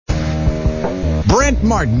Brent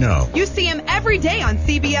Martineau. You see him every day on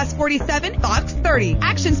CBS 47, Fox 30,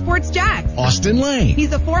 Action Sports Jax. Austin Lane.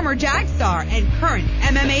 He's a former Jag star and current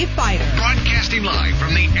MMA fighter. Broadcasting live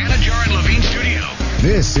from the Anajar and Levine studio.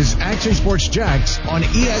 This is Action Sports Jax on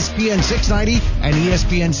ESPN 690 and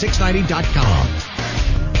ESPN690.com.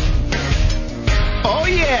 Oh,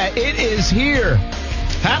 yeah, it is here.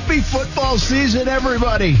 Happy football season,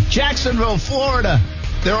 everybody. Jacksonville, Florida.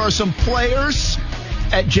 There are some players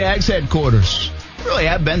at Jags headquarters. Really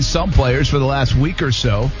have been some players for the last week or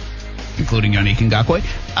so, including Yannick Ngakoue.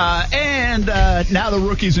 And now the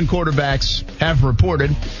rookies and quarterbacks have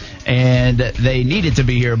reported, and they needed to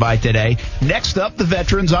be here by today. Next up, the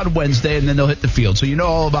veterans on Wednesday, and then they'll hit the field. So you know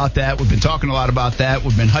all about that. We've been talking a lot about that.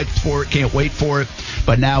 We've been hyped for it, can't wait for it.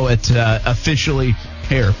 But now it's officially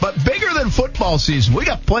here. But bigger than football season. We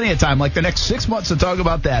got plenty of time, like the next 6 months to talk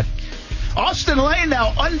about that. Austin Lane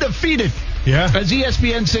now undefeated. Yeah. As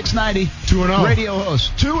ESPN 690 2-0 radio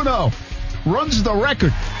host. 2-0. Runs the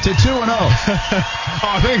record to 2-0.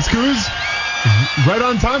 Oh, thanks, Kuz. Right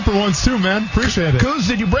on time for once, too, man. Appreciate it. Kuz,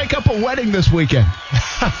 did you break up a wedding this weekend?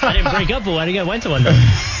 I didn't break up a wedding. I went to one.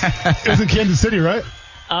 It was in Kansas City, right?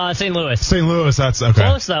 St. Louis. St. Louis, that's okay.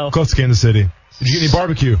 Close, though. Close to Kansas City. Did you get any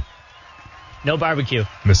barbecue? No barbecue.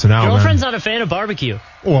 Missing out, Girlfriend's man. not a fan of barbecue.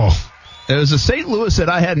 Whoa. There was a St. Louis that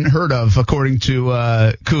I hadn't heard of, according to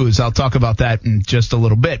Kuz. I'll talk about that in just a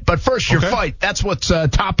little bit. But first, your fight. That's what's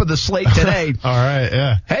top of the slate today. All right,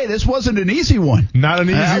 yeah. Hey, this wasn't an easy one. Not an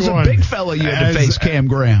easy one. That was a big fella you had to face, Cam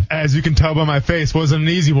Graham. As you can tell by my face, wasn't an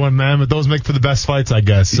easy one, man. But those make for the best fights, I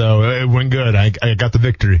guess. So it went good. I got the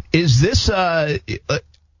victory. Is this the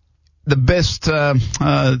best?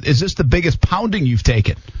 Is this the biggest pounding you've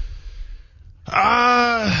taken?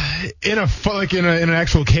 In an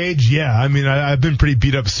actual cage, yeah. I mean, I've been pretty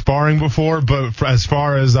beat up sparring before, but as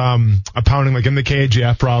far as a pounding like in the cage,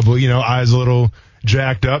 yeah, probably. You know, eyes a little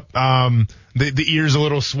jacked up, the ears a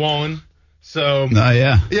little swollen. So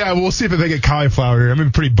yeah, we'll see if they get cauliflower ear.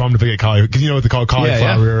 I'm pretty bummed if they get cauliflower, because you know what they call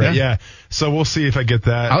cauliflower ear, right? Yeah. So we'll see if I get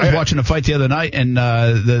that. I was watching a fight the other night, and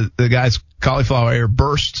the guy's cauliflower ear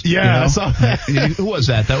burst. Yeah, you know? I saw that. Who was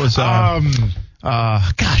that? That was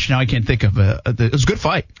gosh, now I can't think of it. It was a good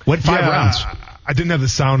fight. Went 5 rounds. I didn't have the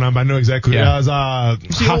sound on, but I know exactly. Yeah. It was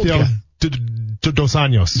Rafael Dos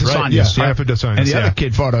Anjos, right? Yeah. Rafael Dos Anjos. And the other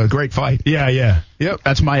kid fought a great fight. Yeah. Yep,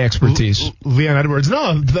 that's my expertise. Leon Edwards.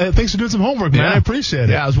 No, thanks for doing some homework, man. I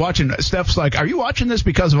appreciate it. Yeah, I was watching. Steph's like, "Are you watching this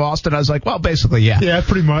because of Austin?" I was like, "Well, basically, yeah." Yeah,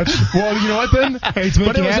 pretty much. Well, you know what then? Hey,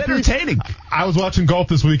 but it was entertaining. I was watching golf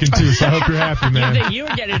this weekend too, so I hope you're happy, man. You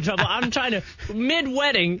were getting in trouble. I'm trying to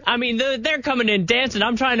mid-wedding. I mean, they're coming in dancing.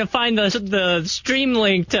 I'm trying to find the stream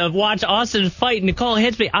link to watch Austin fight. Nicole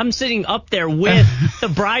hits me. I'm sitting up there with the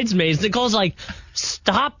bridesmaids. Nicole's like,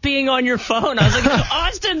 "Stop being on your phone." I was like,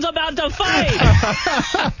 "Austin's about to fight."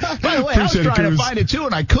 By the way, I was trying to find it too,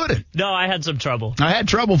 and I couldn't. No, I had some trouble. I had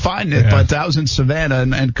trouble finding it, but I was in Savannah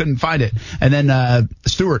and couldn't find it. And then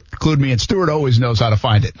Stuart clued me in. Stuart always knows how to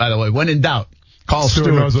find it, by the way. When in doubt, call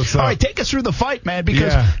Stuart. Knows what's up. All right, take us through the fight, man,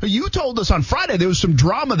 because you told us on Friday there was some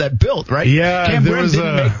drama that built, right? Yeah, Cam Graham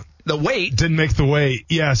didn't make the weight. Didn't make the weight.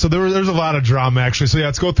 Yeah, so there's a lot of drama, actually. So,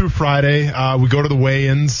 let's go through Friday. We go to the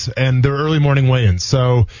weigh-ins, and they're early morning weigh-ins.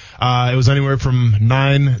 So it was anywhere from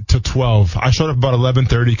 9 to 12. I showed up about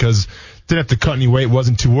 11:30 because didn't have to cut any weight,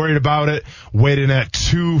 wasn't too worried about it. Weighed in at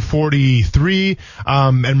 243,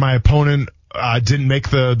 and my opponent didn't make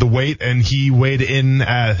the weight, and he weighed in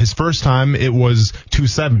at his first time. It was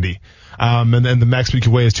 270. And then the max we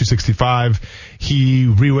could weigh is 265. He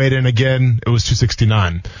reweighed in again. It was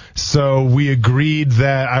 269. So we agreed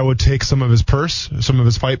that I would take some of his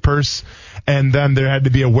fight purse, and then there had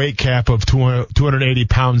to be a weight cap of 280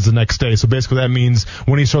 pounds the next day. So basically that means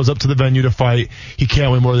when he shows up to the venue to fight, he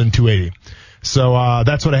can't weigh more than 280. So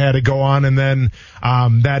that's what I had to go on. And then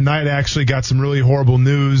that night I actually got some really horrible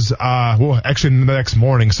news. Actually the next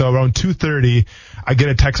morning. So around 2:30, I get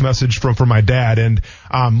a text message from my dad. And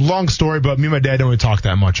long story, but me and my dad don't really talk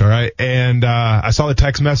that much, all right? And I saw the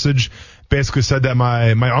text message, basically said that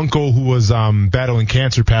my uncle, who was battling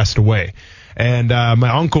cancer, passed away. And my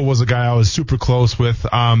uncle was a guy I was super close with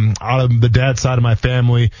out of the dad side of my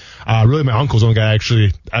family. Really, my uncle's the only guy I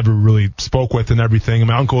actually ever really spoke with and everything. And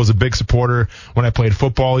my uncle was a big supporter when I played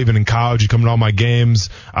football, even in college. He'd come to all my games,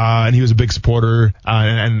 and he was a big supporter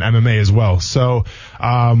in MMA as well. So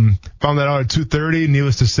found that out at 2:30.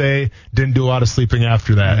 Needless to say, didn't do a lot of sleeping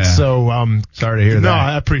after that. Yeah. So sorry to hear that. No,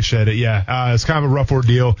 I appreciate it. Yeah, it's kind of a rough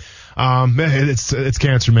ordeal. It's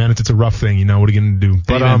cancer, man. It's a rough thing, you know. What are you gonna do?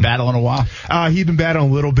 But you've been battling a while. He'd been battling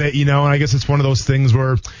a little bit, and I guess it's one of those things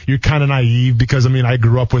where you're kind of naive because, I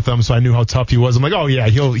grew up with him, so I knew how tough he was. I'm like, oh, yeah,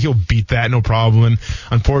 he'll beat that, no problem. And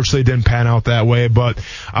unfortunately, it didn't pan out that way. But,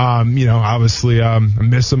 obviously, I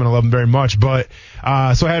miss him and I love him very much. But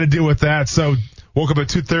so I had to deal with that. So woke up at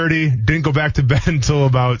 2:30, didn't go back to bed until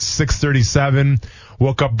about 6:37.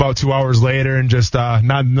 Woke up about 2 hours later and just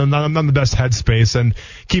not in the best headspace. And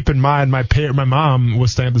keep in mind, my mom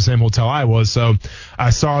was staying at the same hotel I was, so I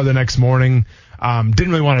saw her the next morning. Didn't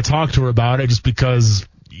really want to talk to her about it just because,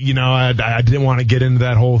 I didn't want to get into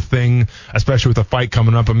that whole thing, especially with a fight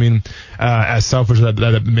coming up. As selfish as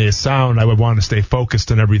that it may sound, I would want to stay focused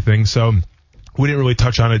and everything. So we didn't really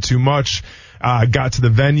touch on it too much. Got to the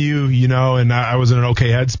venue, and I was in an okay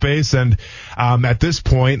headspace. And at this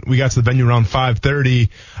point, we got to the venue around 5:30.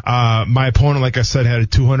 My opponent, like I said, had a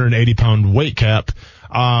 280-pound weight cap.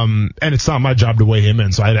 And it's not my job to weigh him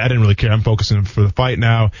in, so I didn't really care. I'm focusing for the fight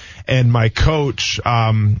now. And my coach,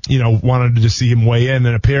 wanted to just see him weigh in,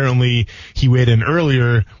 and apparently he weighed in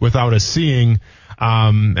earlier without us seeing.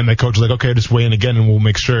 And my coach was like, okay, just weigh in again and we'll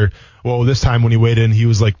make sure. Well, this time when he weighed in, he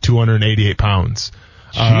was like 288 pounds.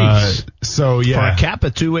 So yeah, for a cap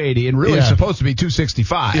of 280 and really supposed to be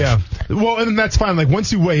 265. Yeah. Well, and that's fine. Like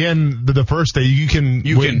once you weigh in the first day, you can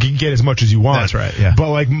get as much as you want. That's right. Yeah. But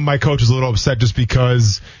like my coach was a little upset just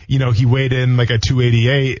because, he weighed in like at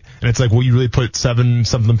 288 and it's like, well, you really put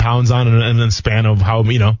 7-something pounds on in the span of how,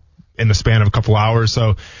 in the span of a couple hours.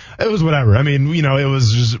 So it was whatever. It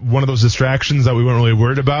was just one of those distractions that we weren't really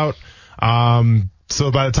worried about. So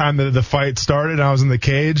by the time that the fight started, I was in the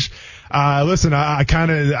cage. Listen, I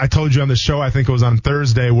told you on the show, I think it was on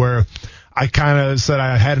Thursday, where I kind of said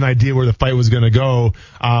I had an idea where the fight was going to go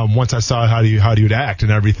once I saw how he would act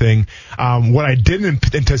and everything. What I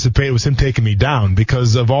didn't anticipate was him taking me down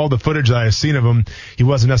because of all the footage that I've seen of him, he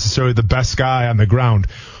wasn't necessarily the best guy on the ground.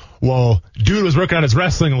 Well, dude was working on his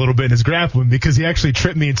wrestling a little bit and his grappling because he actually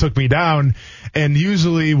tripped me and took me down. And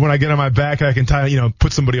usually when I get on my back, I can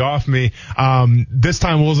put somebody off me. This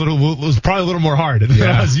time was probably a little more hard than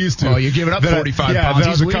I was used to. Oh, you're giving up 45 pounds.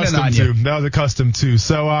 He's accustomed to. That I was accustomed to.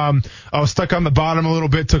 So, I was stuck on the bottom a little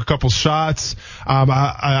bit, took a couple shots.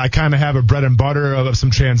 I kind of have a bread and butter of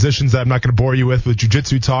some transitions that I'm not going to bore you with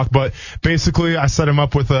jiu-jitsu talk, but basically I set him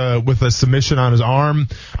up with a submission on his arm.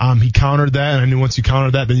 He countered that, and I knew once you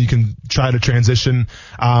counter that, then you can try to transition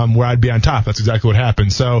where I'd be on top. That's exactly what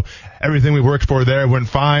happened. So everything we worked for there went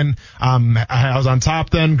fine. I was on top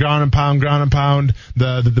then, ground and pound.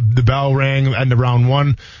 The bell rang at the round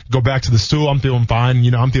one. Go back to the stool. I'm feeling fine.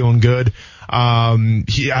 I'm feeling good.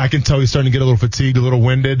 I can tell he's starting to get a little fatigued, a little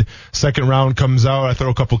winded. Second round comes out. I throw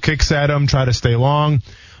a couple kicks at him, try to stay long.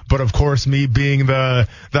 But of course, me being the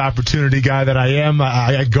opportunity guy that I am,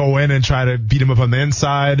 I go in and try to beat him up on the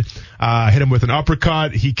inside, hit him with an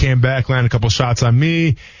uppercut. He came back, landed a couple shots on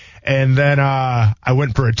me. And then, I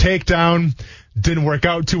went for a takedown. Didn't work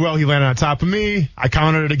out too well. He landed on top of me. I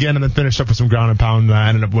countered it again and then finished up with some ground and pound. I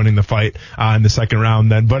ended up winning the fight, in the second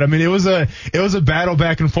round then. But it was a battle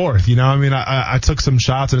back and forth. I took some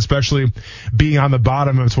shots, and especially being on the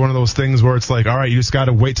bottom, it's one of those things where it's like, all right, you just got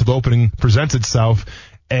to wait till the opening presents itself.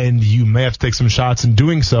 And you may have to take some shots in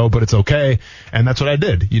doing so, but it's okay. And that's what I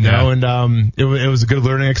did, and, it was a good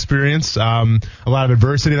learning experience. A lot of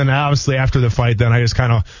adversity. Then obviously after the fight, then I just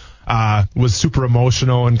kind of, was super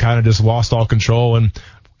emotional and kind of just lost all control and,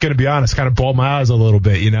 gonna be honest, kind of bawled my eyes a little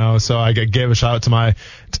bit, so I gave a shout out to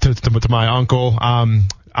my uncle,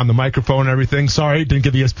 on the microphone and everything. Sorry, didn't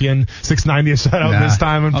give ESPN 690 a shout out this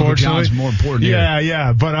time, unfortunately. Uncle John's more important here.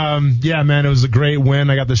 Yeah. But, man, it was a great win.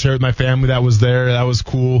 I got to share with my family that was there. That was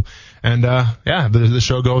cool. And, the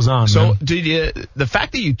show goes on. So, the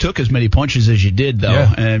fact that you took as many punches as you did, though,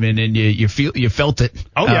 and you felt it.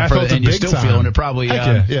 Oh, yeah, I felt it and you're still feeling it probably.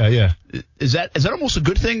 Yeah. Is that almost a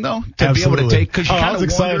good thing, though? To Absolutely. be able to take, because you kind of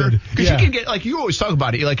excited. Because you can get, like you always talk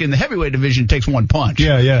about it, like in the heavyweight division, it takes one punch.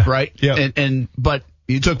 Yeah. Right? Yeah. But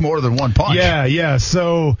you took more than one punch. Yeah.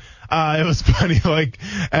 So, it was funny, like,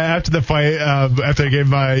 after the fight, after I gave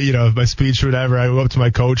my speech or whatever, I go up to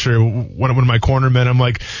my coach or one of my cornermen. I'm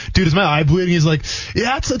like, dude, is my eye bleeding? He's like,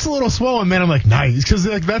 yeah, it's a little swollen, man. I'm like, nice. Cause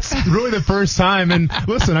like, that's really the first time. And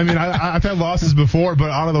listen, I've had losses before, but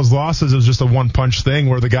out of those losses, it was just a one punch thing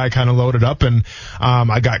where the guy kind of loaded up and,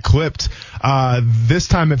 I got clipped. This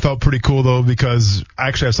time it felt pretty cool though, because I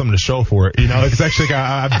actually have something to show for it. It's actually,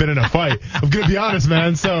 I've been in a fight. I'm going to be honest,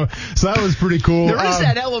 man. So that was pretty cool. There is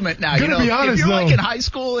that element now. Gonna be honest, if you're though. like in high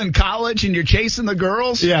school and college and you're chasing the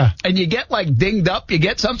girls, and you get like dinged up, you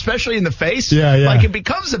get some, especially in the face. Yeah. Like it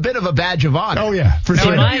becomes a bit of a badge of honor. Oh yeah, for now,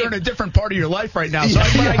 sure. I know you're in a different part of your life right now, so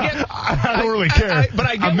I don't really care. But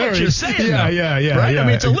I get I'm what married. you're saying. Yeah, though, yeah. Right? Yeah. I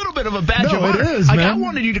mean, it's a little bit of a badge of honor. It is, like, man. I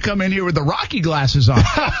wanted you to come in here with the Rocky glasses on.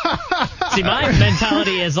 See, my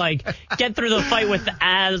mentality is like get through the fight with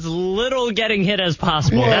as little getting hit as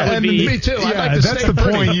possible. Yeah, that would be me too. I'd Yeah, like to that's stay the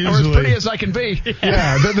pretty, point or usually. as pretty as I can be.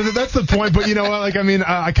 Yeah, that's the point. But you know what? Like, I mean,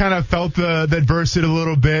 I kind of felt the adversity a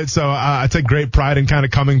little bit, so I take great pride in kind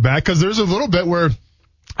of coming back because there's a little bit where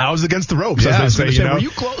I was against the ropes, as they say. Were you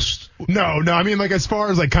close? No. I mean, like as far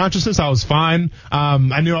as like consciousness, I was fine.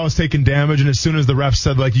 I knew I was taking damage, and as soon as the ref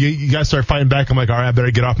said like you guys start fighting back, I'm like, all right, I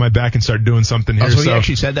better get off my back and start doing something here. So he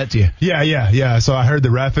actually said that to you? Yeah. So I heard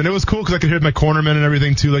the ref, and it was cool because I could hear my cornerman and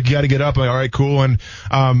everything too. Like, you got to get up. I'm like, all right, cool. And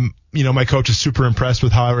you know, my coach is super impressed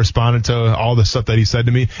with how I responded to all the stuff that he said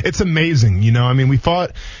to me. It's amazing. You know, I mean, we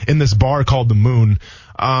fought in this bar called the Moon.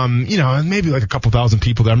 You know, and maybe like a couple thousand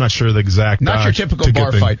people there. I'm not sure the exact. Not your typical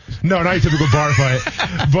bar fight. No, not your typical bar fight.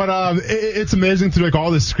 But it's amazing through like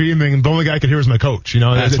all this screaming, and the only guy I could hear was my coach. You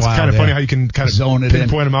know, it's kind of funny how you can kind of zone it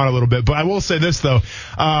pinpoint him out a little bit. But I will say this though,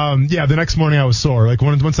 the next morning I was sore. Like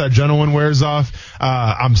once that adrenaline wears off,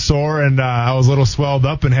 I'm sore, and I was a little swelled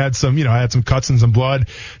up and had some, I had some cuts and some blood.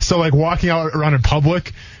 So like walking out around in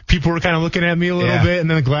public, people were kind of looking at me a little bit. And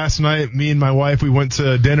then like last night, me and my wife, we went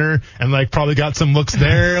to dinner and like probably got some looks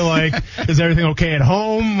there. Like, is everything okay at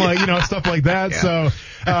home? Like, stuff like that. So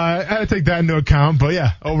I had to take that into account. But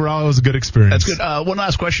yeah, overall, it was a good experience. That's good. One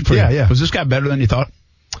last question for you. Yeah. Was this guy better than you thought?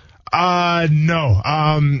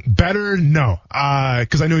 No. Better? No.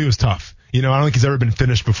 Cause I knew he was tough. I don't think he's ever been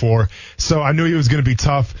finished before. So I knew he was going to be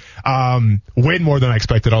tough. Way more than I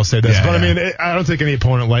expected, I'll say this. I mean, I don't take any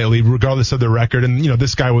opponent lightly, regardless of their record. And,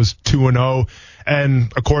 this guy was 2-0.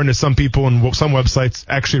 And according to some people and some websites,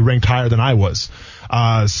 actually ranked higher than I was.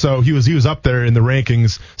 So he was up there in the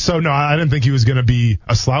rankings. So no, I didn't think he was going to be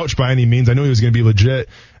a slouch by any means. I knew he was going to be legit.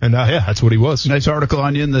 And that's what he was. Nice article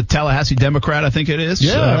on you in the Tallahassee Democrat, I think it is.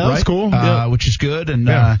 Yeah, that was cool. Which is good. And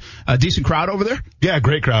a decent crowd over there? Yeah,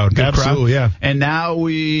 great crowd. Good Absolutely, crowd. yeah. And now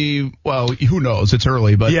who knows? It's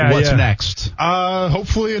early, but what's next?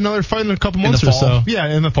 Hopefully another fight in a couple months or so. Yeah,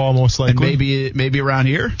 in the fall most likely. And maybe around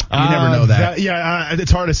here? You never know that.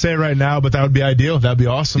 It's hard to say right now, but that would be ideal. That'd be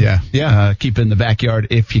awesome. Yeah. Keep it in the backyard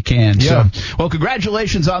if you can. Yeah. So, well,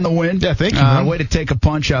 congratulations on the win. Yeah, thank you, man. Way to take a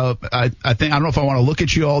punch out. I don't know if I want to look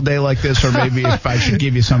at you all day like this, or maybe if I should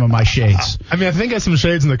give you some of my shades. I mean, I think I have some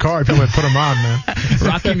shades in the car if you want to put them on, man.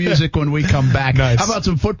 Rocky music when we come back. Nice. How about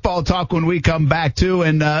some football talk when we come back, too?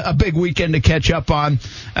 And a big weekend to catch up on,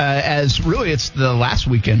 as really it's the last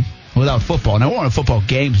weekend without football. Now, we won't have football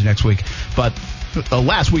games next week, but the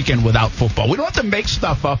last weekend without football. We don't have to make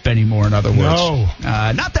stuff up anymore, in other words. No.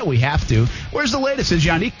 Not that we have to. Where's the latest? Is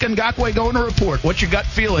Yannick Ngakoue going to report? What's your gut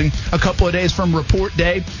feeling a couple of days from report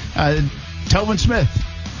day? Telvin Smith,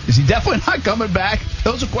 is he definitely not coming back?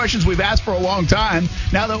 Those are questions we've asked for a long time.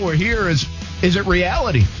 Now that we're here, is it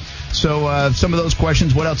reality? So some of those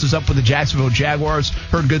questions. What else is up with the Jacksonville Jaguars?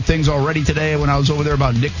 Heard good things already today when I was over there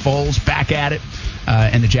about Nick Foles back at it.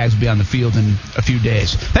 And the Jags will be on the field in a few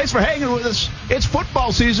days. Thanks for hanging with us. It's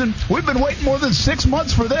football season. We've been waiting more than 6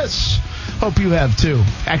 months for this. Hope you have too.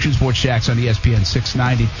 Action Sports Jacks on ESPN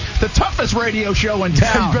 690. The toughest radio show in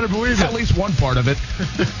town. You better believe it. At least one part of it.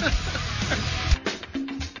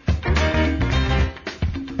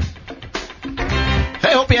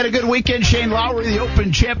 Hey, hope you had a good weekend. Shane Lowry, the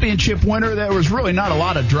Open Championship winner. There was really not a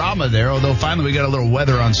lot of drama there, although finally we got a little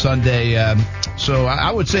weather on Sunday. So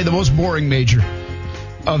I would say the most boring major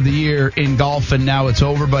of the year in golf, and now it's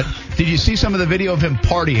over. But did you see some of the video of him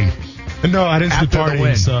partying? No, I didn't see the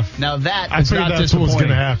partying stuff. Now that I is figured not that's what was going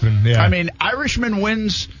to happen. Yeah. I mean, Irishman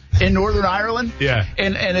wins in Northern Ireland. Yeah.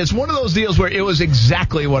 And it's one of those deals where it was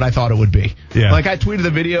exactly what I thought it would be. Yeah. Like I tweeted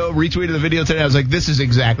the video, retweeted the video today. I was like, this is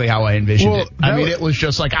exactly how I envisioned it. I mean, it was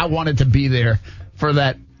just like I wanted to be there for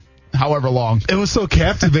that however long. It was so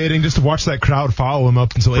captivating just to watch that crowd follow him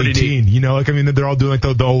up until 18. They're all doing like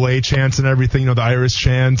the Olay chants and everything, the Irish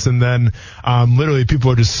chants, and then literally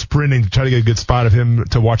people are just sprinting to try to get a good spot of him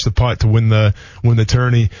to watch the putt to win the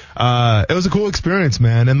tourney. It was a cool experience,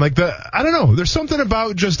 man. And I don't know, there's something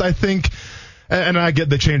about just, I think, and I get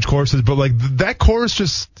they change courses, but like that course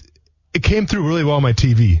just, it came through really well on my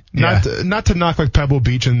TV. Yeah. Not to knock like Pebble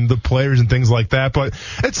Beach and the players and things like that, but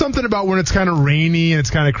it's something about when it's kind of rainy and it's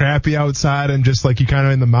kind of crappy outside and just like you kind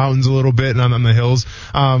of in the mountains a little bit and on the hills.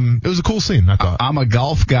 It was a cool scene, I thought. I'm a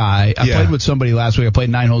golf guy. I played with somebody last week. I played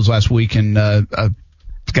 9 holes last week, and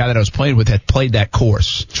the guy that I was playing with had played that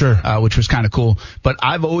course, Sure. Which was kind of cool. But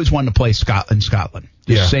I've always wanted to play Scotland.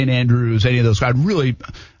 Yeah. St. Andrews, any of those. I don't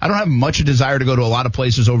have much a desire to go to a lot of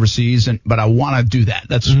places overseas, but I want to do that.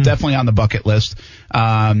 That's definitely on the bucket list.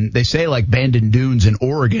 They say like Bandon Dunes in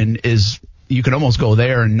Oregon you can almost go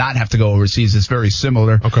there and not have to go overseas. It's very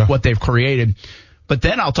similar what they've created. But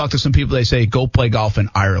then I'll talk to some people. They say go play golf in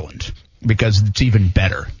Ireland because it's even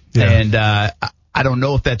better. Yeah. And I don't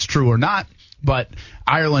know if that's true or not, but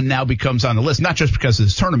Ireland now becomes on the list, not just because of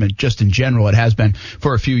this tournament, just in general. It has been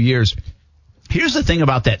for a few years. Here's the thing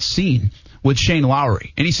about that scene with Shane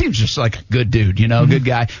Lowry, and he seems just like a good dude, good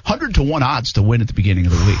guy. 100-1 odds to win at the beginning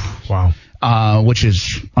of the week. Wow. Which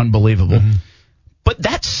is unbelievable. But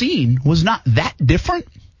that scene was not that different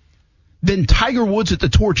than Tiger Woods at the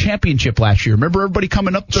Tour Championship last year. Remember everybody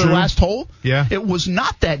coming up to the last hole? Yeah. It was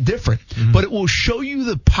not that different, but it will show you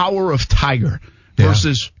the power of Tiger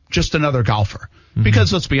versus just another golfer.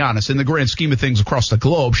 Because let's be honest, in the grand scheme of things across the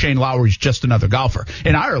globe, Shane Lowry's just another golfer.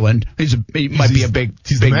 In Ireland, he might be a big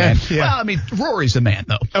man. Yeah. Well, I mean, Rory's the man,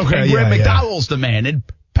 though. Okay, and Graham McDowell's the man, and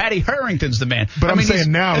Patty Harrington's the man. But I'm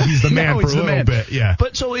saying now he's the man for a little bit. Yeah.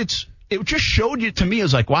 But so it just showed you to me. It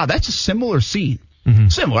was like, wow, that's a similar scene.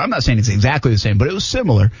 Similar. I'm not saying it's exactly the same, but it was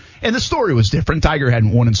similar. And the story was different. Tiger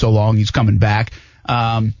hadn't won in so long. He's coming back.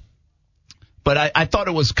 But I thought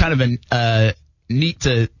it was kind of neat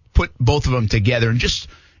to put both of them together and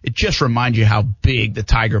it just reminds you how big the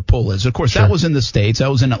Tiger pull is. Of course, that was in the States. That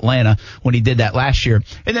was in Atlanta when he did that last year.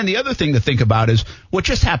 And then the other thing to think about is what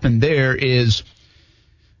just happened there is,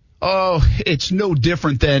 it's no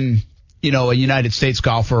different than, a United States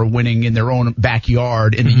golfer winning in their own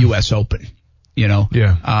backyard in the U.S. Open,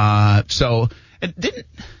 Yeah. So it didn't.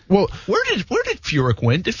 Well, where did Furyk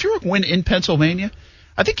win? Did Furyk win in Pennsylvania?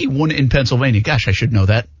 I think he won it in Pennsylvania. Gosh, I should know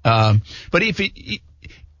that. But if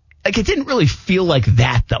it didn't really feel like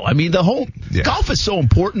that, though. I mean, the whole golf is so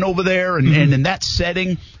important over there, and in that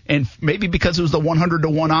setting, and maybe because it was the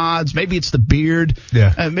 100-1 odds, maybe it's the beard,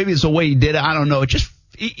 maybe it's the way he did it. I don't know. It just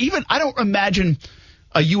I don't imagine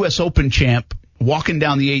a U.S. Open champ walking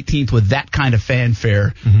down the 18th with that kind of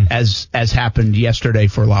fanfare as happened yesterday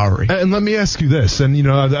for Lowry. And let me ask you this, and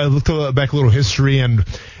I looked back a little history, and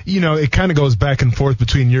it kind of goes back and forth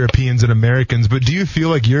between Europeans and Americans. But do you feel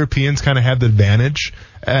like Europeans kind of have the advantage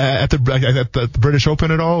at the British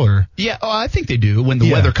Open at all, or? Yeah, I think they do when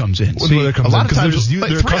the weather comes in. When the weather comes in, a lot of times, they're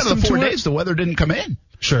 3 out of the 4 accustomed to days, the weather didn't come in.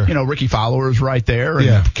 Sure. Ricky Fowler is right there,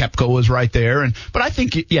 and Koepka was right there, but I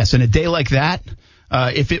think yes, in a day like that.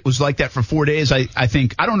 If it was like that for 4 days, I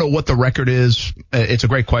think, I don't know what the record is. It's a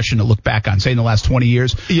great question to look back on. Say in the last 20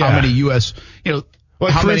 years, how many U.S.,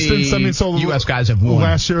 how many U.S. guys have won?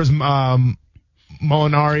 Last year was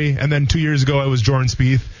Molinari, and then 2 years ago it was Jordan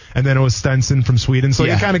Spieth, and then it was Stenson from Sweden. So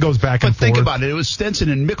it kind of goes back and forth. But think about it. It was Stenson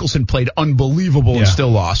and Mickelson played unbelievable and still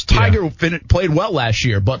lost. Tiger played well last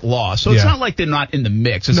year, but lost. So it's not like they're not in the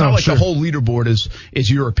mix. It's not like the whole leaderboard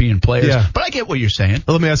is European players. Yeah. But I get what you're saying.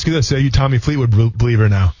 Well, let me ask you this. Are you Tommy Fleetwood believer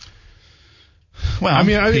now? Well, I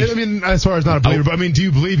mean, as far as not a believer, but do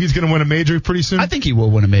you believe he's going to win a major pretty soon? I think he will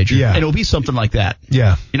win a major. Yeah. And it'll be something like that.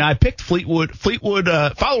 Yeah. I picked Fleetwood.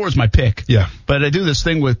 Fowler was my pick. Yeah. But I do this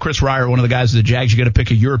thing with Chris Ryer, one of the guys at the Jags. You got to pick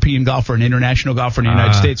a European golfer, an international golfer, and a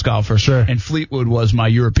United States golfer. Sure. And Fleetwood was my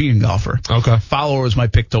European golfer. Okay. Fowler was my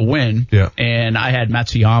pick to win. Yeah. And I had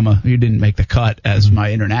Matsuyama, who didn't make the cut, as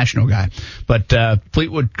my international guy. But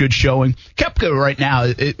Fleetwood, good showing. Koepka right now,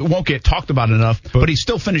 it won't get talked about enough, but he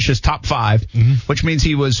still finishes top 5, which means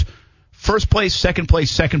he was first place, second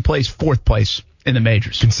place, fourth place in the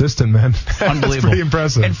majors. Consistent, man. Unbelievable. That's pretty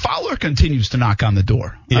impressive. And Fowler continues to knock on the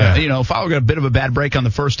door. Yeah. Fowler got a bit of a bad break on the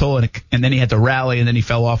first hole, and then he had to rally, and then he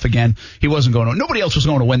fell off again. He wasn't going to. Nobody else was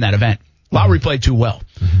going to win that event. Lowry played too well.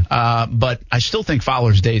 But I still think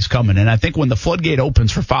Fowler's day is coming. And I think when the floodgate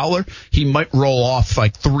opens for Fowler, he might roll off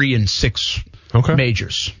like 3 and 6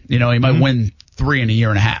 majors. He might win 3 in a year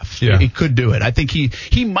and a half. Yeah. He could do it. I think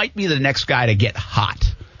he might be the next guy to get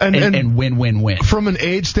hot. And win. From an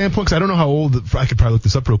age standpoint, because I don't know how old, I could probably look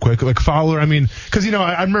this up real quick. Like Fowler, because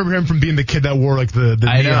I remember him from being the kid that wore like the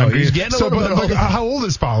I know, green. he's getting a little bit older. How old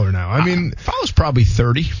is Fowler now? Fowler's probably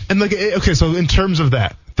 30. And so in terms of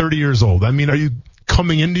that, 30 years old. Are you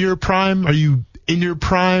coming into your prime? Are you in your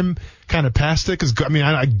prime? Kind of past it? Because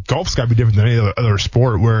golf's got to be different than any other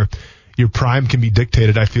sport where your prime can be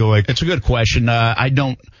dictated. I feel like it's a good question.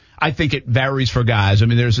 I think it varies for guys.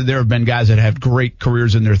 There have been guys that have great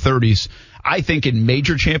careers in their 30s. I think in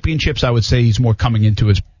major championships, I would say he's more coming into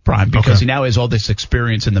his prime because he now has all this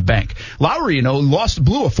experience in the bank. Lowry, blew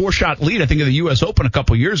a 4-shot lead, I think, of the U.S. Open a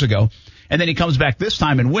couple years ago, and then he comes back this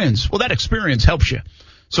time and wins. Well, that experience helps you.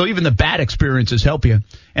 So even the bad experiences help you.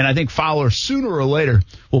 And I think Fowler, sooner or later,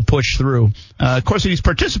 will push through. Of course, he's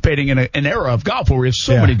participating in an era of golf where we have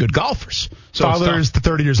so many good golfers. So Fowler is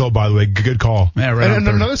 30 years old, by the way. Good call. Yeah, right. And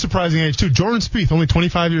another surprising age, too. Jordan Spieth, only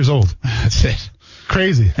 25 years old. That's it.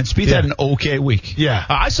 Crazy. And Spieth had an okay week. Yeah.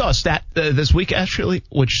 I saw a stat this week, actually,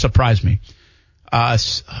 which surprised me.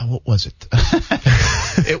 What was it?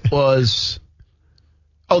 It was,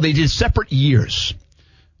 they did separate years.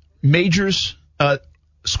 Majors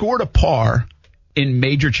scored a par in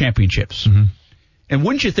major championships. Mm-hmm. And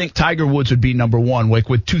wouldn't you think Tiger Woods would be number one, like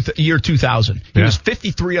with year 2000? He was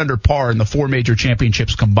 53 under par in the 4 major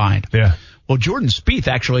championships combined. Yeah. Well, Jordan Spieth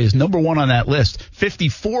actually is number one on that list,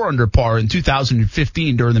 54 under par in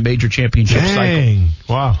 2015 during the major championship cycle.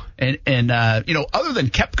 Wow. And other than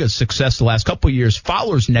Koepka's success the last couple of years,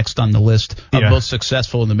 Fowler's next on the list of most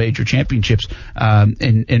successful in the major championships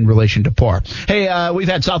in relation to par. Hey, we've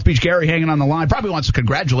had South Beach Gary hanging on the line. Probably wants to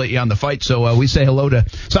congratulate you on the fight, so we say hello to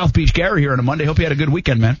South Beach Gary here on a Monday. Hope you had a good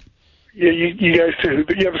weekend, man. Yeah, you guys too.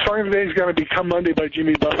 Yeah, the song of the day is going to be "Come Monday" by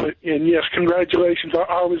Jimmy Buffett. And yes, congratulations.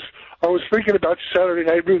 I was thinking about you Saturday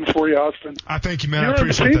night rooting for you, Austin. I thank you, man. I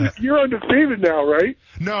appreciate that. You're undefeated now, right?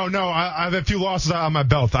 No. I have a few losses on my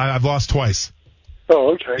belt. I've lost twice.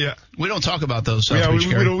 Oh, okay. Yeah. We don't talk about those. We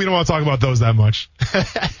don't want to talk about those that much.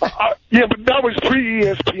 Yeah, but that was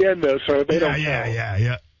pre-ESPN, though, so they don't know.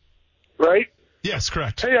 Yeah. Right? Yes,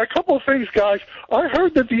 correct. Hey, a couple of things, guys. I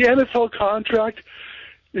heard that the NFL contract,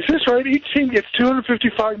 is this right? Each team gets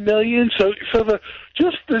 $255 million, so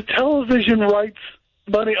just the television rights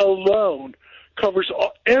money alone covers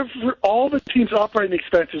all the team's operating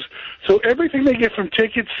expenses. So everything they get from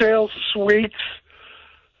ticket sales, suites,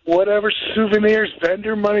 whatever, souvenirs,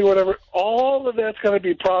 vendor money, whatever, all of that's going to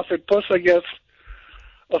be profit. Plus, I guess,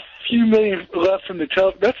 a few million left from the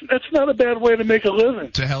That's not a bad way to make a living.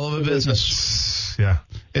 It's a hell of a business. Yeah.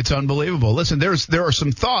 It's unbelievable. Listen, there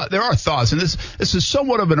are thoughts, and this is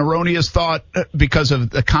somewhat of an erroneous thought because of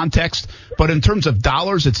the context, but in terms of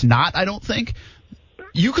dollars, it's not, I don't think.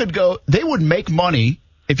 They would make money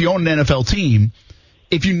if you own an NFL team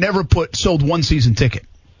if you never sold one season ticket,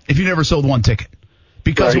 if you never sold one ticket,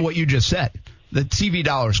 because of what you just said. The TV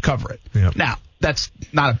dollars cover it. Yep. Now, that's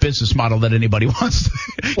not a business model that anybody wants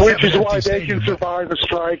to. Which is why they can survive a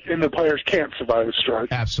strike and the players can't survive a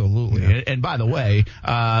strike. Absolutely. Yeah. And by the way,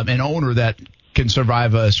 an owner that can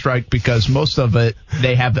survive a strike because most of it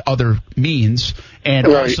they have other means, and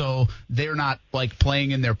also they're not like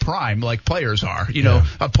playing in their prime like players are. You know,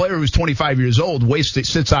 a player who's 25 years old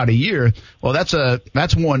sits out a year. Well,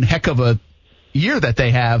 that's one heck of a year that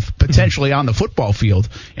they have potentially on the football field,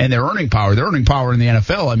 and their earning power in the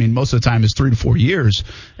NFL, I mean, most of the time is 3 to 4 years.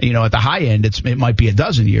 You know, at the high end, it might be a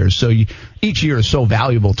dozen years. So each year is so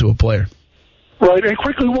valuable to a player. Right, and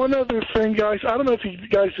quickly, one other thing, guys. I don't know if you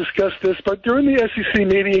guys discussed this, but during the SEC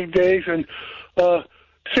media days, and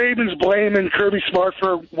Saban's blaming Kirby Smart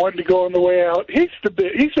for wanting to go on the way out. He's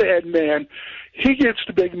the head man. He gets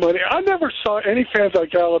the big money. I never saw any fans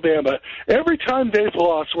like Alabama. Every time they've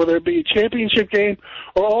lost, whether it be a championship game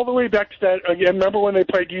or all the way back to that, again, remember when they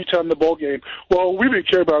played Utah in the bowl game? Well, we didn't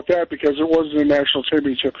care about that because it wasn't a national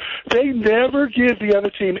championship. They never give the other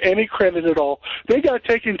team any credit at all. They got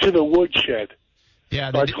taken to the woodshed.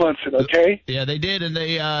 Yeah, by Clemson, okay? Yeah, they did, and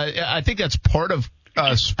I think that's part of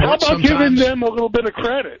sports. How about sometimes giving them a little bit of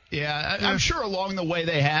credit? Yeah, I'm sure along the way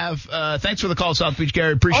they have. Thanks for the call, South Beach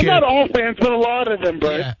Gary. Appreciate it. I'm not all fans, but a lot of them,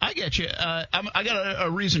 Brett. Yeah, I get you. I got a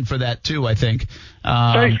reason for that, too, I think.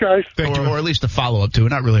 Thanks, guys. Or at least a follow-up to it,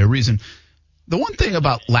 not really a reason. The one thing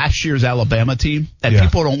about last year's Alabama team that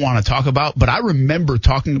people don't want to talk about, but I remember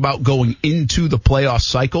talking about going into the playoff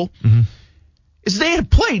cycle, is they had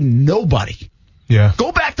played nobody. Yeah.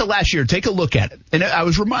 Go back to last year. Take a look at it. And I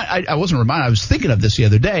wasn't reminded. I was thinking of this the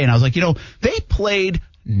other day, and I was like, they played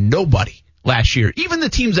nobody last year. Even the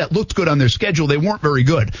teams that looked good on their schedule, they weren't very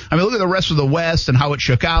good. I mean, look at the rest of the West and how it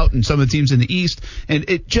shook out, and some of the teams in the East. And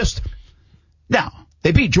it just – now,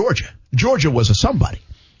 they beat Georgia. Georgia was a somebody.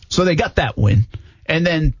 So they got that win. And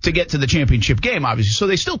then to get to the championship game, obviously. So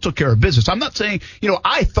they still took care of business. I'm not saying,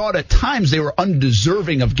 I thought at times they were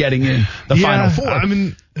undeserving of getting in the Final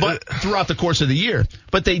Four. But throughout the course of the year.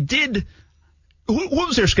 But they did. What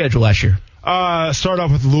was their schedule last year? Start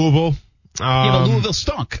off with Louisville. But Louisville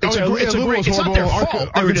stunk. It's not their fault.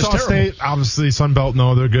 Arkansas State, obviously, Sun Belt,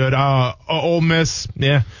 no, they're good. Ole Miss,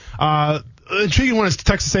 yeah. Intriguing one is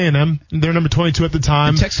Texas A&M. They're number 22 at the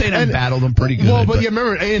time. Texas A&M battled them pretty good. Well, but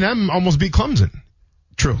remember, A&M almost beat Clemson.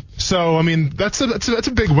 True. So, I mean, that's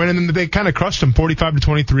a big win, and then they kind of crushed them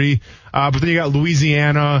 45-23. But then you got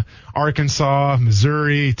Louisiana, Arkansas,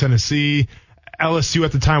 Missouri, Tennessee. LSU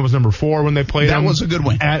at the time was number 4 when they played. That was a good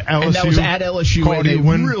win at LSU. And that was at LSU, and they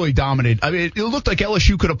really dominated. I mean, it looked like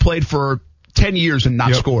LSU could have played for 10 years and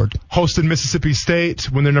not scored. Hosted Mississippi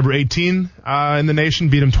State when they're number 18 in the nation,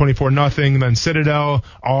 beat them 24-0. Then Citadel,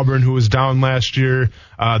 Auburn, who was down last year.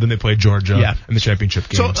 Then they played Georgia in the championship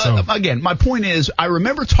game. So, again, my point is, I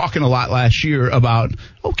remember talking a lot last year about,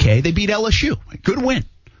 okay, they beat LSU. Good win.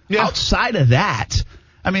 Yeah. Outside of that,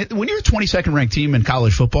 I mean, when you're a 22nd ranked team in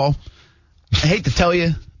college football, I hate to tell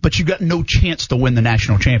you, but you got no chance to win the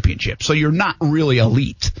national championship. So you're not really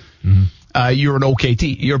elite. Mm-hmm. You're an okay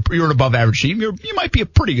team. You're an above average team. You might be a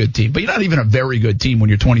pretty good team, but you're not even a very good team when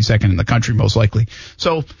you're 22nd in the country, most likely.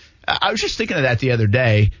 So I was just thinking of that the other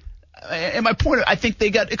day. And my point, I think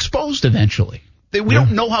they got exposed eventually. We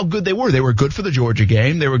don't know how good they were. They were good for the Georgia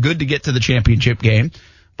game. They were good to get to the championship game.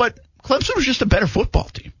 But Clemson was just a better football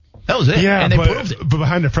team. That was it. Yeah, and they proved it. But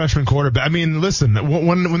behind a freshman quarterback, I mean, listen,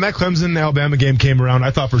 when that Clemson-Alabama game came around,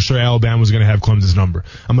 I thought for sure Alabama was going to have Clemson's number.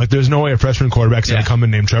 I'm like, there's no way a freshman quarterback's going to come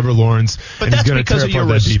in named Trevor Lawrence. But that's because of your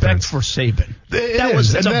respect for Saban.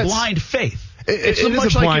 It's a blind faith. It's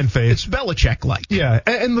a blind faith. It's Belichick-like. Yeah,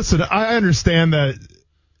 and listen, I understand that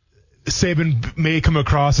Saban may come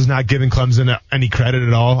across as not giving Clemson any credit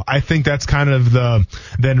at all. I think that's kind of the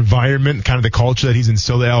environment, kind of the culture that he's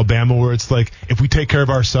instilled at Alabama, where it's like, if we take care of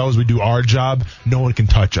ourselves, we do our job, no one can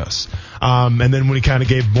touch us. And then when he kind of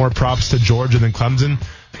gave more props to Georgia than Clemson,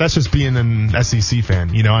 that's just being an SEC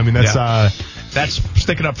fan, you know. I mean, that's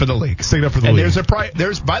sticking up for the league. Sticking up for the league.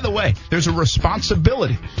 And by the way, there's a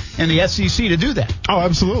responsibility in the SEC to do that. Oh,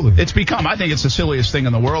 absolutely. I think it's the silliest thing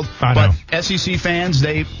in the world. I know. But SEC fans,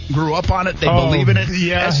 they grew up on it. They believe in it.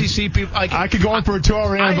 Yeah. SEC people. I could go on for a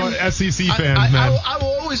 2-hour rant about SEC fans, man.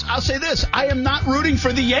 I'll say this. I am not rooting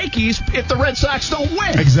for the Yankees if the Red Sox don't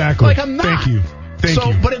win. Exactly. Like, I'm not. Thank you.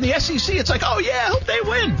 But in the SEC, it's like, oh, yeah, I hope they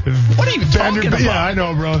win. What are you talking about? Yeah, I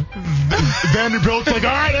know, bro. Vanderbilt's like,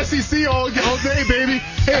 all right, SEC all day, baby.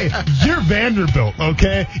 Hey, you're Vanderbilt,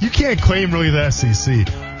 okay? You can't claim really the SEC.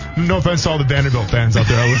 No offense to all the Vanderbilt fans out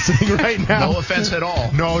there listening right now. No offense at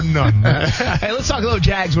all. No, none. Hey, let's talk a little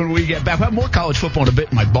Jags when we get back. We'll have more college football in a bit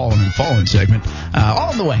in my balling and falling segment.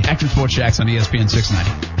 All on the way. Action Sports Jax on ESPN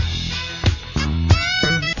 690.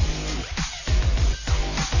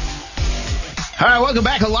 All right, welcome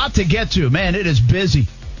back. A lot to get to. Man, it is busy.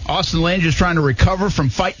 Austin Lane just trying to recover from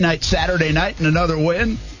fight night Saturday night and another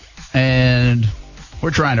win. And we're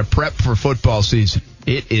trying to prep for football season.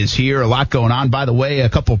 It is here. A lot going on. By the way, a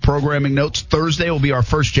couple of programming notes. Thursday will be our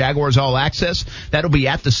first Jaguars All Access. That'll be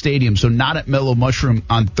at the stadium, so not at Mellow Mushroom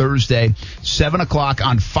on Thursday, 7 o'clock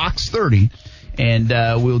on Fox 30. And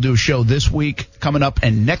we'll do a show this week coming up,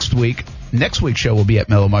 and next week. Next week's show will be at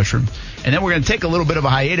Mellow Mushroom. And then we're going to take a little bit of a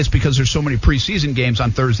hiatus because there's so many preseason games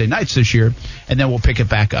on Thursday nights this year, and then we'll pick it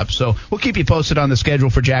back up. So we'll keep you posted on the schedule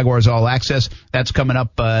for Jaguars All Access. That's coming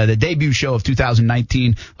up, the debut show of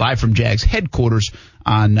 2019, live from Jags headquarters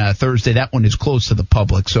on Thursday. That one is closed to the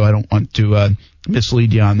public, so I don't want to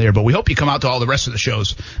mislead you on there. But we hope you come out to all the rest of the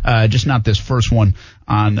shows, just not this first one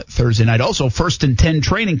on Thursday night. Also, 1st and 10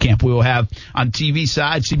 training camp we will have on TV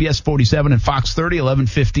side, CBS 47 and Fox 30,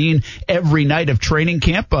 11:15 every night of training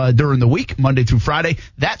camp during the week, Monday through Friday.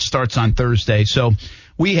 That starts on Thursday. So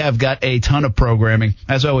we have got a ton of programming.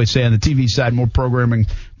 As I always say, on the TV side, more programming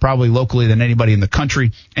probably locally than anybody in the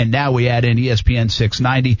country. And now we add in ESPN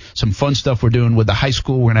 690, some fun stuff we're doing with the high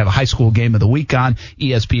school. We're going to have a high school game of the week on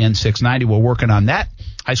ESPN 690. We're working on that.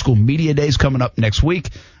 High school media days coming up next week.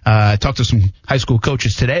 I talked to some high school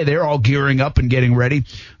coaches today. They're all gearing up and getting ready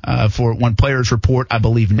for when players report, I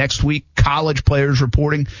believe, next week. College players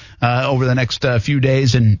reporting over the next few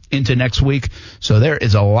days and into next week. So there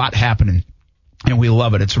is a lot happening. And we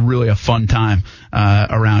love it. It's really a fun time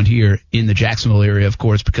around here in the Jacksonville area, of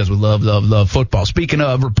course, because we love football. Speaking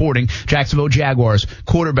of reporting, Jacksonville Jaguars,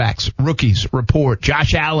 quarterbacks, rookies report.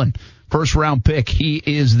 Josh Allen, first-round pick. He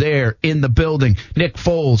is there in the building. Nick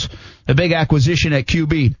Foles, the big acquisition at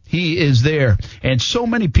QB. He is there. And so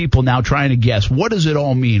many people now trying to guess, what does it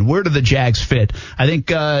all mean? Where do the Jags fit? I think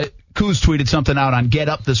Kuz tweeted something out on Get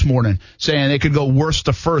Up this morning saying they could go worst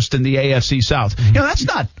to first in the AFC South. You know, that's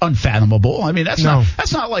not unfathomable. I mean, that's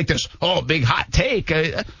not like this, big hot take.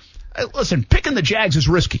 Listen, picking the Jags is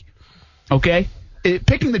risky, okay?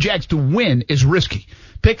 Picking the Jags to win is risky.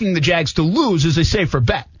 Picking the Jags to lose is a safer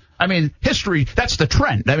bet. I mean, history, that's the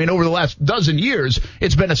trend. I mean, over the last dozen years,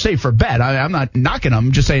 it's been a safer bet. I'm not knocking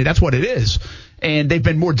them, just saying that's what it is. And they've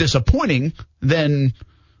been more disappointing than,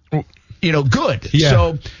 good. Yeah.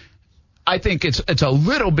 So I think it's a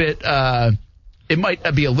little bit it might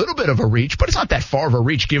be a little bit of a reach, but it's not that far of a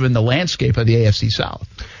reach given the landscape of the AFC South.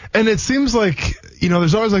 And it seems like,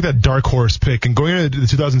 there's always like that dark horse pick. And going into the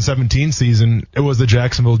 2017 season, it was the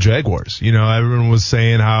Jacksonville Jaguars. Everyone was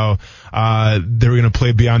saying how they were going to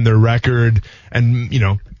play beyond their record and,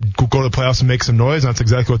 go to the playoffs and make some noise. And that's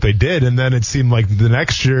exactly what they did. And then it seemed like the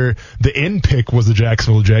next year, the in pick was the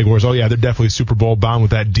Jacksonville Jaguars. Oh, yeah, they're definitely Super Bowl bound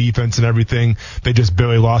with that defense and everything. They just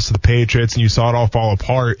barely lost to the Patriots, and you saw it all fall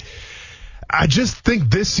apart. I just think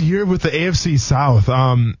this year with the AFC South,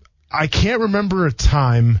 I can't remember a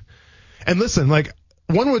time. And listen, like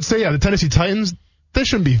one would say, the Tennessee Titans, they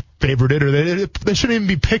shouldn't be favorited or they shouldn't even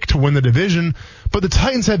be picked to win the division. But the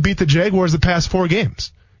Titans have beat the Jaguars the past 4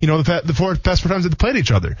 games. The past 4 times they've played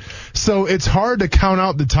each other. So it's hard to count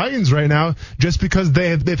out the Titans right now just because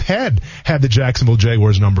they've had the Jacksonville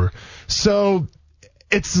Jaguars number. So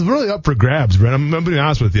it's really up for grabs, Brent. I'm going to be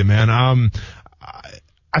honest with you, man.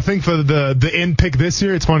 I think for the in pick this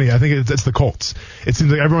year, it's funny. I think it's the Colts. It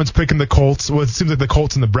seems like everyone's picking the Colts. Well, it seems like the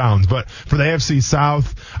Colts and the Browns. But for the AFC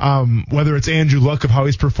South, whether it's Andrew Luck of how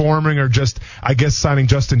he's performing or just, I guess, signing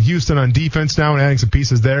Justin Houston on defense now and adding some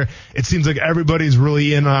pieces there, it seems like everybody's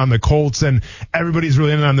really in on the Colts and everybody's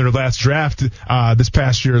really in on their last draft this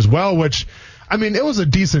past year as well, which, I mean, it was a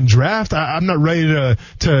decent draft. I'm not ready to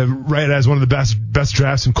write it as one of the best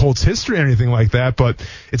drafts in Colts history or anything like that, but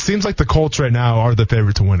it seems like the Colts right now are the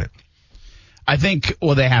favorite to win it. I think,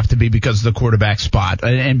 they have to be because of the quarterback spot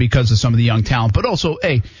and because of some of the young talent. But also,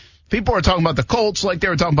 hey, people are talking about the Colts like they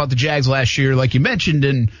were talking about the Jags last year, like you mentioned,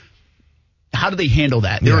 and how do they handle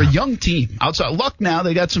that? They're a young team. Outside Luck now,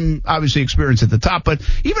 they got some, obviously, experience at the top, but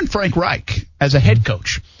even Frank Reich as a head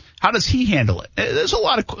coach, how does he handle it? There's a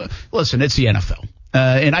lot of – listen, it's the NFL.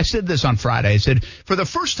 And I said this on Friday. I said, for the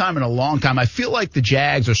first time in a long time, I feel like the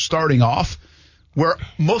Jags are starting off where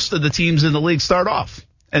most of the teams in the league start off.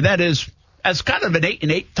 And that is as kind of an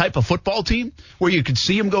 8-8 type of football team where you could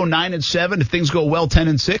see them go 9-7 if things go well,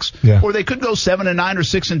 10-6. Yeah. Or they could go 7-9 or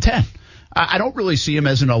 6-10. I don't really see them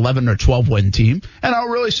as an 11 or 12 win team. And I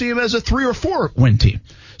don't really see them as a 3 or 4 win team.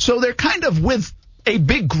 So they're kind of with a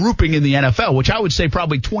big grouping in the NFL, which I would say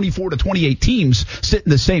probably 24 to 28 teams sit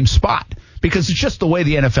in the same spot because it's just the way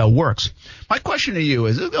the NFL works. My question to you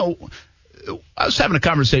is, I was having a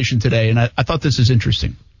conversation today, and I thought this is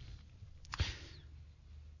interesting.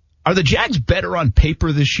 Are the Jags better on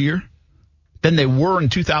paper this year than they were in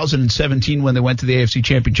 2017 when they went to the AFC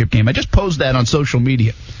Championship game? I just posed that on social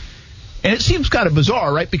media. And it seems kind of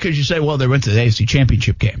bizarre, right? Because you say, well, they went to the AFC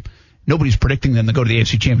Championship game. Nobody's predicting them to go to the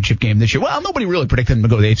AFC Championship game this year. Well, nobody really predicted them to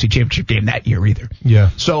go to the AFC Championship game that year either. Yeah.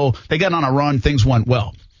 So they got on a run. Things went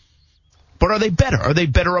well. But are they better? Are they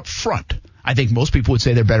better up front? I think most people would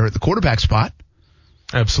say they're better at the quarterback spot.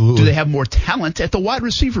 Absolutely. Do they have more talent at the wide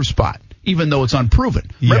receiver spot, even though it's unproven?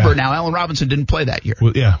 Yeah. Remember, now, Allen Robinson didn't play that year.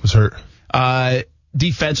 Well, yeah, was hurt.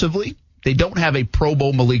 Defensively, they don't have a Pro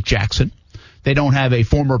Bowl Malik Jackson. They don't have a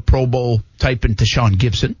former Pro Bowl type in Tashaun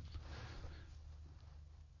Gibson.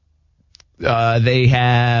 They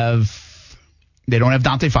don't have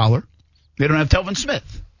Dante Fowler. They don't have Telvin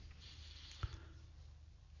Smith.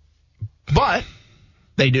 But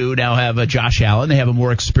they do now have a Josh Allen. They have a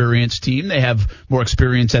more experienced team. They have more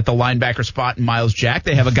experience at the linebacker spot in Myles Jack.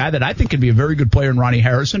 They have a guy that I think can be a very good player in Ronnie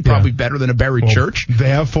Harrison, probably better than a Barry Church. They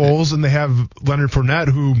have Foles and they have Leonard Fournette,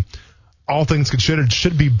 who all things considered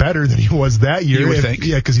should be better than he was that year. You would think.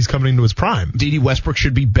 Yeah, because he's coming into his prime. D.D. Westbrook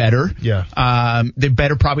should be better. Yeah. They're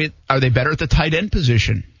better probably. Are they better at the tight end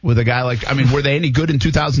position with a guy like, were they any good in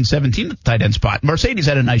 2017 at the tight end spot? Mercedes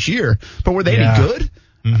had a nice year, but were they any good?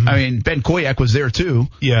 Mm-hmm. Ben Koyak was there too.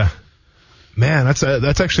 Yeah. Man,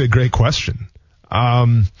 that's actually a great question.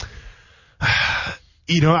 I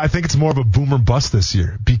think it's more of a boom or bust this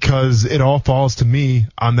year because it all falls to me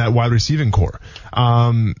on that wide receiving core.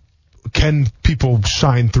 Can people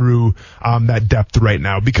shine through that depth right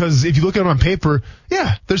now? Because if you look at them on paper,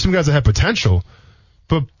 yeah, there's some guys that have potential,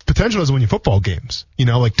 but potential doesn't win you football games.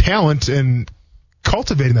 Like talent and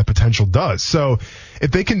cultivating that potential does. So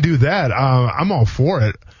if they can do that, I'm all for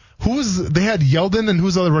it. They had Yeldon, and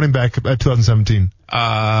who's the other running back at 2017?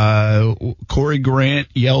 Corey Grant,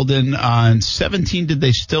 Yeldon. On 17, did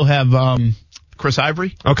they still have Chris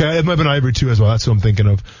Ivory? Okay, it might have been Ivory too as well. That's what I'm thinking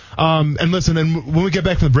of. And listen, and when we get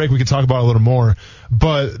back from the break, we can talk about it a little more.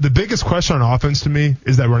 But the biggest question on offense to me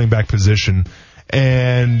is that running back position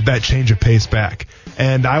and that change of pace back.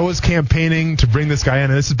 And I was campaigning to bring this guy in,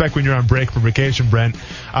 and this is back when you're on break for vacation, Brent.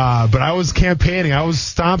 But I was campaigning. I was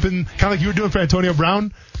stomping, kind of like you were doing for Antonio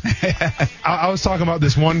Brown. I was talking about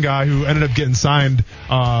this one guy who ended up getting signed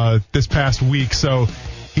this past week. So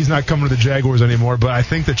he's not coming to the Jaguars anymore. But I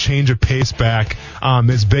think the change of pace back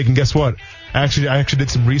is big. And guess what? I actually did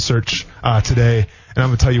some research today, and I'm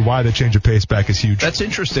going to tell you why the change of pace back is huge. That's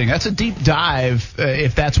interesting. That's a deep dive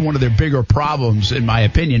if that's one of their bigger problems, in my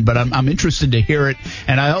opinion. But I'm interested to hear it,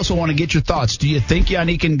 and I also want to get your thoughts. Do you think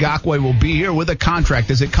Yannick Ngakoue will be here with a contract?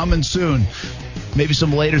 Is it coming soon? Maybe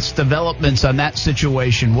some latest developments on that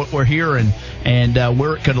situation, what we're hearing, and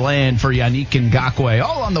where it could land for Yannick Ngakoue.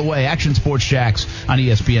 All on the way. Action Sports Jacks on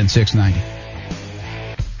ESPN 690.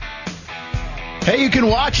 Hey, you can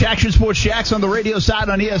watch Action Sports Jacks on the radio side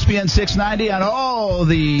on ESPN 690 on all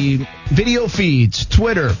the video feeds,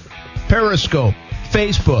 Twitter, Periscope,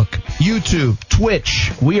 Facebook, YouTube,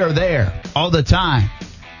 Twitch. We are there all the time.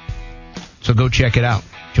 So go check it out.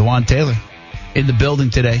 Jawan Taylor in the building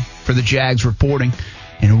today for the Jags reporting.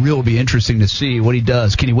 And it will be interesting to see what he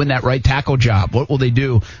does. Can he win that right tackle job? What will they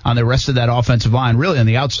do on the rest of that offensive line? Really on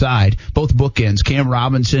the outside, both bookends, Cam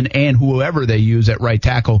Robinson and whoever they use at right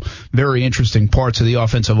tackle. Very interesting parts of the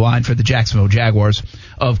offensive line for the Jacksonville Jaguars.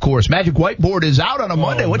 Of course, Magic Whiteboard is out on a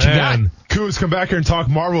Monday. What you got? Kuz, come back here and talk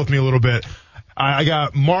Marvel with me a little bit. I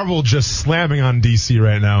got Marvel just slamming on DC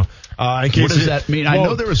right now. What does that mean? I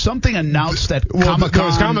know there was something announced at Comic-Con. It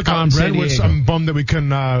was Comic-Con, Brent, which I'm bummed that we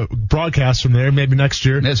couldn't broadcast from there. Maybe next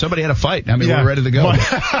year. Yeah, somebody had a fight. I mean, we're ready to go.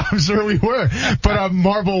 I'm sure we were. But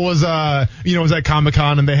Marvel was at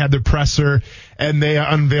Comic-Con, and they had their presser, and they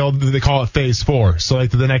unveiled, they call it Phase 4. So, like,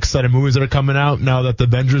 the next set of movies that are coming out now that the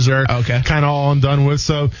Avengers are kind of all done with.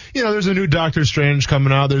 So, there's a new Doctor Strange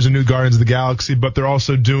coming out. There's a new Guardians of the Galaxy, but they're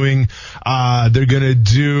also doing, they're going to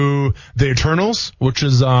do the Eternals, which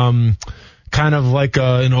is, kind of like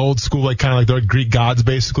an old school, like kind of like the Greek gods,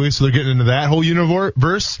 basically. So they're getting into that whole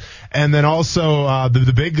universe. And then also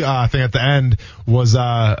the big thing at the end was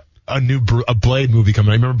a Blade movie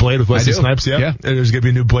coming out. You remember Blade with Wesley Snipes? Yeah. There's going to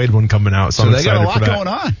be a new Blade one coming out. So I'm they got a lot for that. going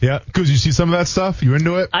on. Yeah. Because you see some of that stuff? You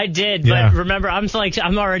into it? I did, but remember, I'm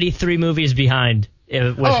already 3 movies behind.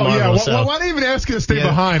 Marvel, so. Why didn't you even ask you to stay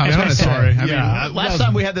behind? I'm sorry. Last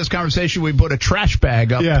time we had this conversation, we put a trash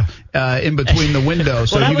bag up in between the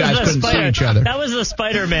windows so you guys couldn't see each other. That was the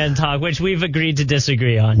Spider-Man talk, which we've agreed to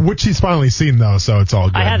disagree on. Which he's finally seen, though, so it's all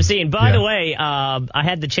good. I have seen. By the way, I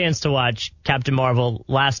had the chance to watch Captain Marvel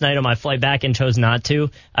last night on my flight back and chose not to.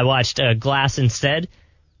 I watched Glass instead.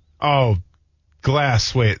 Oh,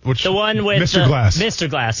 Glass. Wait, which the one with Mr. Glass? Mr.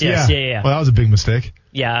 Glass. Yes. Yeah. Well, that was a big mistake.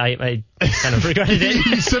 Yeah, I kind of regretted it.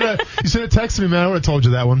 You should have texted me, man. I would have told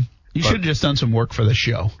you that one. You should have just done some work for the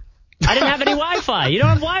show. I didn't have any Wi-Fi. You don't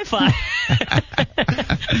have Wi-Fi.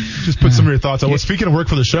 Just put some of your thoughts on. Well, speaking of work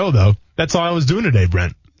for the show, though, that's all I was doing today,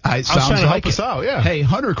 Brent. I was trying to help us out, yeah. Hey,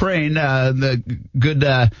 Hunter Crane, the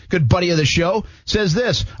good buddy of the show, says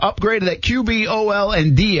this: upgraded at QB, OL,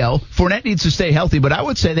 and DL. Fournette needs to stay healthy, but I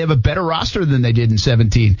would say they have a better roster than they did in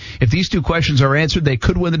 17. If these 2 questions are answered, they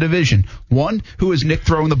could win the division. 1, who is Nick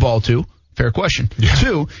throwing the ball to? Fair question. Yeah.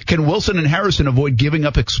 2, can Wilson and Harrison avoid giving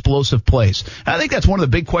up explosive plays? I think that's one of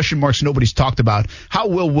the big question marks nobody's talked about. How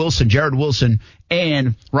will Jared Wilson,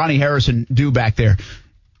 and Ronnie Harrison do back there?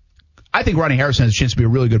 I think Ronnie Harrison has a chance to be a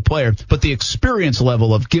really good player, but the experience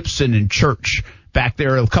level of Gibson and Church back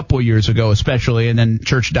there a couple of years ago especially, and then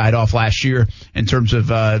Church died off last year in terms of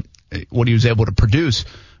what he was able to produce.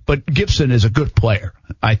 But Gibson is a good player,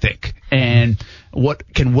 I think. And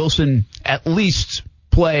what can Wilson at least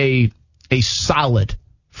play a solid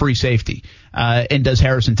free safety? And does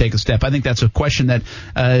Harrison take a step? I think that's a question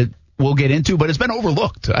that we'll get into, but it's been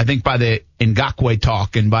overlooked, I think, by the Ngakoue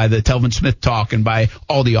talk and by the Telvin Smith talk and by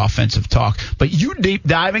all the offensive talk. But you deep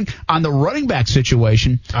diving on the running back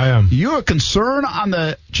situation. I am. You're concerned on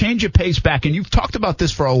the change of pace back, and you've talked about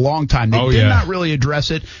this for a long time. They did not really address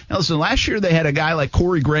it. Now, listen, last year they had a guy like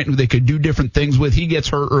Corey Grant who they could do different things with. He gets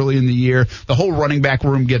hurt early in the year. The whole running back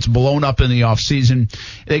room gets blown up in the offseason.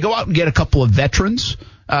 They go out and get a couple of veterans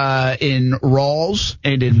in Rawls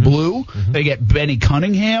and in Blue. They get Benny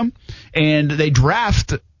Cunningham, and they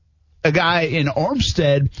draft a guy in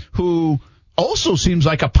Armstead who also seems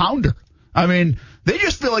like a pounder. I mean, they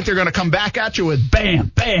just feel like they're going to come back at you with bam,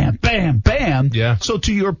 bam, bam, bam. Yeah. So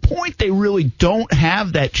to your point, they really don't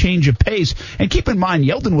have that change of pace. And keep in mind,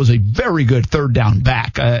 Yeldon was a very good third down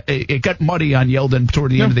back. It got muddy on Yeldon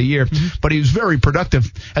toward the end of the year, but he was very productive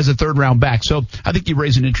as a third-round back. So I think you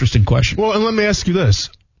raise an interesting question. Well, and let me ask you this.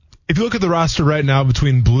 If you look at the roster right now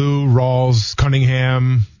between Blue, Rawls,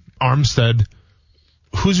 Cunningham, Armstead,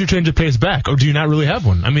 who's your change of pace back? Or do you not really have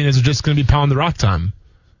one? I mean, is it just going to be pound the rock time?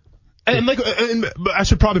 And I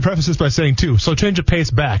should probably preface this by saying too, so change of pace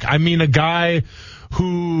back. I mean, a guy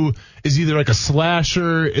who is either like a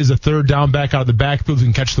slasher, is a third down back out of the backfield who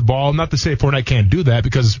can catch the ball. Not to say Fournette can't do that,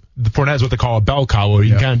 because Fournette is what they call a bell cow, where he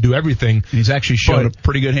can kind of do everything. He's actually shown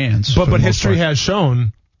pretty good hands. But history has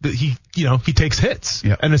shown that he takes hits.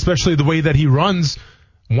 Yep. And especially the way that he runs,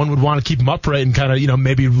 one would want to keep him upright and kind of,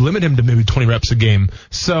 maybe limit him to maybe 20 reps a game.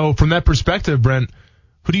 So from that perspective, Brent,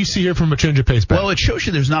 who do you see here from a change of pace back? Well, it shows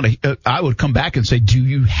you there's not I would come back and say, do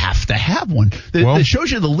you have to have one? It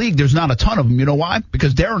shows you the league, there's not a ton of them. You know why?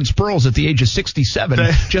 Because Darren Sproles at the age of 67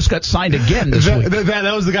 just got signed again this week.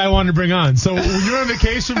 That was the guy I wanted to bring on. So when you were on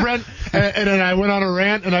vacation, Brent, and then I went on a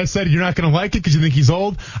rant and I said, you're not going to like it because you think he's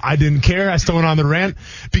old. I didn't care. I still went on the rant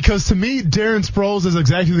because to me, Darren Sproles is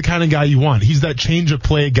exactly the kind of guy you want. He's that change of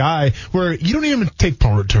play guy where you don't even take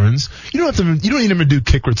punt returns. You don't need him to do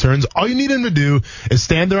kick returns. All you need him to do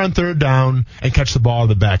is stand there on third down and catch the ball in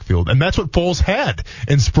the backfield. And that's what Foles had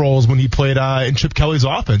in Sproles when he played in Chip Kelly's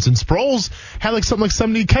offense. And Sproles had something like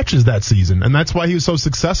 70 catches that season, and that's why he was so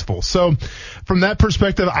successful. So from that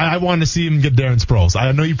perspective, I wanted to see him get Darren Sproles.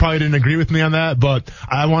 I know you probably didn't agree with me on that, but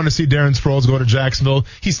I want to see Darren Sproles go to Jacksonville.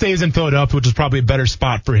 He stays in Philadelphia, which is probably a better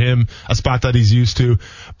spot for him, a spot that he's used to.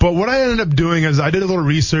 But what I ended up doing is I did a little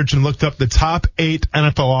research and looked up the top 8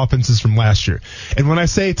 NFL offenses from last year. And when I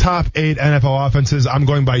say top 8 NFL offenses, I'm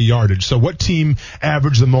going by yardage. So what team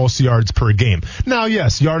averaged the most yards per game? Now,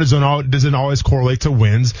 yes, yardage doesn't always correlate to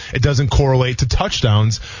wins. It doesn't correlate to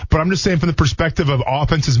touchdowns. But I'm just saying from the perspective of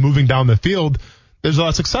offenses moving down the field, there's a lot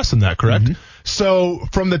of success in that, correct? Mm-hmm. So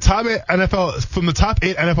from the top 8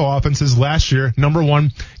 NFL offenses last year, number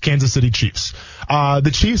 1, Kansas City Chiefs.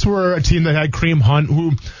 The Chiefs were a team that had Kareem Hunt,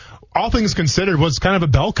 who, all things considered, was kind of a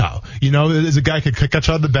bell cow. As a guy who could catch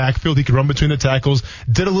out of the backfield, he could run between the tackles,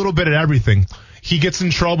 did a little bit of everything. He gets in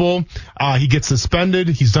trouble. He gets suspended.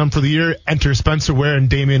 He's done for the year. Enter Spencer Ware and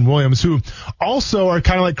Damian Williams, who also are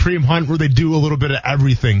kind of like Kareem Hunt, where they do a little bit of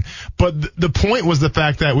everything. But the point was the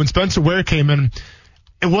fact that when Spencer Ware came in,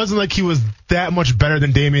 it wasn't like he was that much better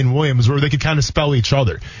than Damian Williams, where they could kind of spell each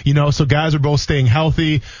other. So guys are both staying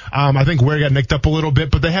healthy. I think Ware got nicked up a little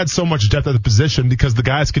bit, but they had so much depth at the position because the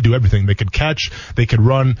guys could do everything. They could catch, they could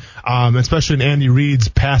run, especially in Andy Reid's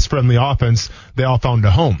pass-friendly offense, they all found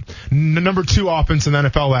a home. Number 2 offense in the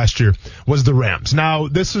NFL last year was the Rams. Now,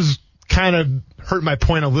 this is kind of hurt my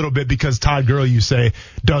point a little bit because Todd Gurley, you say,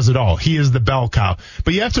 does it all. He is the bell cow.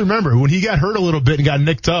 But you have to remember, when he got hurt a little bit and got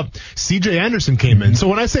nicked up, C.J. Anderson came in. So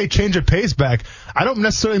when I say change of pace back, I don't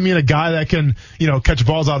necessarily mean a guy that can, catch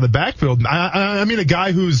balls out of the backfield. I mean a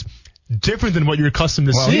guy who's different than what you're accustomed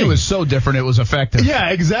to seeing. He was so different, it was effective. Yeah,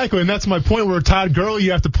 exactly. And that's my point, where Todd Gurley,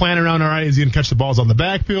 you have to plan around, all right, is he going to catch the balls on the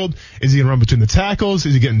backfield? Is he going to run between the tackles?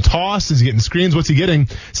 Is he getting tossed? Is he getting screens? What's he getting?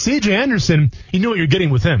 C.J. Anderson, you know what you're getting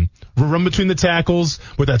with him. Run between the tackles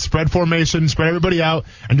with that spread formation, spread everybody out,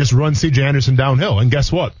 and just run C.J. Anderson downhill. And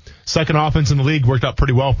guess what? Second offense in the league worked out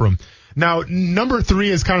pretty well for him. Now, number 3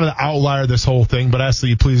 is kind of the outlier of this whole thing, but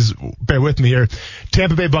Ashley, please bear with me here.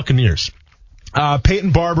 Tampa Bay Buccaneers.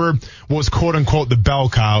 Peyton Barber was quote-unquote the bell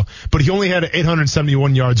cow, but he only had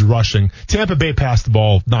 871 yards rushing. Tampa Bay passed the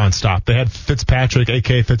ball nonstop. They had Fitzpatrick,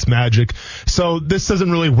 a.k.a. Fitzmagic. So this doesn't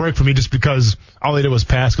really work for me just because all they did was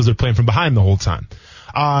pass because they're playing from behind the whole time.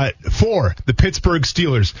 4, the Pittsburgh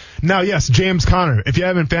Steelers. Now, yes, James Conner. If you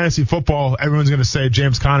have in fantasy football, everyone's going to say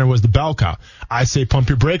James Conner was the bell cow. I say pump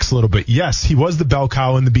your brakes a little bit. Yes, he was the bell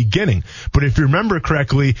cow in the beginning. But if you remember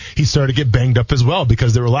correctly, he started to get banged up as well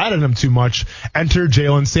because they relied on him too much. Enter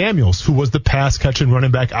Jalen Samuels, who was the pass-catching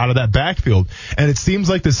running back out of that backfield. And it seems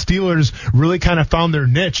like the Steelers really kind of found their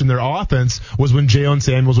niche in their offense was when Jalen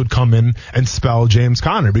Samuels would come in and spell James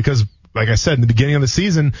Conner because, like I said, in the beginning of the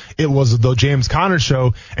season, it was the James Conner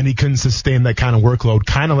show, and he couldn't sustain that kind of workload,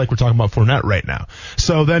 kind of like we're talking about Fournette right now.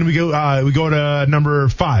 So then we go to number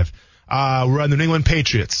 5. We're on the New England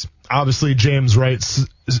Patriots. Obviously, James Wright,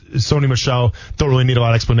 Sony Michel, don't really need a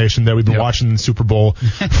lot of explanation there. We've been watching the Super Bowl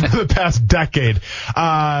for the past decade.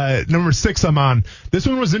 Number 6 I'm on. This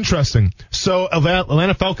one was interesting. So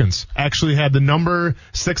Atlanta Falcons actually had the number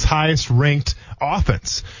 6 highest ranked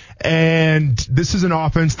offense. And this is an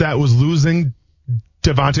offense that was losing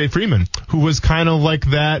Devontae Freeman, who was kind of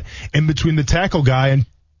like that in between the tackle guy, and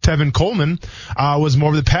Tevin Coleman was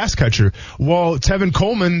more of the pass catcher. Well, Tevin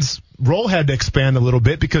Coleman's role had to expand a little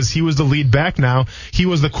bit because he was the lead back now. He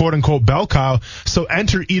was the quote-unquote bell cow. So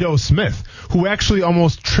enter Ito Smith, who actually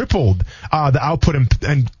almost tripled the output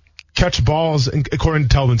and catch balls, according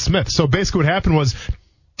to Telvin Smith. So basically what happened was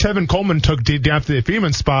Tevin Coleman took D'Anthony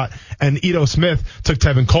Freeman's spot, and Ito Smith took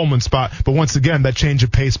Tevin Coleman's spot. But once again, that change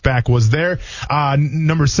of pace back was there.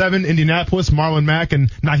 Number 7, Indianapolis, Marlon Mack and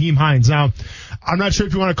Nyheim Hines. Now, I'm not sure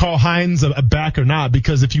if you want to call Hines a back or not,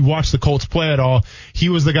 because if you watch the Colts play at all, he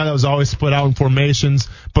was the guy that was always split out in formations,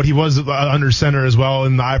 but he was under center as well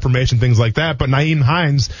in the I formation, things like that. But Nyheim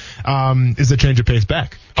Hines is a change of pace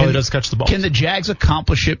back. All he does catch the ball. Can the Jags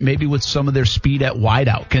accomplish it maybe with some of their speed at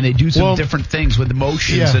wideout? Can they do some different things with the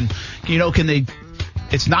motions? And, can they...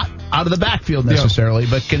 It's not out of the backfield necessarily,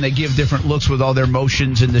 but can they give different looks with all their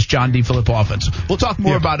motions in this John D. Phillip offense? We'll talk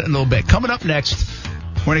more about it in a little bit. Coming up next,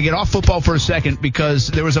 we're going to get off football for a second because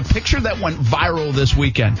there was a picture that went viral this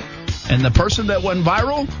weekend. And the person that went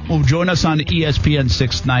viral will join us on ESPN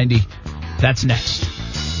 690. That's next.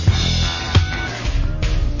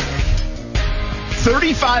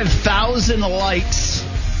 35,000 likes,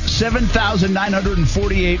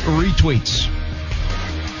 7,948 retweets.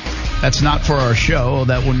 That's not for our show.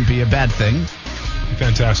 That wouldn't be a bad thing.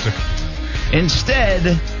 Fantastic. Instead,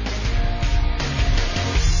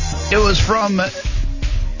 it was from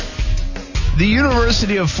the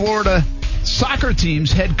University of Florida soccer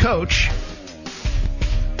team's head coach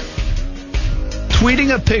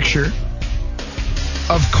tweeting a picture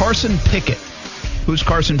of Carson Pickett. Who's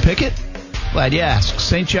Carson Pickett? Glad you asked.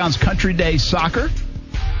 St. John's Country Day Soccer.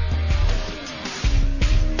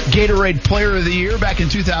 Gatorade Player of the Year back in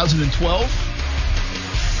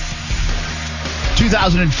 2012.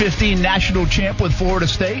 2015 National Champ with Florida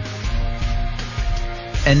State.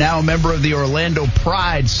 And now a member of the Orlando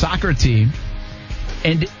Pride soccer team.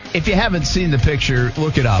 And if you haven't seen the picture,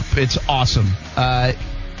 look it up. It's awesome.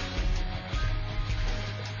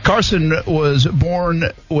 Carson was born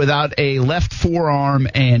without a left forearm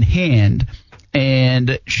and hand,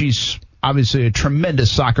 and she's obviously a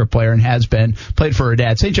tremendous soccer player and has been. Played for her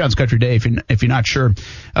dad. St. John's Country Day, if you're not sure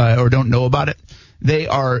or don't know about it, they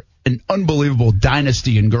are an unbelievable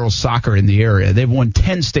dynasty in girls soccer in the area. They've won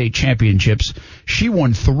 10 state championships. She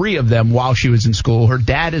won 3 of them while she was in school. Her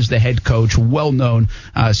dad is the head coach, well-known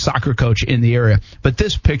soccer coach in the area. But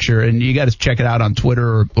this picture, and you got to check it out on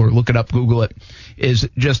Twitter or look it up, Google it, is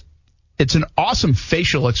just, it's an awesome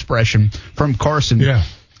facial expression from Carson. Yeah.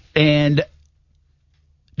 And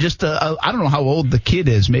just, I don't know how old the kid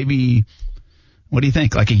is. Maybe, what do you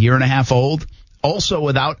think, like a year and a half old? Also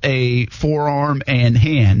without a forearm and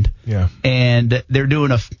hand. Yeah. And they're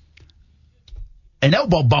doing an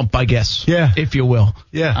elbow bump, I guess. Yeah. If you will.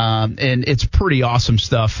 Yeah. And it's pretty awesome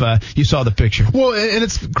stuff. You saw the picture. Well, and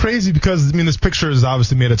it's crazy because, I mean, this picture has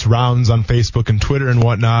obviously made its rounds on Facebook and Twitter and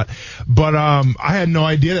whatnot. But I had no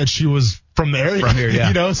idea that she was from the area. From here, yeah.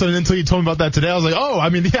 You know, so until you told me about that today, I was like, oh, I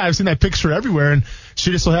mean, yeah, I've seen that picture everywhere. And she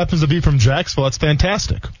just so happens to be from Jacksonville. It's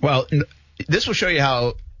fantastic. Well, this will show you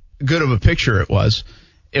how good of a picture it was.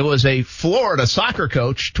 It was a Florida soccer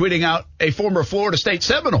coach tweeting out a former Florida State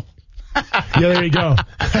Seminole. Yeah, there you go.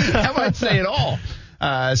 That might say it all.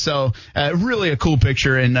 So really a cool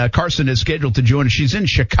picture, and Carson is scheduled to join us. She's in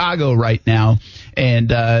Chicago right now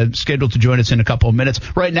and scheduled to join us in a couple of minutes.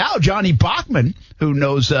 Right now, Johnny Bachman, who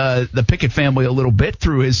knows the Pickett family a little bit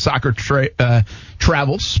through his soccer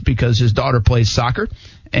travels because his daughter plays soccer.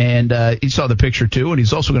 And he saw the picture, too, and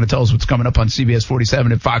he's also going to tell us what's coming up on CBS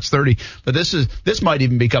 47 and Fox 30. But this might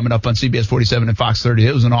even be coming up on CBS 47 and Fox 30.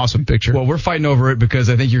 It was an awesome picture. Well, we're fighting over it because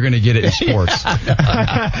I think you're going to get it in sports.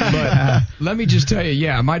 But let me just tell you,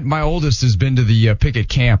 yeah, my oldest has been to the Pickett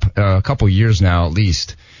camp a couple years now at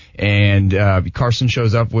least. And Carson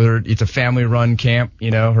shows up with her. It's a family-run camp.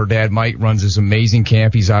 You know, her dad, Mike, runs this amazing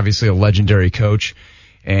camp. He's obviously a legendary coach.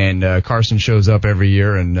 And Carson shows up every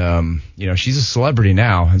year, and she's a celebrity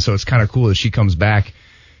now, and so it's kind of cool that she comes back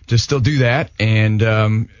to still do that. And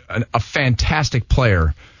a fantastic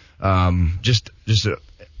player, just an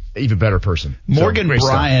even better person. Morgan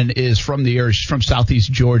Bryan is from the area. She's from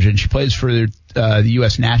Southeast Georgia, and she plays for the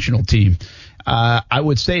U.S. national team. I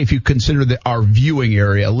would say if you consider our viewing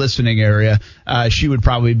area, listening area, she would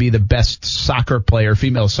probably be the best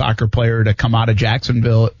female soccer player to come out of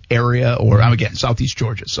Jacksonville area, or I'm again Southeast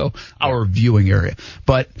Georgia, so our viewing area.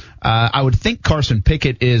 But I would think Carson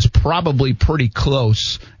Pickett is probably pretty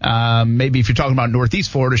close. Maybe if you're talking about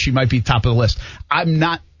Northeast Florida, she might be top of the list. I'm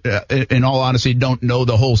not. In all honesty, don't know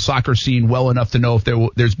the whole soccer scene well enough to know if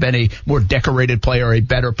there's been a more decorated player, a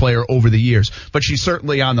better player over the years. But she's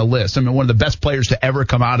certainly on the list. I mean, one of the best players to ever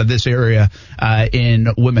come out of this area in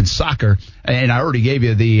women's soccer. And I already gave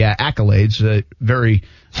you the accolades. Very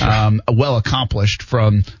well accomplished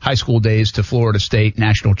from high school days to Florida State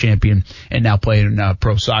national champion and now playing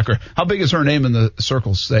pro soccer. How big is her name in the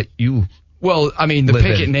circles that you Well, I mean, the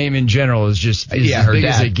Pickett name in general is just as big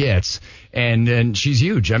as it gets, and she's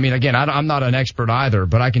huge. I mean, again, I'm not an expert either,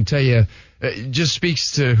 but I can tell you, it just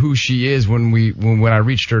speaks to who she is. When I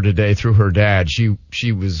reached her today through her dad,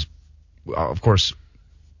 she was, of course,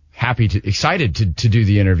 excited to do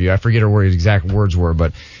the interview. I forget her exact words were,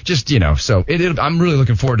 but just, so I'm really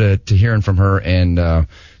looking forward to hearing from her and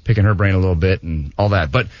picking her brain a little bit and all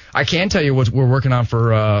that. But I can tell you what we're working on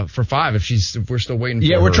for 5 if we're still waiting for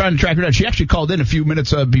her. Yeah, we're trying to track her down. She actually called in a few minutes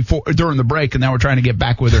during the break, and now we're trying to get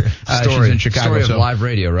back with her. She's in Chicago. Story of live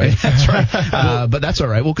radio, right? That's right. But that's all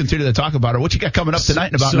right. We'll continue to talk about her. What you got coming up tonight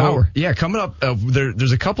in about an hour? Yeah, coming up,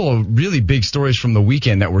 there's a couple of really big stories from the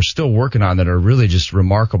weekend that we're still working on that are really just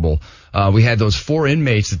remarkable. We had those 4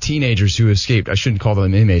 inmates, the teenagers who escaped. I shouldn't call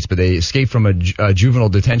them inmates, but they escaped from a juvenile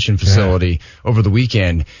detention facility over the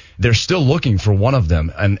weekend. They're still looking for one of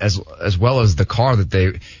them, and as well as the car that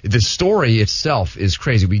the story itself is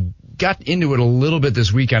crazy. We got into it a little bit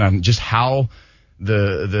this weekend on just how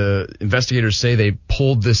the investigators say they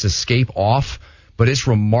pulled this escape off, but it's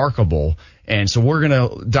remarkable. And so we're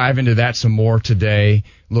going to dive into that some more today,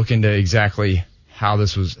 look into exactly how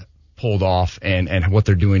this was pulled off and what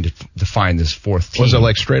they're doing to find this 4th team. Was it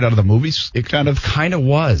like straight out of the movies? It kind of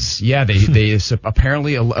was. Yeah, they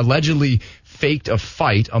apparently allegedly faked a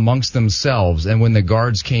fight amongst themselves, and when the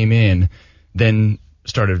guards came in, then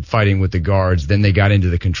started fighting with the guards. Then they got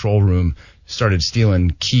into the control room, started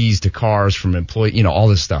stealing keys to cars from employees, all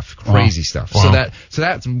this stuff, crazy stuff. Wow. So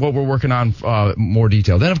that's what we're working on, more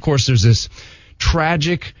detail. Then of course there's this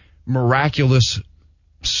tragic, miraculous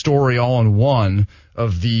story all in one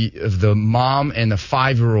of the mom and the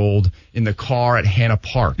 5-year-old in the car at Hannah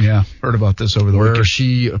Park. Yeah, heard about this over the weekend. Where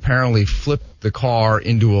she apparently flipped the car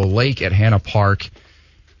into a lake at Hannah Park.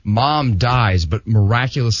 Mom dies, but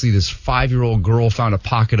miraculously this 5-year-old girl found a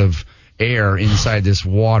pocket of air inside this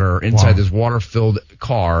water-filled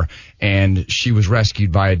car, and she was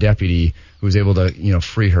rescued by a deputy who was able to,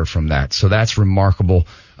 free her from that. So that's remarkable.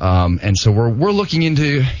 And so we're looking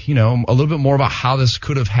into, a little bit more about how this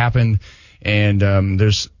could have happened. And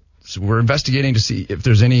we're investigating to see if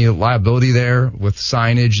there's any liability there with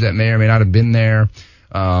signage that may or may not have been there.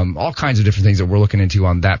 All kinds of different things that we're looking into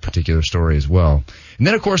on that particular story as well. And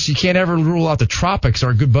then, of course, you can't ever rule out the tropics.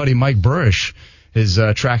 Our good buddy Mike Burrish is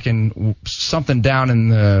tracking something down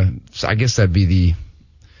in I guess that'd be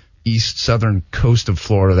the southern coast of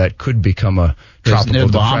Florida that could become a tropical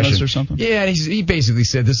depression or something. Yeah, and he basically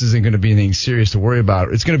said this isn't going to be anything serious to worry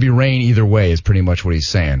about. It's going to be rain either way is pretty much what he's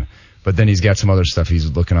saying. But then he's got some other stuff he's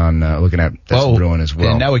looking at that's brewing as well.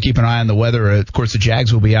 And now we keep an eye on the weather. Of course, the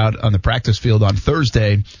Jags will be out on the practice field on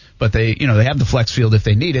Thursday, but they have the flex field if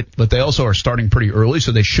they need it, but they also are starting pretty early,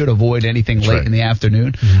 so they should avoid anything late in the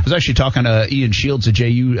afternoon. Mm-hmm. I was actually talking to Ian Shields, the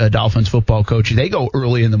JU Dolphins football coach. They go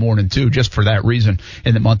early in the morning too, just for that reason.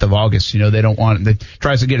 In the month of August, they don't want. They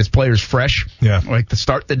tries to get his players fresh, like to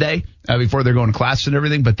start the day before they're going to class and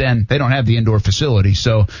everything. But then they don't have the indoor facility,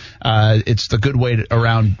 so it's the good way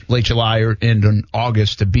around late July or in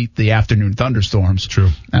August to beat the afternoon thunderstorms. True,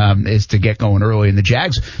 is to get going early. And the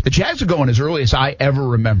Jags are going as early as I ever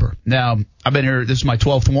remember. Now, I've been here, this is my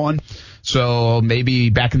 12th one, so maybe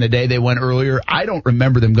back in the day they went earlier. I don't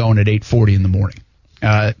remember them going at 8:40 in the morning.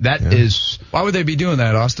 Is why would they be doing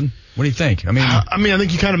that, Austin? What do you think? I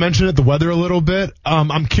think you kind of mentioned it, the weather a little bit.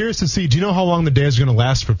 I'm curious to see, do you know how long the day is going to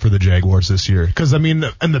last for the Jaguars this year? Because, in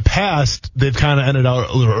the past, they've kind of ended out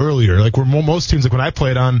a little earlier. Like, most teams, like when I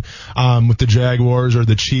played on with the Jaguars or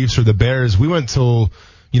the Chiefs or the Bears, we went till,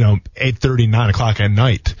 8:30, 9 o'clock at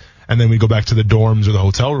night. And then we go back to the dorms or the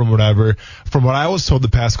hotel room or whatever. From what I was told the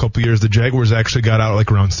past couple of years, the Jaguars actually got out like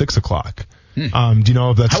around 6 o'clock. Do you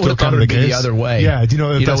know if that's still kind of the case? The other way. Yeah. Do you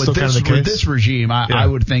know if that's still kind of the case? With this regime, I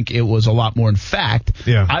would think it was a lot more. In fact,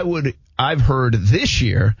 I've heard this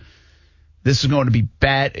year, this is going to be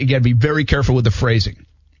bad. You got to be very careful with the phrasing.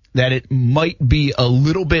 That it might be a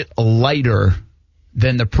little bit lighter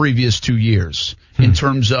than the previous 2 years in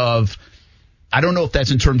terms of, I don't know if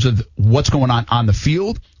that's in terms of what's going on the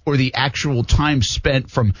field or the actual time spent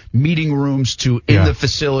from meeting rooms to in the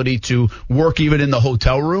facility to work even in the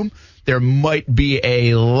hotel room. There might be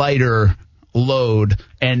a lighter load,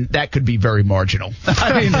 and that could be very marginal.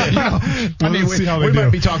 We might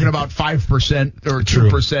be talking about 5% or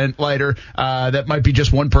 2% lighter. That might be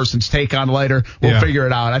just one person's take on lighter. We'll figure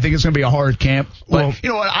it out. I think it's going to be a hard camp. But you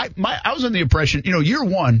know what? I was under the impression, year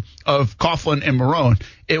one of Coughlin and Marrone,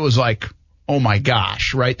 it was like, oh my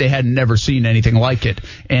gosh, right? They had never seen anything like it,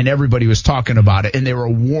 and everybody was talking about it, and they were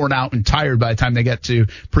worn out and tired by the time they got to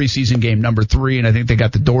preseason game number 3, and I think they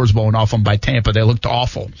got the doors blown off them by Tampa. They looked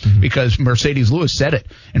awful because Mercedes Lewis said it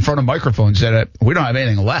in front of microphones, said we don't have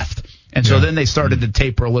anything left. And so then they started to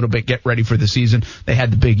taper a little bit, get ready for the season. They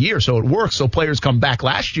had the big year, so it worked. So players come back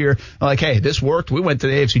last year like, hey, this worked. We went to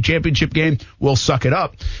the AFC Championship game. We'll suck it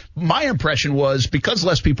up. My impression was because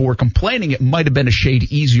less people were complaining, it might have been a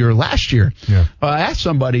shade easier last year. Yeah. I asked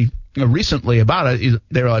somebody recently about it.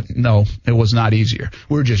 They were like, no, it was not easier.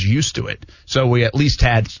 We were just used to it. So we at least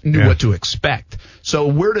knew what to expect. So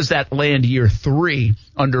where does that land year 3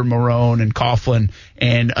 under Marrone and Coughlin?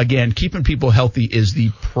 And again, keeping people healthy is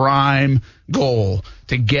the prime goal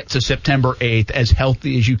to get to September 8th as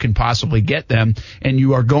healthy as you can possibly get them. And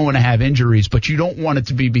you are going to have injuries, but you don't want it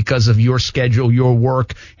to be because of your schedule, your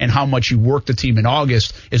work, and how much you work the team in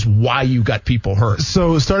August is why you got people hurt.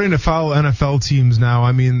 So starting to follow NFL teams now,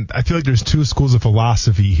 I mean, I feel like there's 2 schools of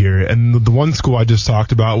philosophy here. And the one school I just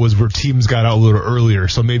talked about was where teams got out a little earlier.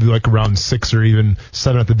 So maybe like around 6 or even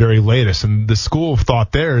 7 at the very latest. And the school of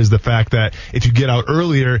thought there is the fact that if you get out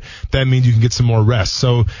earlier, that means you can get some more rest.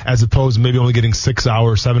 So as opposed to maybe only getting 6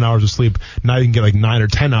 hours, 7 hours of sleep, now you can get like 9 or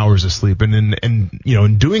 10 hours of sleep. And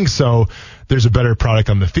in doing so, there's a better product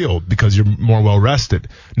on the field because you're more well rested.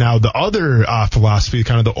 Now, the other philosophy,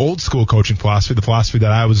 kind of the old school coaching philosophy, the philosophy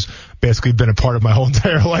that I was basically been a part of my whole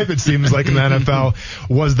entire life, it seems like in the NFL,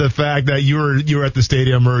 was the fact that you were at the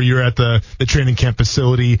stadium or you're at the training camp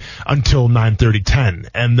facility until 9:30, 10,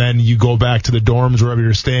 and then you go back to the dorms wherever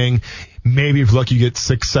you're staying. Maybe if you're lucky, you get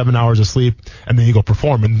 6-7 hours of sleep, and then you go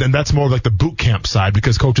perform. And then that's more like the boot camp side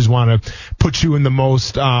because coaches want to put you in the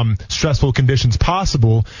most stressful conditions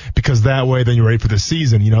possible because that way then you're ready for the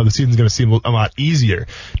season. The season's going to seem a lot easier.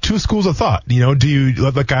 2 schools of thought. Do you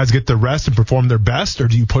let the guys get the rest and perform their best, or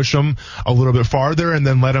do you push them a little bit farther and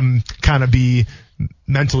then let them kind of be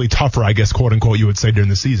mentally tougher, I guess, quote unquote, you would say during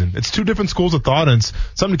the season? It's 2 different schools of thought, and it's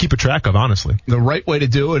something to keep a track of, honestly. The right way to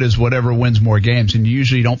do it is whatever wins more games, and you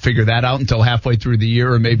usually don't figure that out until halfway through the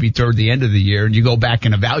year or maybe toward the end of the year, and you go back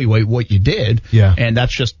and evaluate what you did, and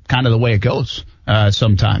that's just kind of the way it goes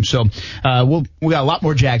sometimes. So we got a lot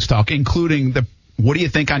more Jags talk, including what do you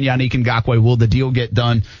think on Yannick Ngakoue? Will the deal get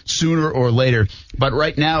done sooner or later? But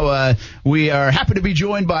right now, we are happy to be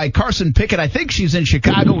joined by Carson Pickett. I think she's in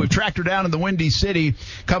Chicago. We've tracked her down in the Windy City,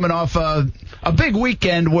 coming off a big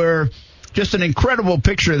weekend where just an incredible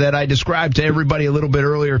picture that I described to everybody a little bit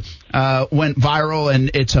earlier went viral,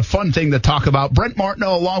 and it's a fun thing to talk about. Brent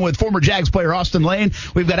Martineau, along with former Jags player Austin Lane.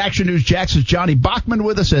 We've got Action News Jackson's Johnny Bachman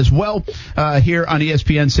with us as well here on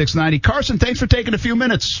ESPN 690. Carson, thanks for taking a few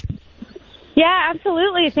minutes. Yeah,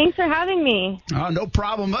 absolutely. Thanks for having me. No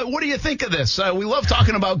problem. What do you think of this? We love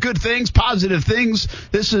talking about good things, positive things.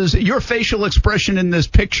 This is your facial expression in this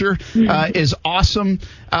picture is awesome.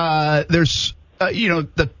 There's,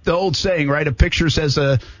 the old saying, right? A picture says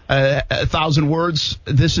a 1,000 words.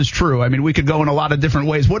 This is true. I mean, we could go in a lot of different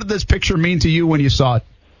ways. What did this picture mean to you when you saw it?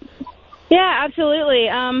 Yeah, absolutely.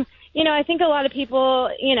 I think a lot of people,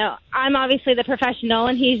 I'm obviously the professional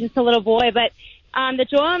and he's just a little boy, but the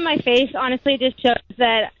joy on my face honestly just shows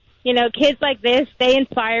that, kids like this, they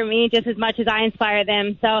inspire me just as much as I inspire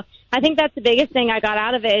them. So I think that's the biggest thing I got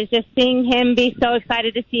out of it is just seeing him be so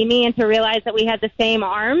excited to see me and to realize that we had the same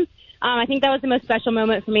arm. I think that was the most special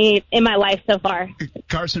moment for me in my life so far.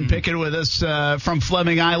 Carson Pickett with us from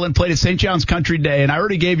Fleming Island, played at St. John's Country Day, and I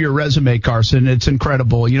already gave your resume, Carson. It's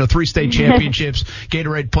incredible. 3 state championships,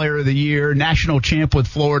 Gatorade Player of the Year, national champ with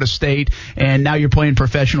Florida State, and now you're playing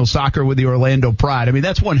professional soccer with the Orlando Pride. I mean,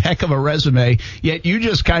 that's one heck of a resume, yet you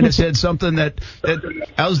just kind of said something that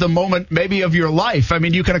was the moment maybe of your life. I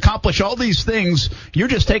mean, you can accomplish all these things. You're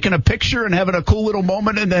just taking a picture and having a cool little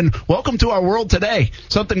moment, and then welcome to our world today.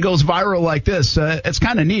 Something goes viral like this. It's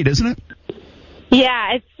kind of neat, isn't it?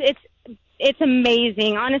 Yeah, it's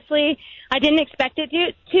amazing. Honestly, I didn't expect it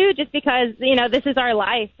to just because, this is our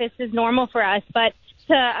life. This is normal for us. But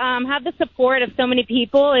to have the support of so many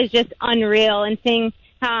people is just unreal. And seeing,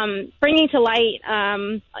 bringing to light,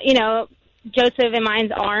 Joseph and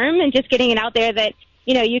mine's arm and just getting it out there that,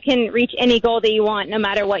 you can reach any goal that you want no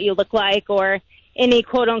matter what you look like or any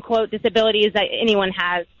quote-unquote disabilities that anyone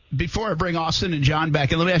has. Before I bring Austin and John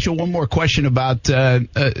back, and let me ask you one more question about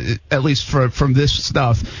at least from this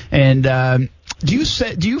stuff. And do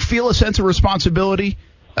you feel a sense of responsibility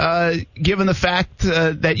given the fact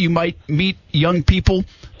that you might meet young people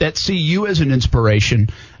that see you as an inspiration,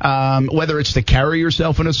 whether it's to carry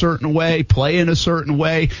yourself in a certain way, play in a certain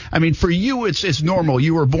way? I mean, for you, it's normal.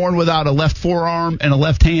 You were born without a left forearm and a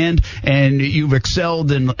left hand, and you've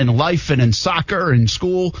excelled in life and in soccer and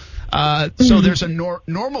school. So there's a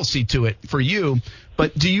normalcy to it for you.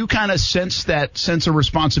 But do you kind of sense that sense of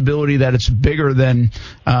responsibility that it's bigger than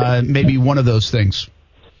maybe one of those things?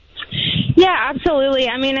 Yeah, absolutely.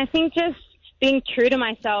 I mean, I think just being true to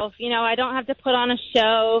myself. You know, I don't have to put on a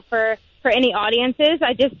show for any audiences.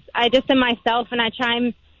 I just am myself, and I try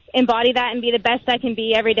and embody that and be the best I can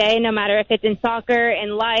be every day, no matter if it's in soccer,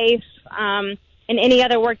 in life, in any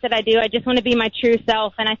other work that I do. I just want to be my true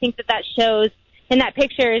self, and I think that shows in that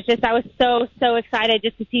picture. Is just I was so excited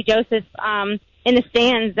just to see Joseph in the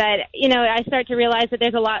stands that, you know, I start to realize that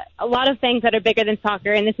there's a lot of things that are bigger than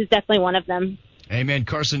soccer, and this is definitely one of them. Amen.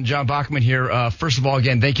 Carson, John Bachman here. First of all,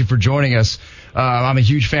 again, thank you for joining us. I'm a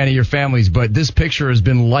huge fan of your families, but this picture has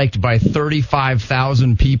been liked by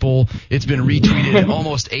 35,000 people. It's been retweeted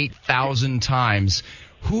almost 8,000 times.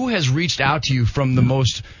 Who has reached out to you from the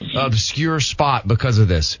most obscure spot because of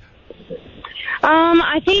this?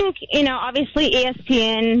 I think, you know, obviously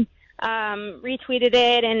ESPN retweeted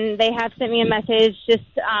it, and they have sent me a message just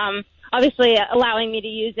obviously allowing me to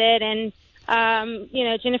use it. And you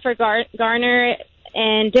know, Jennifer Garner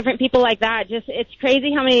and different people like that. Just, it's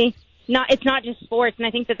crazy how many, it's not just sports. And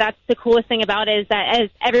I think that that's the coolest thing about it, is that as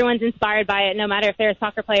everyone's inspired by it, no matter if they're a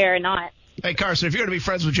soccer player or not. Hey, Carson, if you're going to be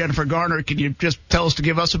friends with Jennifer Garner, can you just tell us to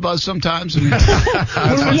give us a buzz sometimes? Yes.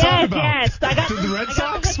 I got the Red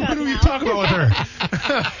Sox? What are now. you talking about with her?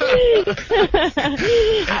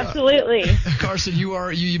 Absolutely. Carson,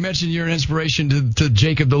 you mentioned you're an inspiration to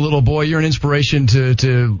Jacob, the little boy. You're an inspiration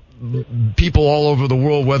to people all over the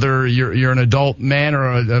world, whether you're an adult man or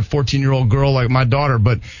a 14-year-old girl like my daughter.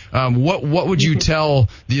 But what would you tell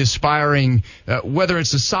the aspiring, whether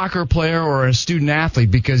it's a soccer player or a student athlete,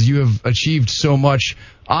 because you have achieved so much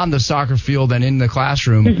on the soccer field and in the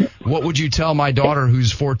classroom? What would you tell my daughter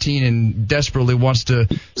who's 14 and desperately wants to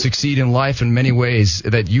succeed in life in many ways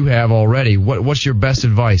that you have already? What's your best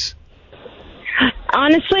advice?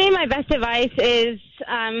 Honestly, my best advice is,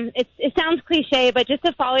 it sounds cliche, but just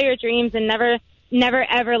to follow your dreams and never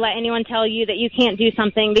ever let anyone tell you that you can't do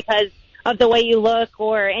something because of the way you look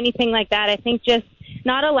or anything like that. I think just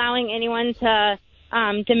not allowing anyone to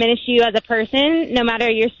diminish you as a person, no matter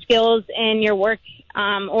your skills in your work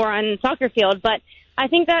or on the soccer field. But I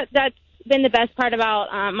think that's been the best part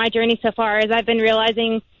about my journey so far, is I've been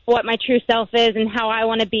realizing what my true self is and how I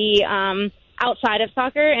want to be outside of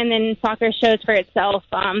soccer, and then soccer shows for itself.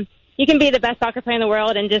 You can be the best soccer player in the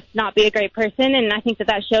world and just not be a great person, and I think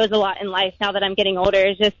that shows a lot in life now that I'm getting older,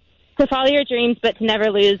 is just to follow your dreams but to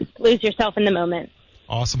never lose yourself in the moment.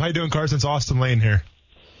 Awesome. How you doing, Carson? It's Austin Lane here.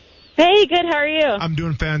 Hey, good. How are you? I'm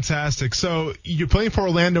doing fantastic. So you're playing for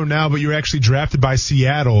Orlando now, but you're actually drafted by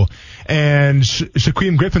Seattle. And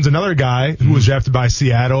Shaquem Griffin's another guy who was drafted by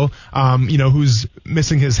Seattle, who's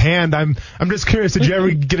missing his hand. I'm just curious, did you ever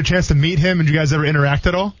get a chance to meet him, and did you guys ever interact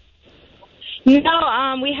at all?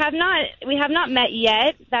 No, we have not met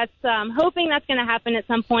yet. That's hoping that's going to happen at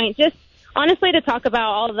some point. Just honestly to talk about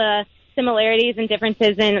all the similarities and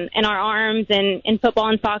differences in our arms and in football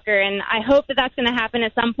and soccer, and I hope that's going to happen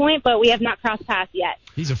at some point, but we have not crossed paths yet.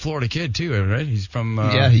 He's a Florida kid too, right? He's from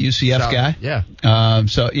UCF South, guy. Yeah.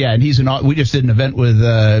 And we just did an event with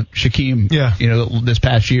Shaquem. Yeah. This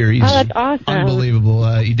past year. He's that's awesome.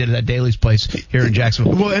 Unbelievable. He did it at Daly's place here in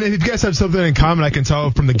Jacksonville. Well, and if you guys have something in common, I can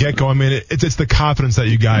tell from the get-go. I mean, it's the confidence that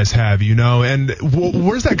you guys have, and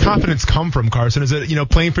where does that confidence come from, Carson? Is it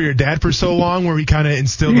playing for your dad for so long, where he kind of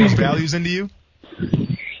instilled those values into you?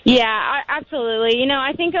 Yeah, absolutely.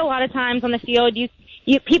 I think a lot of times on the field,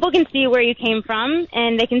 people can see where you came from,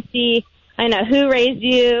 and they can see, who raised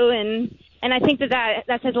you, and I think that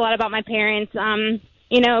says a lot about my parents.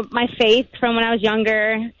 My faith from when I was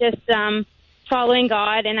younger, just following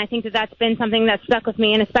God, and I think that's been something that stuck with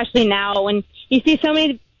me, and especially now when you see so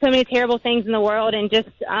many terrible things in the world, and just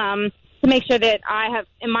to make sure that I have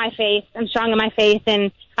in my faith, I'm strong in my faith,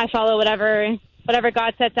 and I follow whatever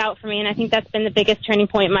God sets out for me, and I think that's been the biggest turning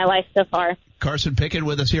point in my life so far. Carson Pickett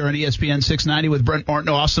with us here on ESPN 690 with Brent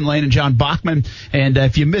Martineau, Austin Lane, and John Bachman. And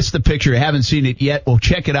if you missed the picture, haven't seen it yet, well,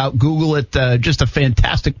 check it out. Google it. Just a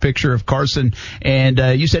fantastic picture of Carson. And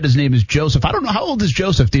you said his name is Joseph. I don't know. How old is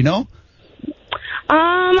Joseph? Do you know?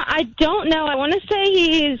 I don't know. I want to say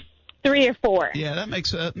he's 3 or 4. Yeah, that makes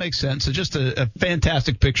sense. So just a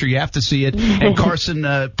fantastic picture. You have to see it. And Carson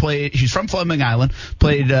she's from Fleming Island,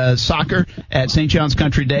 played soccer at St. John's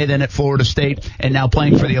Country Day, then at Florida State, and now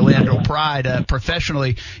playing for the Orlando Pride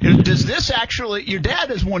professionally. Does this actually, your dad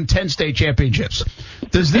has won 10 state championships.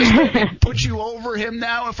 Does this put you over him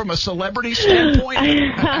now from a celebrity standpoint?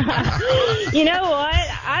 You know what?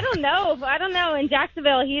 I don't know. In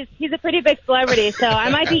Jacksonville, he's a pretty big celebrity, so I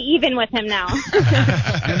might be even with him now.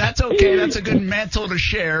 And that's okay. That's a good mantle to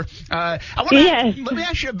share. Let me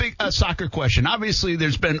ask you a big soccer question. Obviously,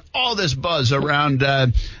 there's been all this buzz around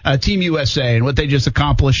Team USA and what they just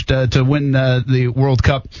accomplished to win the World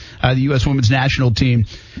Cup, the U.S. women's national team.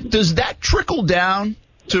 Does that trickle down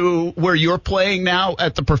to where you're playing now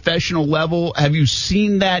at the professional level? Have you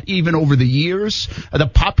seen that even over the years? The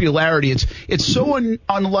popularity, it's so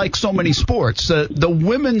unlike so many sports. The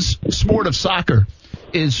women's sport of soccer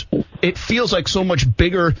it feels like so much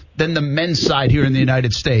bigger than the men's side here in the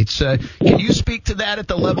United States. Can you speak to that at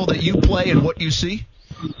the level that you play and what you see?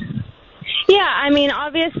 Yeah, I mean,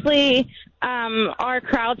 obviously, our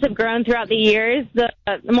crowds have grown throughout the years, the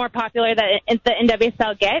more popular that the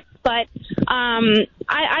NWSL gets. But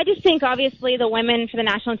I just think, obviously, the women for the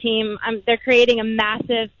national team, they're creating a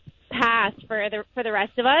massive path for the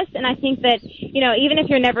rest of us. And I think that, even if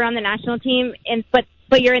you're never on the national team, but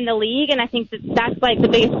you're in the league, and I think that's like the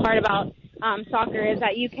biggest part about soccer is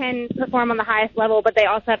that you can perform on the highest level, but they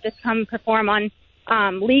also have to come perform on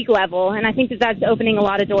league level, and I think that's opening a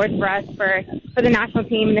lot of doors for us for the national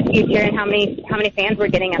team in the future and how many fans we're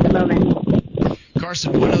getting at the moment.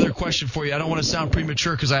 Carson, one other question for you. I don't want to sound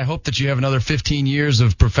premature because I hope that you have another 15 years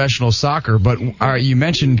of professional soccer, but you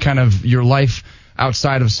mentioned kind of your life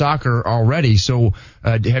outside of soccer already. So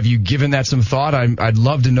have you given that some thought? I'd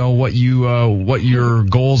love to know what your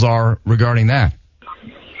goals are regarding that.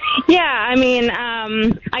 Yeah, I mean,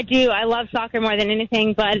 I do. I love soccer more than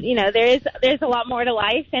anything, but there's a lot more to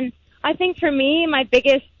life, and I think for me, my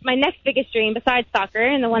next biggest dream besides soccer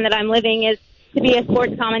and the one that I'm living is to be a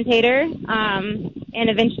sports commentator, and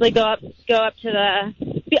eventually go up to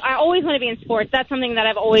I always want to be in sports. That's something that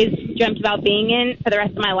I've always dreamt about being in for the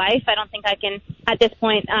rest of my life. I don't think I can, at this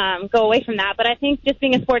point, go away from that. But I think just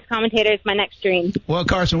being a sports commentator is my next dream. Well,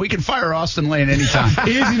 Carson, we can fire Austin Lane anytime.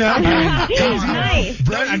 Easy now. Nice.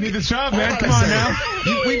 Brett, I need the job, man. Come on now.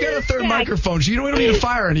 We got a third microphone. So we don't need to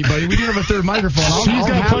fire anybody. We do have a third microphone. She's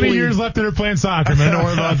got plenty of years left in her playing soccer, man. Don't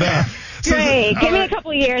worry about that. Great. Give me a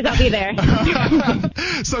couple of years. I'll be there.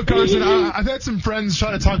 So, Carson, I've had some friends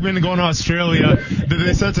try to talk me into going to Australia.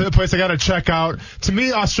 They said to the place I got to check out. To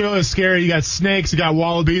me, Australia is scary. You got snakes. You got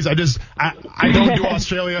wallabies. I don't do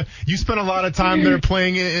Australia. You spent a lot of time there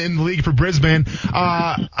playing in the league for Brisbane.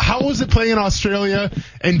 How was it playing in Australia?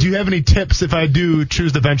 And do you have any tips if I do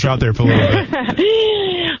choose to venture out there for a little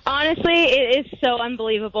bit? Honestly, it is so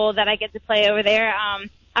unbelievable that I get to play over there.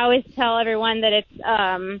 I always tell everyone that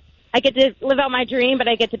it's I get to live out my dream, but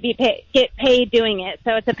I get to get paid doing it.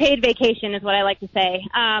 So it's a paid vacation is what I like to say.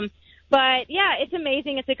 But yeah, it's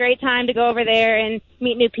amazing. It's a great time to go over there and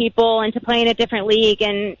meet new people and to play in a different league.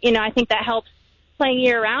 And, I think that helps playing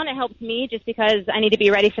year round. It helps me just because I need to be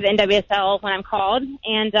ready for the NWSL when I'm called.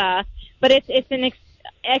 And, but it's an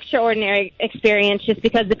extraordinary experience just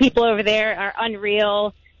because the people over there are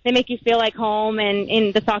unreal. They make you feel like home,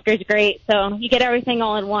 and the soccer is great. So you get everything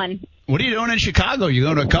all in one. What are you doing in Chicago? You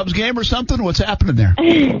going to a Cubs game or something? What's happening there?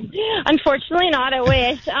 Unfortunately not. I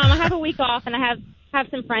wish. I have a week off, and I have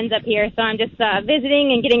some friends up here, so I'm just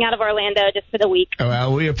visiting and getting out of Orlando just for the week.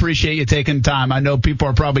 Well, we appreciate you taking time. I know people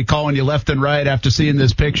are probably calling you left and right after seeing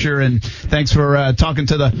this picture, and thanks for talking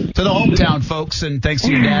to the hometown folks, and thanks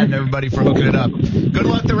to your dad and everybody for hooking it up. Good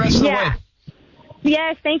luck the rest of the way.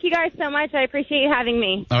 Yes, thank you guys so much. I appreciate you having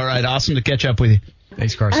me. All right, awesome to catch up with you.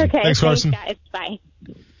 Thanks, Carson. Okay, thanks, Carson. Guys. Bye.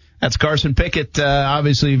 That's Carson Pickett,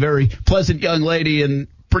 obviously very pleasant young lady and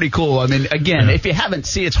pretty cool. I mean, again, if you haven't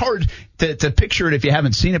seen it, it's hard to picture it if you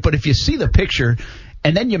haven't seen it, but if you see the picture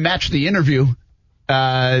and then you match the interview,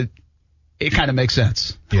 it kind of makes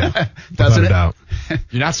sense. Yeah. Doesn't it?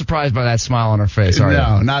 You're not surprised by that smile on her face, are you?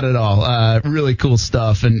 No, not at all. Really cool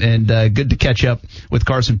stuff, and good to catch up with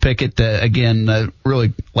Carson Pickett. Again,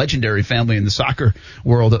 really legendary family in the soccer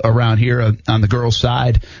world around here on the girls'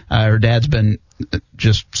 side. Her dad's been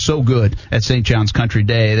just so good at St. John's Country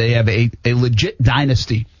Day. They have a legit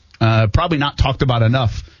dynasty, probably not talked about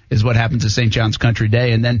enough, is what happens at St. John's Country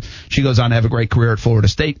Day. And then she goes on to have a great career at Florida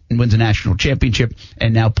State and wins a national championship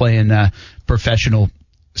and now playing professional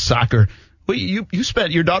soccer. Well, you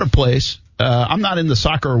spent, your daughter plays. I'm not in the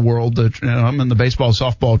soccer world. I'm in the baseball,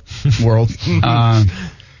 softball world.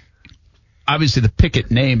 Obviously, the Pickett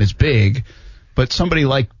name is big, but somebody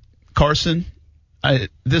like Carson,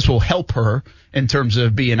 this will help her in terms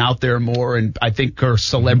of being out there more, and I think her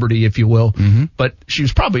celebrity, if you will. Mm-hmm. But she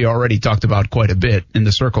was probably already talked about quite a bit in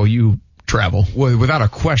the circle you travel. Well, without a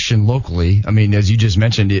question, locally, I mean, as you just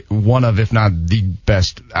mentioned, one of, if not the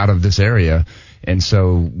best out of this area. And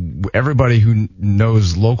so everybody who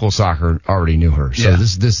knows local soccer already knew her. So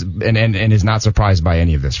this and is not surprised by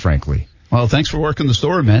any of this, frankly. Well, thanks for working the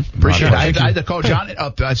story, man. Appreciate it. I had to call John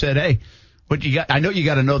up. I said, hey, what you got? I know you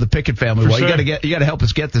got to know the Pickett family. Well, sure. you got to help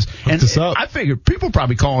us get this. Hook this up. I figured people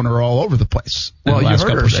probably calling her all over the place. Well, you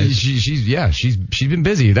heard her. She's been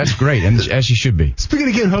busy. That's great, and as she should be. Speaking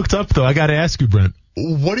of getting hooked up, though, I got to ask you, Brent.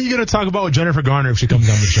 What are you going to talk about with Jennifer Garner if she comes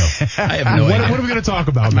on the show? I have no idea. What are we going to talk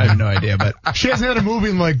about, man? I have no idea, but she hasn't had a movie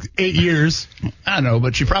in like 8 years. I don't know,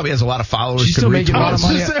 but she probably has a lot of followers. She's still making a lot of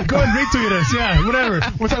money. Go ahead and retweet us. Yeah, whatever.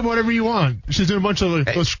 We'll talk about whatever you want. She's doing a bunch of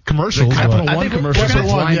those commercials. Capital One commercials have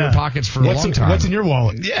lined your pockets for a long time. What's in your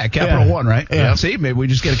wallet? Yeah, Capital One, right? Yeah. See, maybe we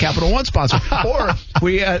just get a Capital One sponsor, or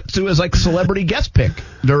we do as like celebrity guest pick.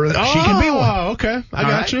 She can be one. Oh, okay. I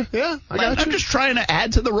got you. Yeah, I got you. I'm just trying to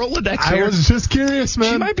add to the Rolodex here. I was just curious,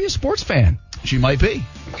 man. She might be a sports fan. She might be.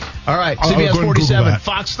 All right, CBS 47,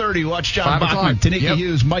 Fox 30. Watch John Bachman, Tanika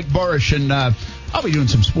Hughes, Mike Burish, and I'll be doing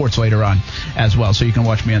some sports later on as well, so you can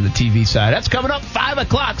watch me on the TV side. That's coming up 5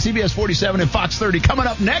 o'clock, CBS 47 and Fox 30. Coming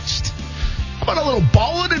up next, how about a little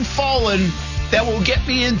ballin' and fallin' that will get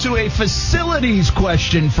me into a facilities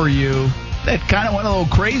question for you that kind of went a little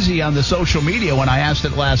crazy on the social media when I asked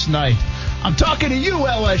it last night. I'm talking to you,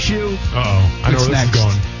 LSU. Uh-oh. I know where this is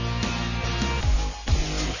going.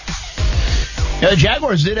 Yeah, the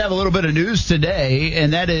Jaguars did have a little bit of news today,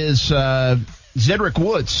 and that is Cedric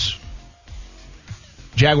Woods,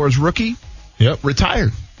 Jaguars rookie,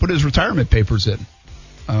 retired, put his retirement papers in,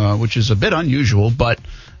 which is a bit unusual, but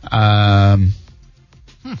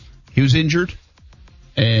he was injured,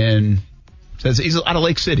 and says he's out of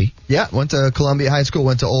Lake City. Yeah, went to Columbia High School,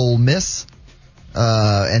 went to Ole Miss,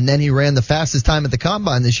 and then he ran the fastest time at the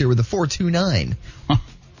Combine this year with a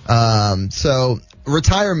 4.29. So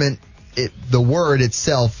retirement, the word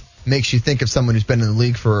itself makes you think of someone who's been in the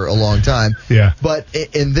league for a long time. Yeah. But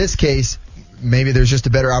in this case, maybe there's just a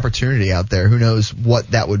better opportunity out there. Who knows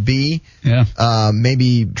what that would be? Yeah.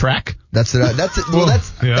 Maybe track. That's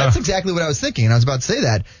exactly what I was thinking, and I was about to say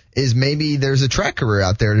that is maybe there's a track career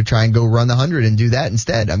out there to try and go run the 100 and do that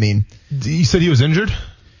instead. I mean, you said he was injured?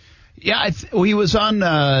 Yeah, he was on.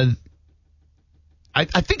 I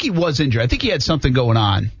think he was injured. I think he had something going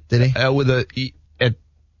on. Did he?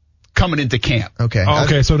 Coming into camp. Okay. Oh,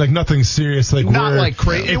 okay, so like nothing serious, like not like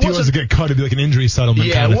crazy. If he was to get cut, it'd be like an injury settlement.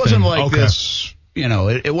 Yeah, kind it wasn't thing. like this. You know,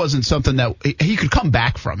 it wasn't something that he could come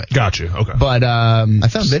back from it. Got you. Okay. But I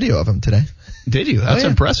found video of him today. Did you? That's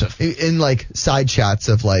impressive. In like side shots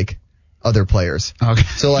of like other players. Okay.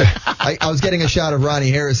 So like I was getting a shot of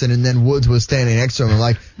Ronnie Harrison, and then Woods was standing next to him. I'm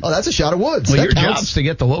like, oh, that's a shot of Woods. Well, that your counts. job's to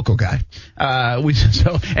get the local guy.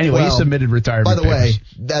 He submitted retirement. By the way,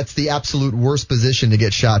 papers. that's the absolute worst position to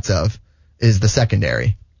get shots of. Is the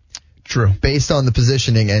secondary. True. Based on the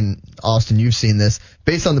positioning, and Austin, you've seen this,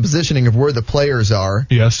 based on the positioning of where the players are.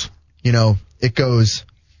 Yes. You know, it goes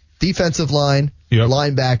defensive line,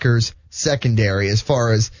 linebackers, secondary, as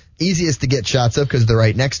far as easiest to get shots of because they're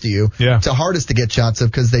right next to you, to hardest to get shots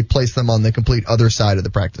of because they place them on the complete other side of the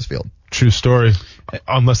practice field. True story.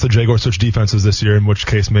 Unless the Jaguars switch defenses this year, in which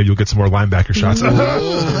case maybe you'll get some more linebacker shots.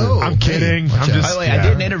 I'm kidding. By the way, I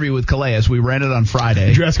did an interview with Calais. We ran it on Friday.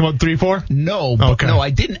 Did you ask him about 3-4? No, no, I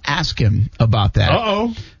didn't ask him about that.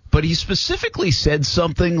 Uh-oh. But he specifically said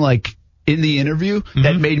something like in the interview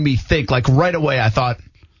that made me think, like right away I thought,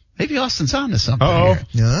 maybe Austin's on to something here.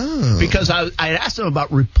 No. Because I had asked him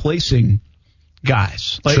about replacing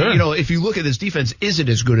guys. Like, you know, if you look at this defense, is it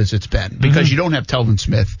as good as it's been? Because you don't have Telvin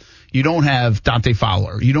Smith. You don't have Dante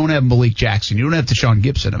Fowler. You don't have Malik Jackson. You don't have Deshaun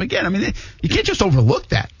Gibson. I mean, again, you can't just overlook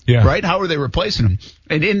that, right? How are they replacing him?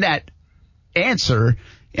 And in that answer,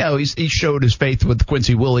 you know, he showed his faith with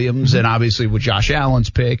Quincy Williams and obviously with Josh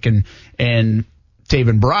Allen's pick and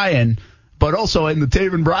Taven Bryan. But also in the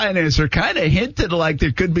Taven Bryan answer, kind of hinted like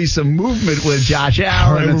there could be some movement with Josh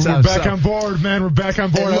Allen. Right, we're back on board, man. We're back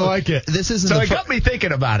on board. Look, I like it. It got me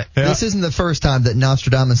thinking about it. Yeah. This isn't the first time that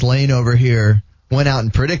Nostradamus Lane over here went out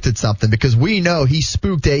and predicted something, because we know he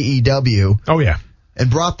spooked AEW. Oh, yeah. And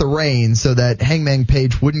brought the rain so that Hangman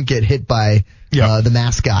Page wouldn't get hit by the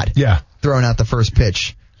mascot. Yeah. Throwing out the first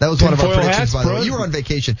pitch. That was one of our predictions, hats, by the way. You were on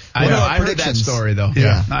vacation. I heard that story, though.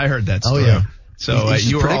 Yeah. I heard that story. Oh, yeah. So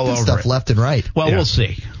you were all over stuff it. left and right. Well, we'll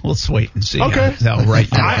see. Let's wait and see. Okay. How right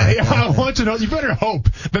I want to know. You better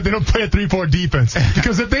hope that they don't play a 3-4 defense,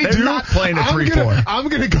 because if they do, not playing a 3-4. I'm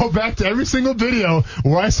gonna go back to every single video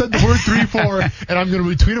where I said the word 3-4, and I'm gonna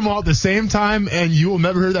retweet them all at the same time, and you will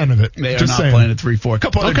never hear the end of it. They are Just not saying. playing a 3-4. A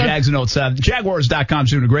couple other Jags notes. Jaguars.com is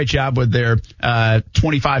doing a great job with their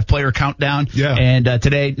 25-player countdown. Yeah. And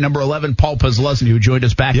today, number 11, Paul Posluszny, who joined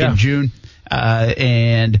us back in June.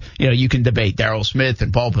 And you can debate Darryl Smith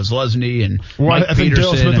and Paul Posluszny and Mike I think Peterson.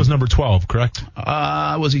 Darryl Smith was number 12, correct?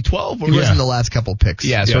 Was he 12? He was in the last couple picks.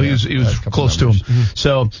 Yeah, so he was close to him. Mm-hmm.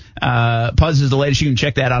 So Puzz is the latest. You can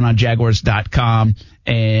check that out on Jaguars.com.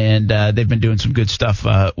 And they've been doing some good stuff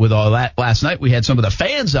with all that. Last night we had some of the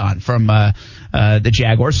fans on from the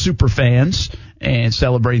Jaguars, super fans, and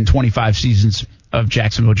celebrating 25 seasons of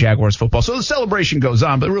Jacksonville Jaguars football. So the celebration goes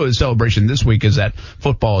on, but really the celebration this week is that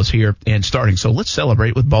football is here and starting. So let's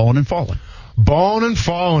celebrate with Ballin' and Fallin'. Ballin' and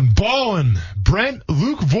Fallin'. Ballin'.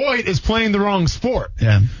 Luke Voigt is playing the wrong sport.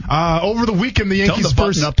 Yeah. Over the weekend, the Yankees Tell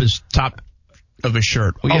him to button up his top of his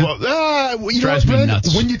shirt. Drives me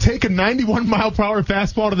nuts. When you take a 91-mile-per-hour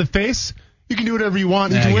fastball to the face, you can do whatever you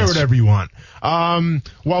want. You can wear whatever you want.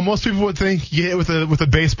 While most people would think you hit with a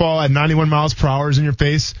baseball at 91 miles per hour in your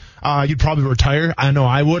face, you'd probably retire. I know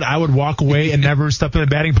I would. I would walk away and never step in a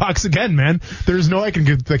batting box again, man. There's no way I can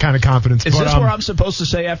get that kind of confidence. Is this where I'm supposed to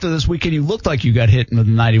say after this weekend you looked like you got hit with a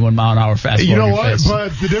 91-mile-an-hour fastball? You know what? Face. But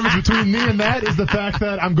the difference between me and that is the fact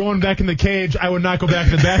that I'm going back in the cage. I would not go back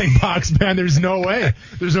in the batting box, man. There's no way.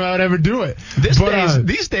 There's no way I would ever do it.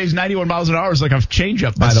 These days, 91 miles an hour is like a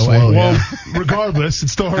changeup, by the way. Well, regardless, it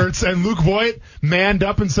still hurts. And Luke Voigt manned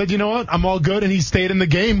up and said, you know what? I'm all good. And he stayed in the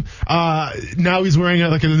game. Now he's wearing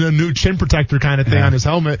a new chin protector kind of thing on his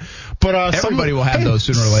helmet. But everybody will have those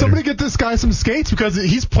sooner or later. Somebody get this guy some skates, because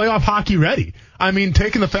he's playoff hockey ready. I mean,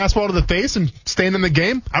 taking the fastball to the face and staying in the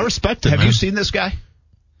game, I respect it. Have you seen this guy?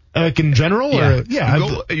 Like in general?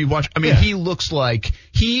 You watch. I mean, he looks like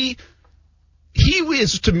he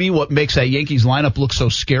is, to me, what makes that Yankees lineup look so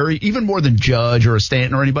scary, even more than Judge or a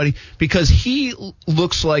Stanton or anybody, because he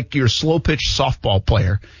looks like your slow-pitch softball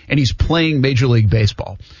player, and he's playing Major League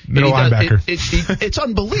Baseball. Middle linebacker. It's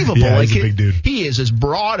unbelievable. He's a big dude. He is as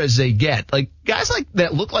broad as they get. Like, guys like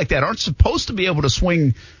that look like that aren't supposed to be able to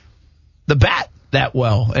swing the bat that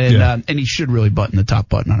well, and he should really button the top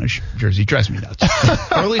button on his jersey. He drives me nuts.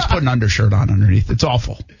 Or at least put an undershirt on underneath. It's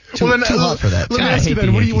awful. Too hot for that. Let me ask you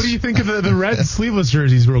then, what do you think of the red sleeveless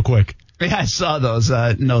jerseys real quick? Yeah, I saw those.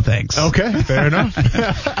 No thanks. Okay, fair enough.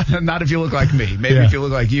 Not if you look like me. Maybe if you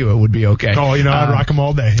look like you, it would be okay. Oh, I'd rock them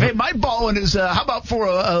all day. Hey, my ballin' is, how about for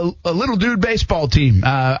a little dude baseball team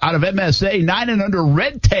out of MSA, 9 and under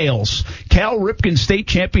Red Tails, Cal Ripken state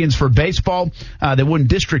champions for baseball. They won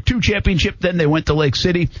District 2 championship, then they went to Lake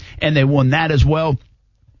City, and they won that as well.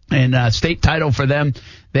 And state title for them.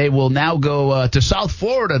 They will now go to South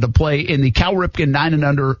Florida to play in the Cal Ripken 9 and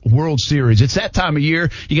Under World Series. It's that time of year.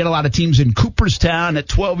 You get a lot of teams in Cooperstown at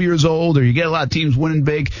 12 years old, or you get a lot of teams winning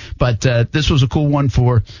big. But this was a cool one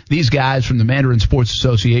for these guys from the Mandarin Sports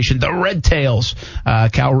Association, the Red Tails,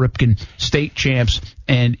 Cal Ripken state champs.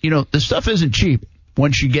 And, this stuff isn't cheap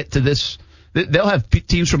once you get to this. They'll have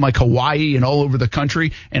teams from like Hawaii and all over the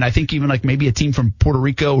country, and I think even like maybe a team from Puerto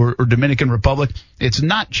Rico or Dominican Republic. It's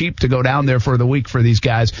not cheap to go down there for the week for these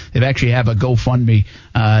guys. They actually have a GoFundMe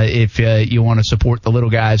if you want to support the little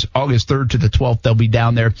guys. August 3rd to the 12th, they'll be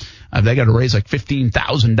down there. They got to raise like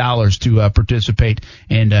 $15,000 to participate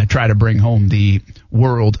and try to bring home the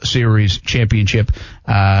World Series championship.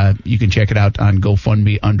 You can check it out on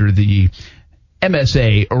GoFundMe under the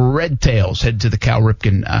MSA Red Tails. Head to the Cal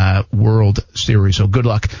Ripken World Series. So good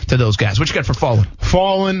luck to those guys. What you got for Fallin'?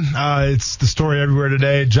 Fallin', it's the story everywhere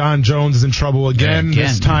today. John Jones is in trouble again.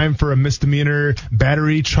 This time for a misdemeanor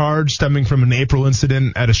battery charge stemming from an April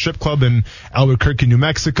incident at a strip club in Albuquerque, New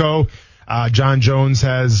Mexico. John Jones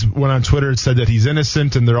went on Twitter and said that he's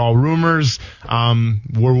innocent and they're all rumors.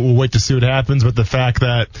 We'll wait to see what happens. But the fact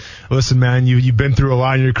that, listen, man, you've been through a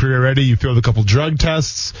lot in your career already. You failed a couple drug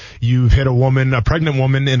tests. You've hit a pregnant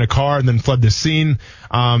woman in a car and then fled the scene.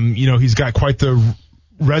 He's got quite the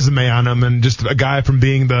resume on him, and just a guy from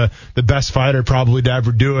being the best fighter probably to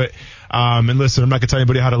ever do it. And listen, I'm not going to tell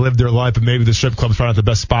anybody how to live their life, but maybe the strip club's probably not the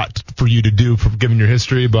best spot for you to do, for given your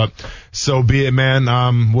history, but so be it, man.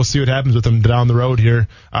 We'll see what happens with him down the road here.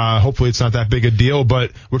 Hopefully it's not that big a deal,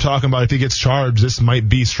 but we're talking about if he gets charged, this might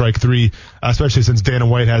be strike 3, especially since Dana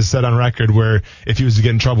White has said on record where if he was to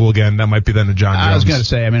get in trouble again, that might be then to John Jones. I was going to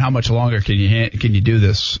say, how much longer can you do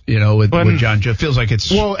this, with John Jones? It feels like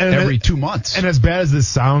it's every 2 months. And as bad as this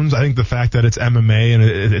sounds, I think the fact that it's MMA and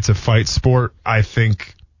it's a fight sport, I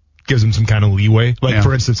think gives them some kind of leeway. Like, Yeah.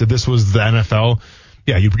 for instance, if this was the NFL,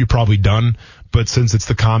 yeah, you're probably done. But since it's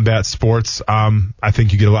the combat sports, I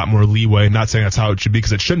think you get a lot more leeway. Not saying that's how it should be,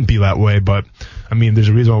 because it shouldn't be that way. But, I mean, there's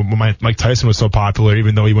a reason why Mike Tyson was so popular,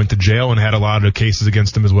 even though he went to jail and had a lot of cases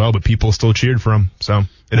against him as well. But people still cheered for him. So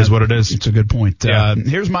it is what it is. It's a good point. Yeah.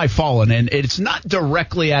 Here's my fallen, and it's not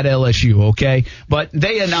directly at LSU, okay? But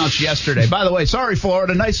they announced yesterday. By the way, sorry,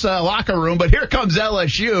 Florida, nice locker room, but here comes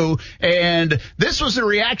LSU. And this was the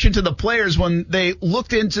reaction to the players when they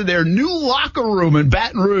looked into their new locker room in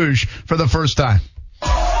Baton Rouge for the first time. So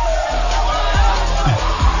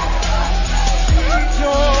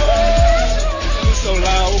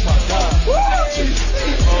loud, oh my God.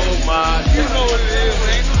 Oh my, you know what it is,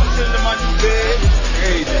 man. I'm sitting in my new bed.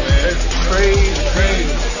 Crazy, man.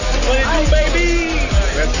 Crazy. What it do, baby?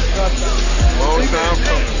 That's long time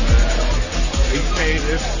coming, man.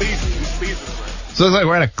 It's season. So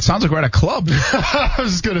sounds like we're at a club. I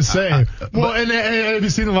was just gonna say. Well, and have you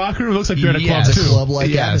seen the locker room? It looks like you're at a club too.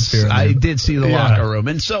 Club-like atmosphere. I did see the locker room,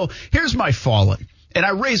 and so here's my fallen. And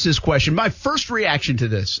I raised this question. My first reaction to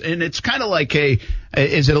this, and it's kind of like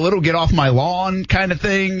is it a little get off my lawn kind of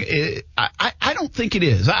thing? I don't think it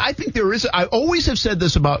is. I think there is. I always have said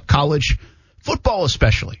this about college football,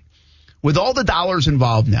 especially with all the dollars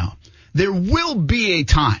involved now. There will be a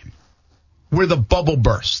time where the bubble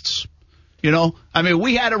bursts. You know, I mean,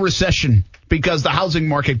 we had a recession because the housing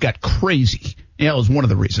market got crazy. Yeah, it was one of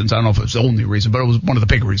the reasons. I don't know if it was the only reason, but it was one of the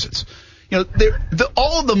big reasons. You know,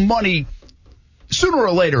 all the money, sooner or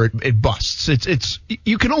later, it busts. It's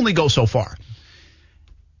you can only go so far.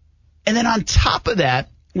 And then on top of that,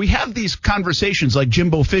 we have these conversations like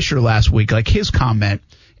Jimbo Fisher last week, like his comment.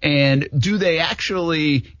 And do they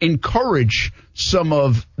actually encourage some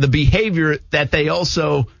of the behavior that they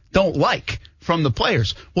also don't like from the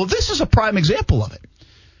players? Well, this is a prime example of it.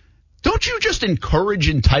 Don't you just encourage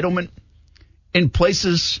entitlement in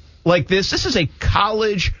places like this? This is a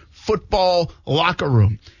college football locker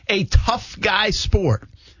room, a tough guy sport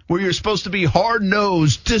where you're supposed to be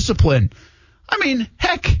hard-nosed, disciplined. I mean,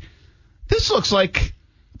 heck, this looks like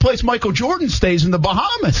the place Michael Jordan stays in the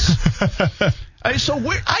Bahamas. So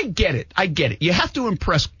I get it. You have to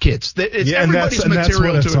impress kids. Everybody's and that's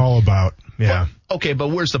what it's all about. Yeah. Well, okay, but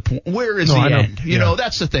where's the point? Where is the end? You know,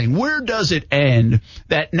 that's the thing. Where does it end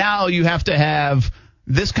that now you have to have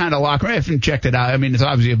this kind of locker room? I haven't checked it out. I mean, it's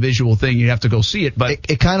obviously a visual thing. You have to go see it. But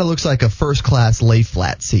it kind of looks like a first-class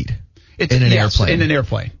lay-flat seat in an airplane. In an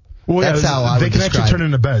airplane. Well, that's how I would describe it. They can actually turn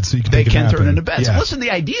into beds, so you can They make it can happen. turn into beds. Yeah. Listen,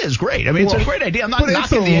 the idea is great. I mean, it's a great idea. I'm not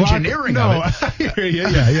knocking the engineering of it.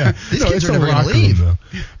 Yeah. These kids are never going to leave.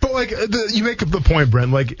 But, like, you make up the point,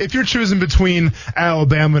 Brent. Like, if you're choosing between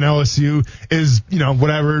Alabama and LSU, is,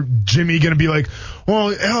 whatever, Jimmy going to be like,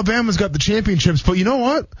 well, Alabama's got the championships, but you know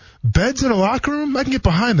what? Beds in a locker room? I can get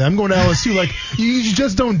behind that. I'm going to LSU. Like, you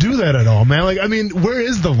just don't do that at all, man. Like, I mean, where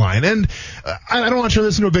is the line? And I don't want to turn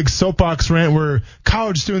this into a big soapbox rant where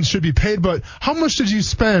college students should be paid, but how much did you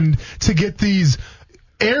spend to get these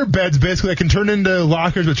air beds basically that can turn into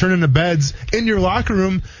lockers but turn into beds in your locker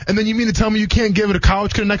room? And then you mean to tell me you can't give it a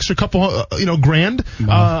college kid an extra couple grand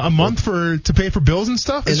a month to pay for bills and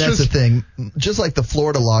stuff? And that's the thing. Just like the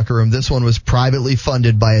Florida locker room, this one was privately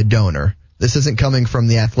funded by a donor. This isn't coming from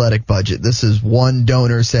the athletic budget. This is one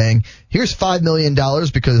donor saying, here's $5 million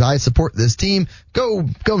because I support this team. Go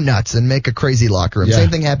nuts and make a crazy locker room. Yeah. Same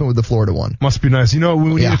thing happened with the Florida one. Must be nice. We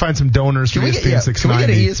need to find some donors for ESPN 690. Can we get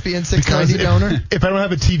an ESPN 690 donor? If I don't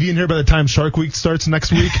have a TV in here by the time Shark Week starts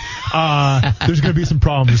next week, there's going to be some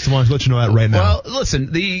problems. Just wanted to let you know that right now. Well, listen,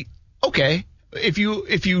 if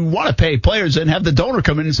you want to pay players, then have the donor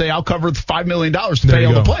come in and say, I'll cover $5 million to pay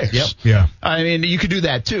all the players. Yep. Yeah. I mean, you could do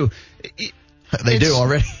that too. They do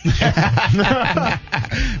already.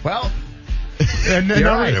 Well, and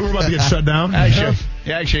now we're about to get shut down.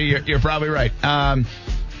 Actually, you're probably right. I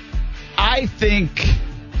think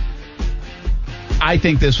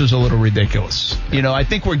this was a little ridiculous. I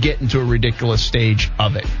think we're getting to a ridiculous stage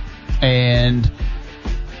of it. And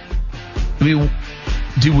I mean,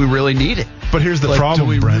 do we really need it? But here's the problem, do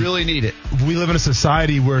we Brent. really need it? We live in a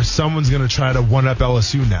society where someone's going to try to one-up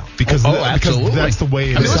LSU now because that's the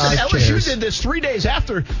way it is. Listen, LSU did this 3 days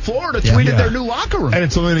after Florida tweeted their new locker room. And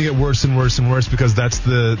it's only going to get worse and worse and worse because that's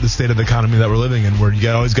the state of the economy that we're living in, where you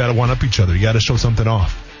always got to one-up each other. You got to show something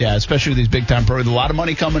off. Yeah, especially with these big-time programs. A lot of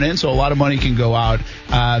money coming in, so a lot of money can go out.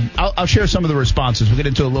 I'll share some of the responses. We'll get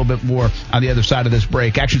into a little bit more on the other side of this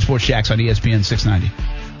break. Action Sports Jacks on ESPN 690.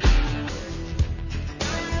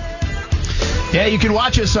 Yeah, you can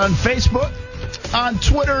watch us on Facebook, on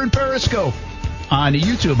Twitter and Periscope, on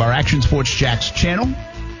YouTube, our Action Sports Jacks channel.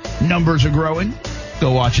 Numbers are growing.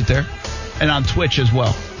 Go watch it there. And on Twitch as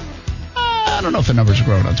well. I don't know if the numbers are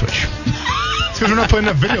growing on Twitch. It's because we're not playing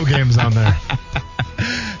enough video games on there.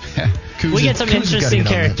 We get some interesting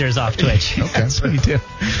characters off Twitch. Okay, that's what you do.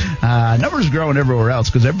 Numbers are growing everywhere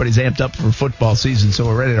else because everybody's amped up for football season, so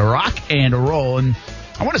we're ready to rock and roll. And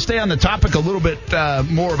I want to stay on the topic a little bit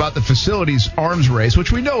more about the facilities arms race,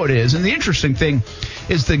 which we know it is. And the interesting thing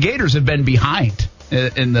is the Gators have been behind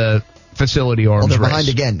in the facility arms race. Well, they're behind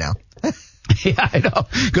again now. Yeah, I know.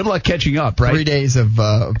 Good luck catching up, right? 3 days of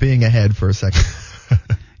being ahead for a second.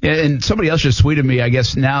 Yeah, and somebody else just tweeted me, I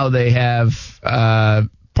guess now they have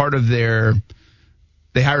part of they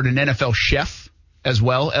hired an NFL chef as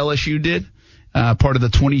well, LSU did, part of the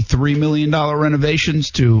 $23 million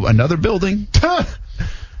renovations to another building.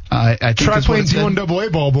 I think try playing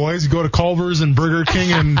T1AA ball, boys. You go to Culver's and Burger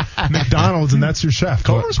King and McDonald's, and that's your chef.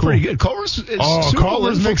 Culver's pretty good. Culver's is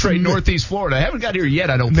Culver's infiltrate Northeast Florida. I haven't got here yet,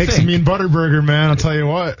 I don't think. Makes me butter burger, man. I'll tell you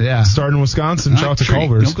what. Yeah. Starting in Wisconsin, shout out to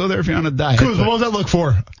Culver's. Don't go there if you're on a diet. What does that look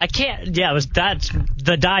for? I can't. Yeah, that's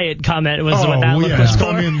the diet comment was what that looked for.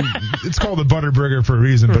 I mean, it's called the butter burger for a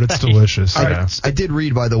reason, but it's delicious. Yeah. I did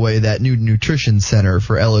read, by the way, that new nutrition center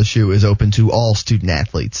for LSU is open to all student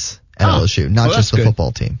athletes at LSU, not just the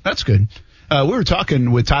football team. That's good. We were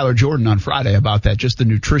talking with Tyler Jordan on Friday about that, just the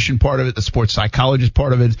nutrition part of it, the sports psychologist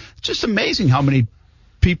part of it. It's just amazing how many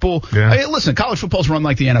people. Yeah. I mean, listen, college football's run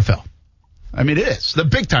like the NFL. I mean, it is the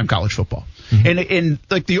big time college football, and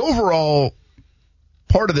like the overall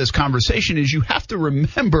part of this conversation is you have to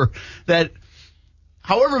remember that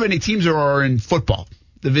however many teams there are in football,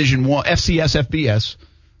 Division I, FCS, FBS,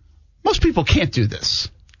 most people can't do this.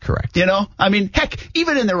 Correct. You know, I mean, heck,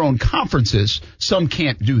 even in their own conferences, some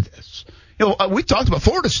can't do this. You know, we talked about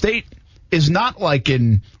Florida State is not like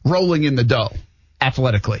in rolling in the dough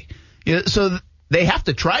athletically. You know, so they have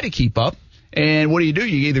to try to keep up. And what do?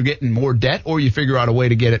 You either get in more debt or you figure out a way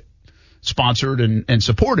to get it sponsored and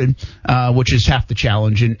supported, which is half the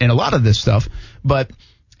challenge in a lot of this stuff. But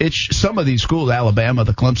it's some of these schools, Alabama,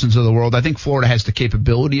 the Clemsons of the world. I think Florida has the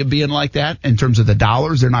capability of being like that in terms of the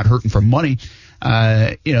dollars. They're not hurting for money.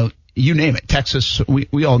 You know, you name it. Texas,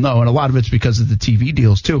 we all know, and a lot of it's because of the TV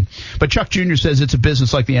deals too. But Chuck Jr. says it's a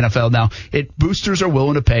business like the NFL now. Boosters are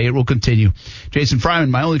willing to pay. It will continue. Jason Fryman,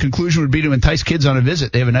 my only conclusion would be to entice kids on a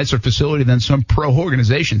visit. They have a nicer facility than some pro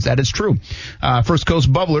organizations. That is true. First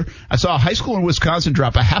Coast Bubbler, I saw a high school in Wisconsin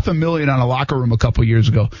drop $500,000 on a locker room a couple years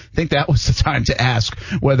ago. I think that was the time to ask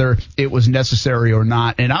whether it was necessary or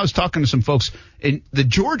not. And I was talking to some folks in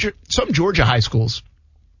some Georgia high schools.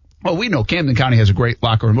 Well, we know Camden County has a great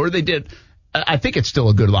locker room, or they did. I think it's still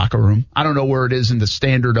a good locker room. I don't know where it is in the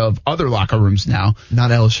standard of other locker rooms now.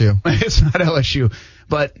 Not LSU. It's not LSU.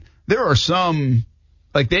 But there are some,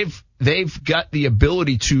 like they've got the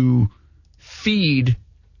ability to feed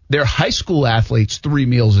their high school athletes 3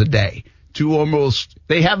 meals a day.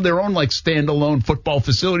 They have their own like standalone football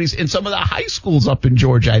facilities in some of the high schools up in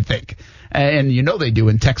Georgia, I think. And you know they do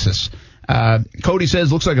in Texas. Cody says,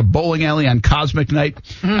 looks like a bowling alley on Cosmic Night.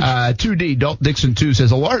 2D, Dalton Dixon 2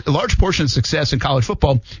 says, a large portion of success in college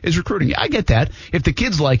football is recruiting. Yeah, I get that. If the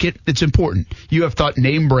kids like it, it's important. You have thought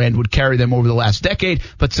name brand would carry them over the last decade,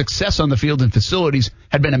 but success on the field and facilities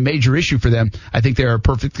had been a major issue for them. I think they're a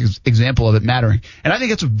perfect example of it mattering. And I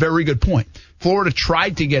think that's a very good point. Florida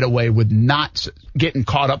tried to get away with not getting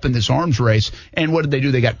caught up in this arms race. And what did they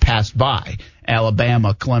do? They got passed by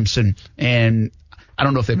Alabama, Clemson, and I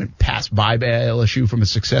don't know if they've been passed by LSU from a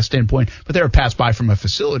success standpoint, but they were passed by from a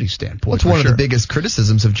facility standpoint. What's one of the biggest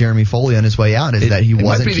criticisms of Jeremy Foley on his way out is that he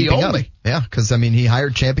wasn't keeping up. Yeah, because, I mean, he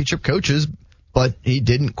hired championship coaches, but he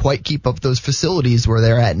didn't quite keep up those facilities where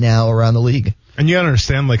they're at now around the league. And you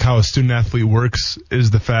understand, like, how a student athlete works is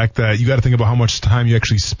the fact that you got to think about how much time you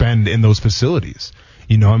actually spend in those facilities.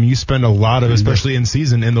 You know, I mean, you spend a lot of, especially in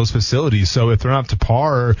season, in those facilities. So if they're not up to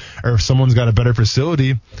par or if someone's got a better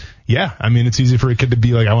facility, yeah, I mean, it's easy for a kid to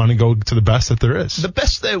be like, I want to go to the best that there is. The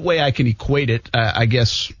best way I can equate it, I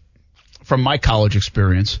guess, from my college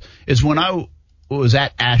experience, is when I was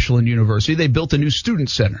at Ashland University, they built a new student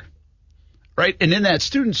center. Right, and in that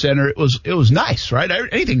student center, it was nice, right?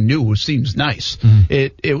 Anything new seems nice. Mm-hmm.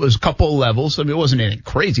 It was a couple levels. I mean, it wasn't anything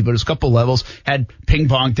crazy, but it was a couple levels. Had ping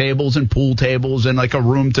pong tables and pool tables and like a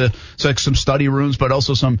room so like some study rooms, but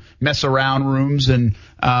also some mess around rooms. And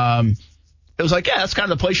it was like, yeah, that's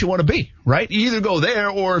kind of the place you want to be, right? You either go there,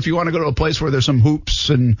 or if you want to go to a place where there's some hoops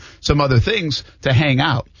and some other things to hang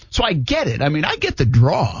out. So I get it. I mean, I get the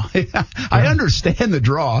draw. I understand the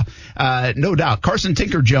draw, no doubt. Carson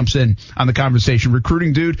Tinker jumps in on the conversation.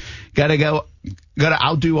 Recruiting dude, gotta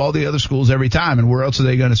outdo all the other schools every time. And where else are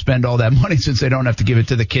they going to spend all that money since they don't have to give it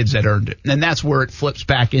to the kids that earned it? And that's where it flips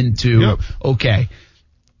back into, okay,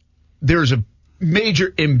 there's a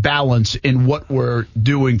major imbalance in what we're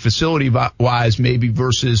doing facility-wise maybe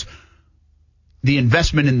versus the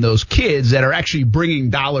investment in those kids that are actually bringing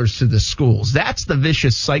dollars to the schools. That's the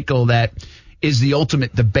vicious cycle that is the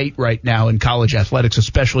ultimate debate right now in college athletics,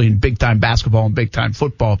 especially in big-time basketball and big-time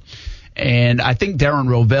football. And I think Darren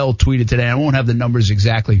Rovell tweeted today, I won't have the numbers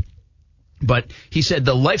exactly, but he said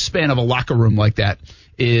the lifespan of a locker room like that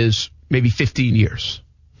is maybe 15 years.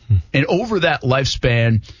 And over that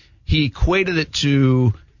lifespan, he equated it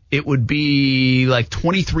to, it would be like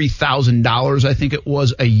 $23,000, I think it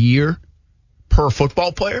was, a year per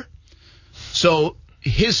football player. So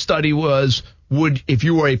his study was, if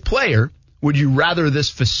you were a player, would you rather this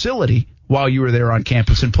facility while you were there on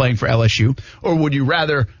campus and playing for LSU, or would you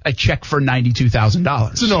rather a check for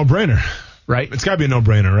 $92,000? It's a no-brainer. Right? It's got to be a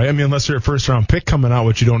no-brainer, right? I mean, unless you're a first-round pick coming out,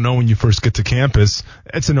 which you don't know when you first get to campus,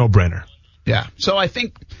 it's a no-brainer. Yeah. So I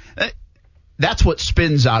think that's what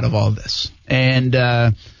spins out of all this. And,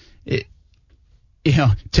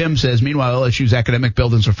 Tim says, meanwhile, LSU's academic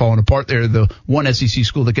buildings are falling apart. They're the one SEC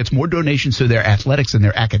school that gets more donations to their athletics than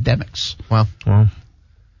their academics. Wow.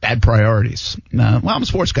 Bad priorities. Well, I'm a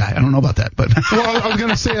sports guy. I don't know about that, but well, I was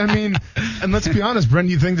gonna say, I mean, and let's be honest, Brent.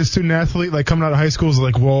 You think the student athlete, like coming out of high school, is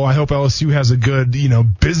like, well, I hope LSU has a good,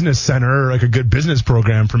 business center, or like a good business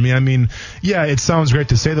program for me. I mean, yeah, it sounds great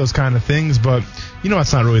to say those kind of things, but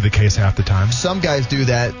that's not really the case half the time. Some guys do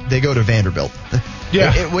that. They go to Vanderbilt.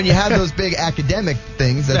 Yeah. When you have those big academic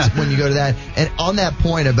things, that's when you go to that. And on that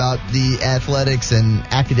point about the athletics and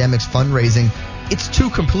academics fundraising, it's two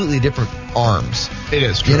completely different arms. It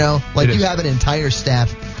is true. You have an entire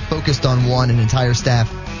staff focused on one, an entire staff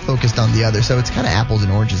focused on the other. So it's kind of apples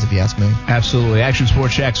and oranges, if you ask me. Absolutely. Action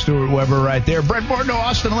Sports Jack, Stuart Weber right there. Brett Martineau,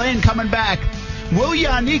 Austin Lane coming back. Will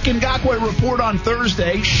Yannick Ngakoue report on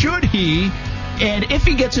Thursday? Should he? And if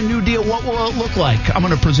he gets a new deal, what will it look like? I'm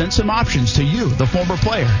going to present some options to you, the former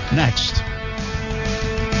player, next.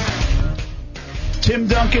 Tim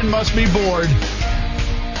Duncan must be bored.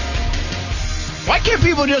 Why can't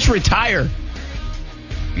people just retire?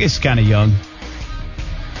 He's kind of young.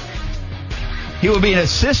 He will be an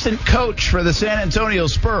assistant coach for the San Antonio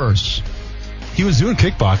Spurs. He was doing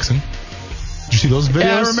kickboxing. Did you see those videos?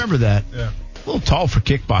 Yeah, I remember that. Yeah. A little tall for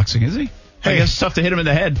kickboxing, is he? Hey, I guess it's tough to hit him in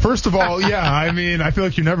the head. First of all, yeah, I mean, I feel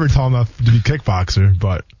like you're never tall enough to be a kickboxer,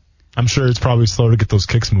 but I'm sure it's probably slow to get those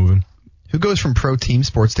kicks moving. Who goes from pro team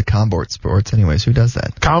sports to combort sports anyways? Who does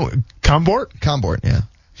that? Combort? Combort, yeah.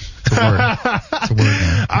 It's a word. It's a word,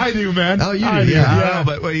 man. I do, man. Oh, you I do, yeah.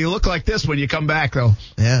 But you look like this when you come back, though.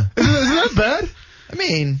 Yeah. Isn't that bad? I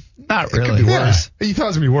mean, not really. It could be worse. You thought it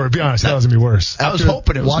was going to be worse. Be honest, that was going to be worse. I was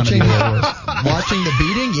hoping it was going to be worse. Watching the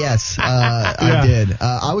beating, yes, I did.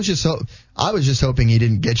 I was just hoping he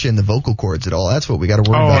didn't get you in the vocal cords at all. That's what we got to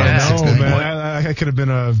worry about. Oh, no, man. That could have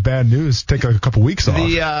been bad news. Take a couple weeks off.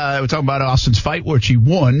 We're talking about Austin's fight, which he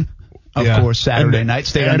won. Of course, Saturday night,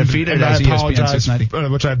 stayed undefeated as ESPN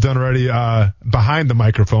 690. Which I've done already behind the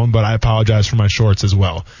microphone, but I apologize for my shorts as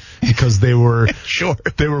well because they were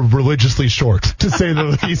short. They were religiously short, to say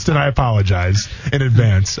the least, and I apologize in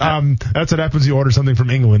advance. That's what happens. You order something from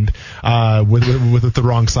England with the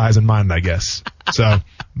wrong size in mind, I guess. So,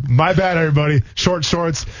 my bad, everybody. Short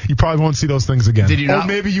shorts. You probably won't see those things again. Did you not? Or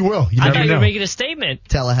maybe you will. You I never thought you know. were making a statement.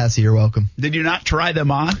 Tallahassee, you're welcome. Did you not try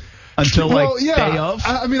them on? Until day of?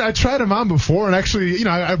 I mean, I tried them on before, and actually,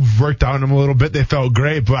 I worked out in them a little bit. They felt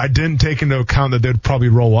great, but I didn't take into account that they'd probably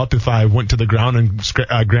roll up if I went to the ground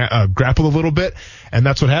and grappled a little bit, and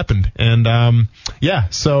that's what happened. And,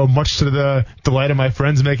 so much to the delight of my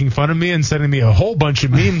friends making fun of me and sending me a whole bunch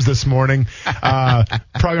of memes this morning, probably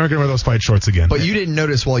aren't going to wear those fight shorts again. But you didn't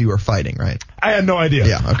notice while you were fighting, right? I had no idea.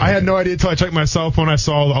 Yeah, okay. I had no idea until I checked my cell phone. I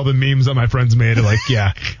saw all the memes that my friends made, and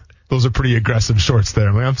those are pretty aggressive shorts there.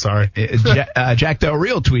 I'm sorry. Jack Del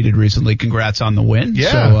Rio tweeted recently, congrats on the win.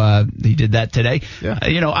 Yeah. So he did that today. Yeah.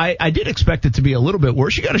 I did expect it to be a little bit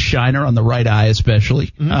worse. You got a shiner on the right eye especially.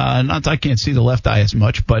 Mm-hmm. Not that I can't see the left eye as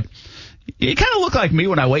much, but you kind of look like me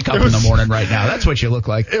when I wake up in the morning right now. That's what you look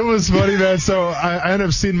like. It was funny, man. So I ended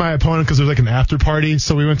up seeing my opponent because there was like an after party.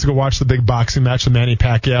 So we went to go watch the big boxing match, the Manny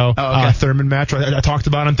Pacquiao Thurman match I talked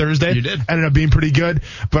about on Thursday. You did. Ended up being pretty good.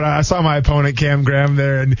 But I saw my opponent, Cam Graham,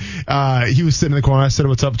 there, and he was sitting in the corner. I said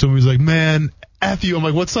what's up to him. He was like, man, F you. I'm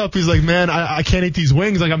like, what's up? He's like, man, I can't eat these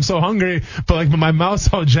wings. Like, I'm so hungry, but my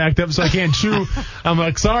mouth's all jacked up, so I can't chew. I'm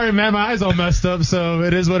like, sorry, man, my eyes all messed up, so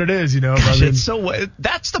it is what it is, Gosh,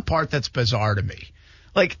 that's the part that's bizarre to me.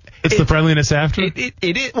 Like, it's the friendliness after. It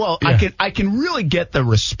is. Well, yeah. I can really get the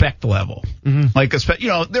respect level. Mm-hmm.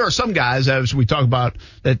 Like, there are some guys, as we talk about,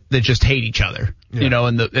 that just hate each other. Yeah.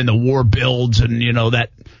 And the war builds, and that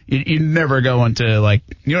you never go into, like,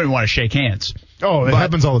 you don't even want to shake hands. Oh, it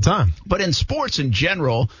happens all the time. But in sports in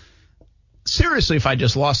general, seriously, if I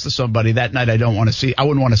just lost to somebody that night, I wouldn't want to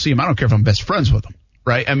see him. I don't care if I'm best friends with them,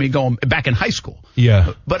 right? I mean, going back in high school.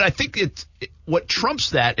 Yeah. But I think what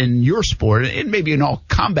trumps that in your sport, and maybe in all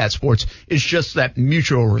combat sports, is just that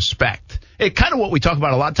mutual respect. It kind of what we talk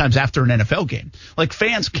about a lot of times after an NFL game. Like,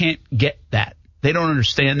 fans can't get that. They don't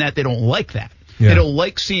understand that. They don't like that. Yeah. They don't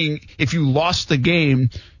like seeing if you lost the game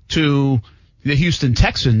to the Houston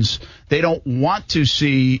Texans, they don't want to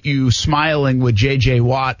see you smiling with J.J.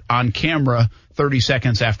 Watt on camera 30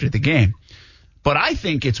 seconds after the game. But I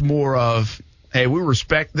think it's more of, hey,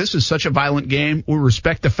 this is such a violent game. We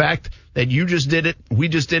respect the fact that you just did it, we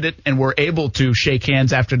just did it, and we're able to shake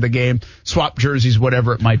hands after the game, swap jerseys,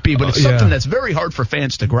 whatever it might be. But it's something that's very hard for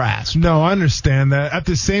fans to grasp. No, I understand that. At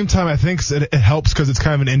the same time, I think it helps because it's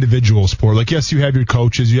kind of an individual sport. Like, yes, you have your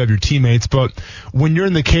coaches, you have your teammates, but when you're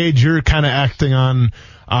in the cage, you're kind of acting on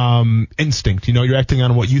instinct. You're acting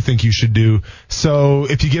on what you think you should do. So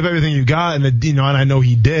if you give everything you got, and I know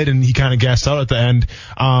he did, and he kind of gassed out at the end,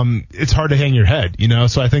 it's hard to hang your head,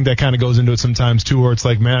 So I think that kind of goes into it sometimes too, where it's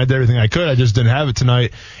like, man, I did everything I could. I just didn't have it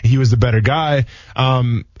tonight. He was the better guy.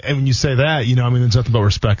 And when you say that, there's nothing but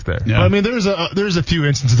respect there. Yeah. But, I mean, there's a few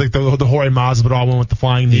instances like the Jorge Masvidal one with the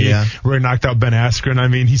flying knee where he knocked out Ben Askren. I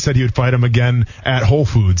mean, he said he would fight him again at Whole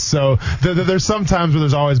Foods. So there's some times where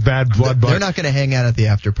there's always bad blood. They're not going to hang out at the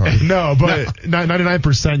after party. No, but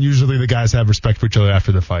 99% usually the guys have respect for each other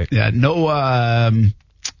after the fight. Yeah, no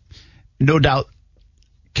doubt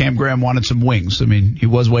Cam Graham wanted some wings. I mean, he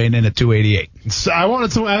was weighing in at 288. So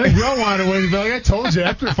I think we all wanted wings, but like I told you,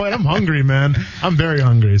 after the fight, I'm hungry, man. I'm very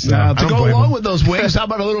hungry. So to go along with those wings, how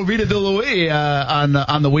about a little Vita de Luis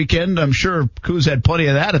on the weekend? I'm sure Kuz had plenty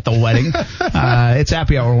of that at the wedding. It's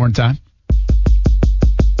happy hour one time.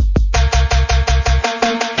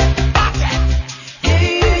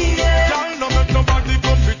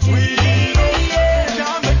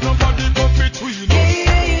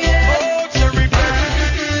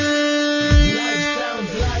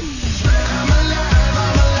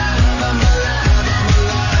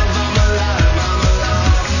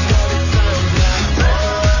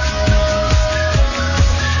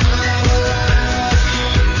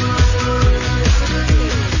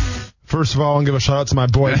 First of all, I want to give a shout out to my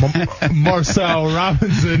boy Marcel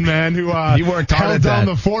Robinson, man, who held down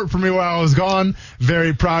the fort for me while I was gone.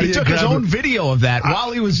 Very proud. He took his own video of that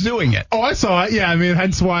while he was doing it. Oh, I saw it. Yeah, I mean,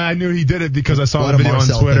 hence why I knew he did it, because I saw the video on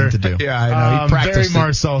Twitter. Thing to do. Yeah, I know. He practiced very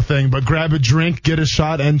Marcel thing, but grab a drink, get a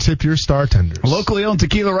shot, and tip your star tenders. Locally owned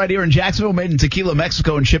tequila right here in Jacksonville, made in Tequila,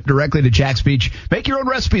 Mexico, and shipped directly to Jax Beach. Make your own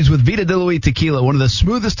recipes with Vita de Luis Tequila, one of the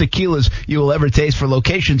smoothest tequilas you will ever taste. For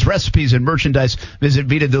locations, recipes, and merchandise, visit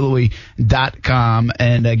VitaDeLuis.com.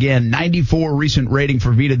 And again, 94 recent rating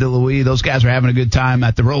for Vita de Luis. Those guys are having a good time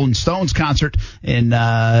at the Rolling Stones concert in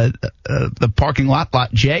the parking lot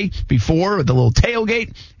J before the little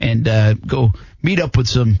tailgate, and go meet up with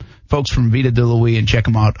some folks from Vita de Luis and check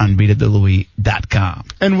them out on VitaDeLuis.com.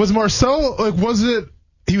 And was Marcel,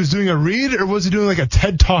 he was doing a read, or was he doing like a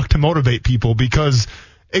TED Talk to motivate people? Because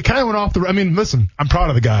it kind of went off I mean, listen, I'm proud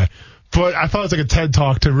of the guy, but I thought it was like a TED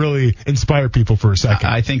Talk to really inspire people for a second.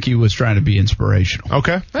 I think he was trying to be inspirational.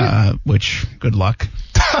 Okay. Which, good luck.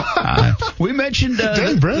 We mentioned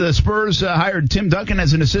the Spurs hired Tim Duncan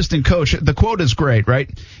as an assistant coach. The quote is great, right?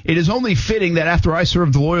 It is only fitting that after I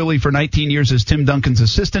served loyally for 19 years as Tim Duncan's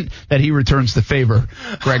assistant, that he returns the favor,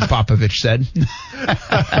 Greg Popovich said.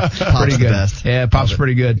 Pretty good. Best. Yeah, Pop's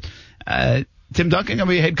pretty good. Tim Duncan going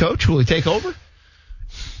to be a head coach? Will he take over?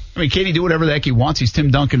 I mean, can't he do whatever the heck he wants? He's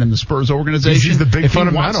Tim Duncan in the Spurs organization. He's the big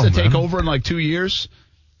fundamental. If he wants to take over in like 2 years,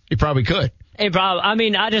 he probably could. Hey, Rob, I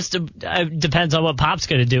mean, it depends on what Pop's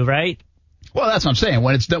going to do, right? Well, that's what I'm saying.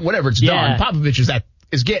 When it's done, whenever it's done, Popovich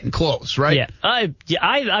is getting close, right? Yeah. I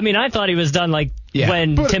mean, I thought he was done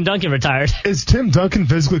when Tim Duncan retired. Is Tim Duncan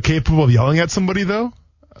physically capable of yelling at somebody, though?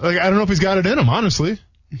 Like, I don't know if he's got it in him, honestly.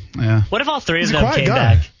 Yeah. What if all three of them came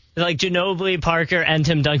back? Like Ginobili, Parker, and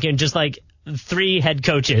Tim Duncan, just like 3 head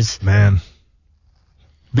coaches. Man.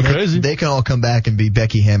 Be crazy. They can all come back and be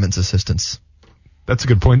Becky Hammond's assistants. That's a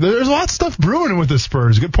good point. There's a lot of stuff brewing with the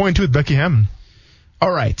Spurs. Good point, too, with Becky Hammond.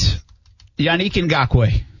 All right. Yannick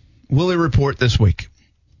Ngakoue. Will he report this week?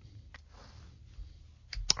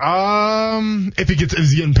 Is he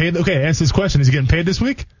getting paid? Okay, answer this question. Is he getting paid this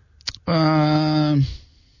week? Because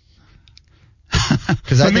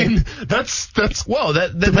that's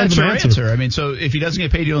your answer. I mean, so if he doesn't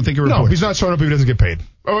get paid, you don't think he reports? No, he's not showing up if he doesn't get paid.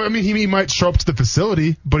 Or I mean, he might show up to the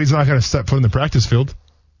facility, but he's not going to step foot in the practice field,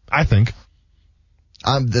 I think.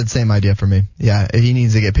 The same idea for me. Yeah, he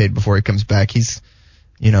needs to get paid before he comes back. He's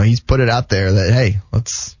put it out there that, hey,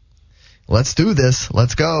 let's let's do this.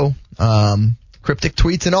 Let's go. Cryptic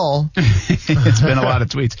tweets and all. It's been a lot of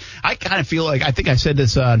tweets. I kind of feel like, I think I said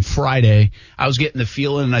this on Friday, I was getting the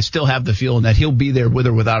feeling, and I still have the feeling, that he'll be there with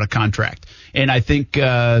or without a contract. And I think,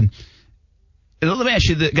 let me ask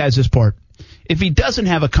you guys this part. If he doesn't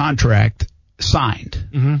have a contract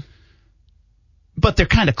signed, but they're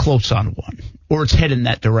kind of close on one, or it's heading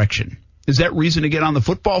that direction, is that reason to get on the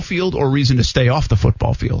football field or reason to stay off the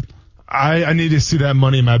football field? I need to see that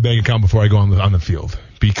money in my bank account before I go on the field,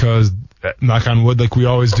 because knock on wood, like we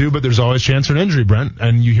always do, but there's always chance for an injury, Brent.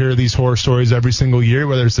 And you hear these horror stories every single year,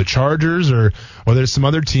 whether it's the Chargers or whether it's some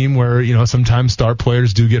other team where, sometimes star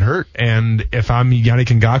players do get hurt. And if I'm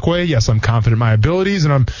Yannick Ngakoue, yes, I'm confident in my abilities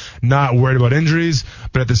and I'm not worried about injuries,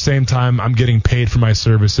 but at the same time, I'm getting paid for my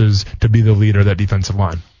services to be the leader of that defensive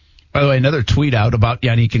line. By the way, another tweet out about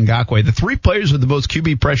Yannick Ngakoue. The 3 players with the most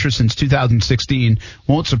QB pressure since 2016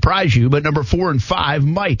 won't surprise you, but number 4 and 5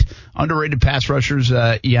 might. Underrated pass rushers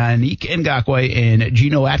Yannick Ngakoue and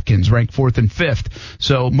Geno Atkins ranked 4th and 5th.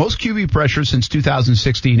 So most QB pressure since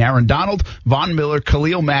 2016. Aaron Donald, Von Miller,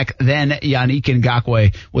 Khalil Mack, then Yannick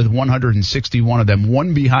Ngakoue with 161 of them,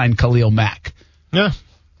 one behind Khalil Mack. Yeah,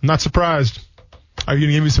 not surprised. Are you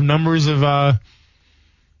going to give me some numbers of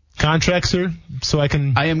contracts here so I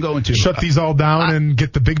am going to shut these all down and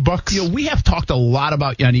get the big bucks? We have talked a lot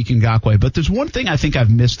about Yannick Ngakoue, but there's one thing I think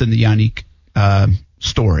I've missed in the Yannick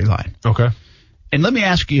storyline. Okay. And let me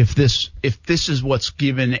ask you if this is what's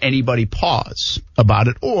given anybody pause about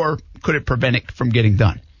it, or could it prevent it from getting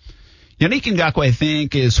done? Yannick Ngakoue, I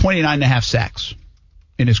think, is 29.5 sacks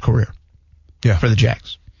in his career for the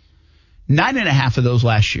Jags. 9.5 of those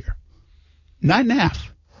last year. 9.5.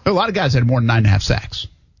 A lot of guys had more than 9.5 sacks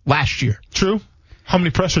last year. True. How many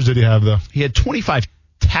pressures did he have, though? He had 25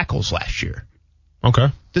 tackles last year. Okay.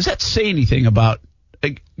 Does that say anything about,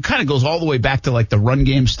 it kind of goes all the way back to like the run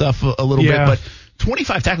game stuff a little bit, but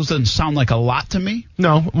 25 tackles doesn't sound like a lot to me.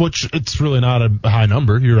 No, which it's really not a high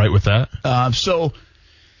number. You're right with that. So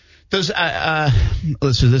does,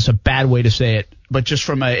 listen, this is a bad way to say it, but just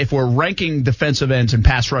from if we're ranking defensive ends and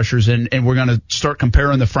pass rushers and we're going to start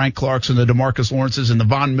comparing the Frank Clarks and the DeMarcus Lawrences and the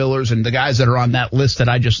Von Millers and the guys that are on that list that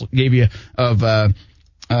I just gave you of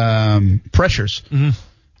pressures,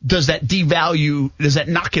 does that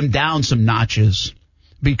knock him down some notches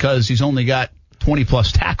because he's only got 20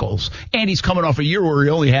 plus tackles and he's coming off a year where he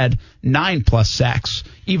only had 9 plus sacks,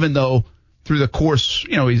 even though through the course,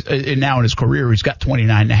 he's now in his career, he's got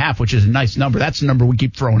 29.5, which is a nice number. That's the number we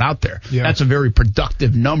keep throwing out there. Yeah. That's a very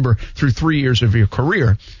productive number through 3 years of your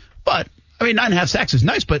career. But, 9.5 sacks is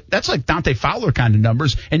nice, but that's like Dante Fowler kind of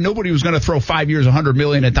numbers, and nobody was going to throw 5 years, $100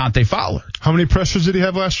 million at Dante Fowler. How many pressures did he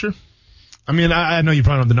have last year? I know you probably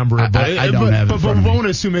don't have the number, but I don't have it. But we won't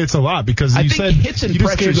assume it's a lot because I think hits and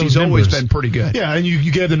pressures, he's always been pretty good. Yeah, and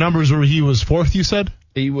you gave the numbers where he was 4th, you said?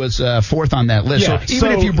 He was 4th on that list. Yeah, so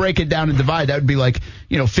even if you break it down and divide, that would be like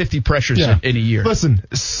 50 pressures in a year. Listen,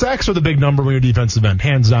 sacks are the big number when you're defensive end,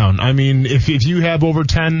 hands down. If you have over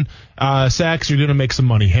 10 sacks, you're going to make some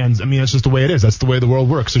money. That's just the way it is. That's the way the world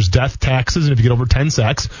works. There's death taxes, and if you get over 10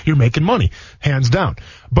 sacks, you're making money, hands down.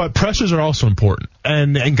 But pressures are also important,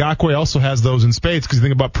 and Ngakoue also has those in spades because you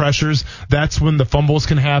think about pressures, that's when the fumbles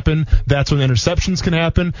can happen, that's when interceptions can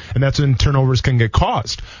happen, and that's when turnovers can get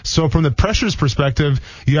caused. So from the pressures perspective,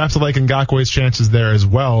 you have to like Ngakoue's chances there as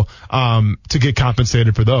well to get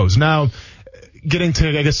compensated for those. Now, getting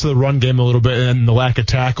to the run game a little bit and the lack of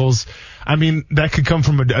tackles, that could come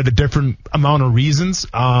from a different amount of reasons.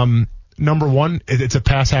 Number one, it's a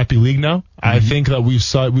pass-happy league now. Mm-hmm. I think that we've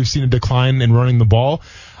seen a decline in running the ball.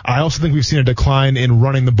 I also think we've seen a decline in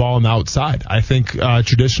running the ball on the outside. I think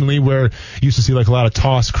traditionally where you used to see like a lot of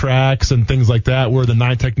toss cracks and things like that where the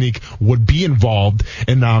 9 technique would be involved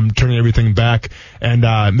in turning everything back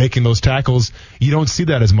and making those tackles, you don't see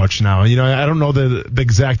that as much now. I don't know the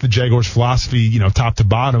exact Jaguars philosophy, top to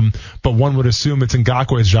bottom, but one would assume it's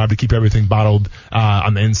Ngakoue's job to keep everything bottled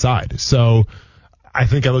on the inside. So I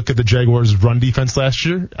think I looked at the Jaguars' run defense last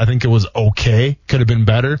year. I think it was okay. Could have been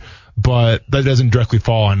better. But that doesn't directly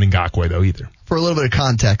fall on Ngakoue, though, either. For a little bit of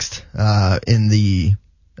context, in the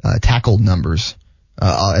tackled numbers,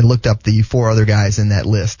 I looked up the 4 other guys in that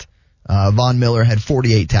list. Von Miller had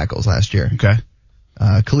 48 tackles last year. Okay.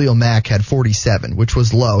 Khalil Mack had 47, which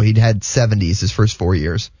was low. He'd had 70s his first 4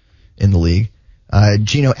 years in the league.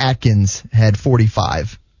 Geno Atkins had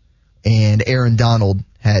 45, and Aaron Donald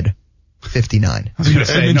had 59. I was going to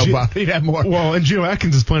say, he'd have more. Well, and Geno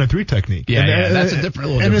Atkins is playing a 3 technique. Yeah, that's a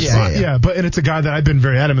little different. And it's a guy that I've been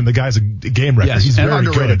very adamant. The guy's a game record. Yes, he's an very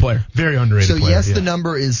underrated player. Very underrated so player. So the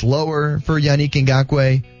number is lower for Yannick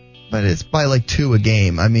Ngakoue, but it's by like 2 a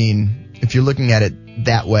game. If you're looking at it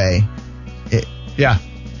that way, Yeah.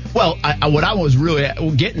 Well, what I was really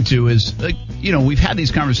getting to is, we've had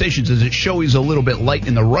these conversations. Is it show he's a little bit light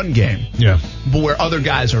in the run game? Yeah. But where other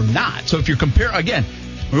guys are not. So if you compare, again,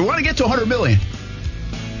 we want to get to 100 million.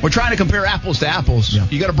 We're trying to compare apples to apples. Yeah.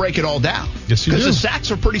 You got to break it all down. Yes, you do. Because the sacks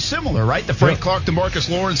are pretty similar, right? The Frank Clark, the Marcus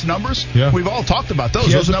Lawrence numbers. Yeah. We've all talked about those.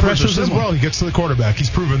 He has those the numbers pressures are as similar. well. He gets to the quarterback. He's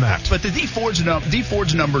proven that. But the D Ford's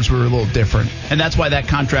numbers were a little different, and that's why that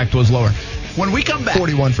contract was lower. When we come back,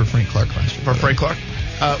 41 for Frank Clark last year. For Frank Clark.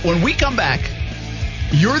 When we come back,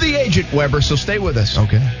 you're the agent, Weber, so stay with us.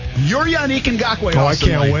 Okay. You're Yannick Ngakoue. Oh, I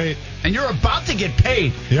can't wait. And you're about to get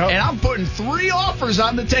paid. Yep. And I'm putting 3 offers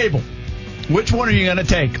on the table. Which one are you going to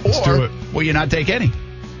take? Let's do it. Will you not take any?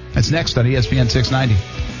 That's next on ESPN 690.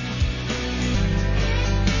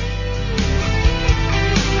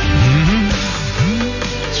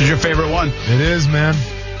 Mm-hmm. This is your favorite one. It is, man.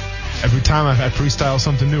 Every time I freestyle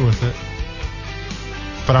something new with it.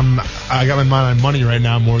 But I got my mind on money right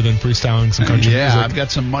now more than freestyling some country music. I've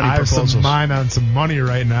got some money proposals. I have some mind on some money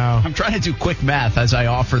right now. I'm trying to do quick math as I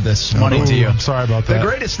offer this money to you. I'm sorry about that. The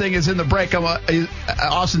greatest thing is in the break,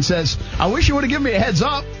 Austin says, I wish you would have given me a heads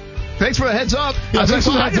up. Thanks for the heads up. Yeah, I was like,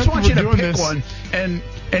 well, I just want you to pick this one. And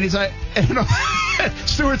he's like,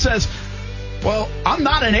 Stewart says, well, I'm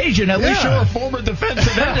not an agent. At least you're a former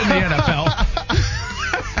defensive end in the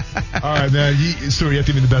NFL. All right, man. Stewart, you have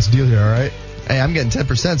to give me the best deal here, all right? Hey, I'm getting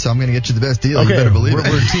 10%, so I'm going to get you the best deal. Okay, you better believe we're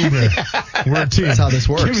a team here. We're a team. That's how this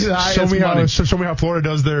works. Give me the highest money. Show me how Florida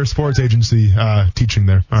does their sports agency teaching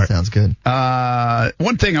there. All right. Sounds good.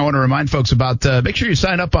 One thing I want to remind folks about, make sure you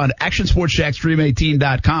sign up on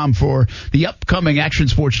ActionSportsJacksDream18.com for the upcoming Action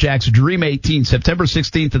Sports Jacks Dream 18, September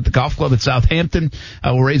 16th at the Golf Club at Southampton.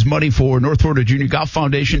 We'll raise money for North Florida Junior Golf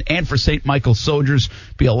Foundation and for St. Michael's Soldiers.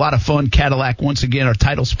 Be a lot of fun. Cadillac, once again, our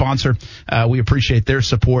title sponsor. We appreciate their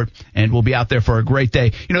support, and we'll be out there for a great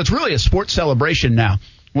day. It's really a sports celebration now.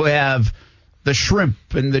 We have the Shrimp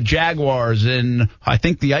and the Jaguars, and I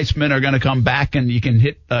think the Icemen are going to come back, and you can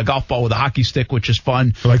hit a golf ball with a hockey stick, which is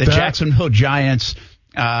fun. Like the that? Jacksonville Giants,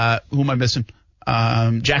 who am I missing?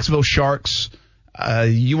 Jacksonville Sharks,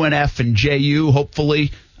 UNF and JU,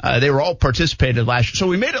 hopefully. They were all participated last year. So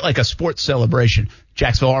we made it like a sports celebration.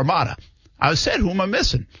 Jacksonville Armada. I said, who am I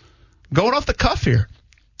missing? Going off the cuff here.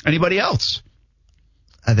 Anybody else?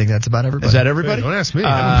 I think that's about everybody. Is that everybody? Hey, don't ask me.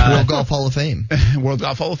 World Golf Hall of Fame. World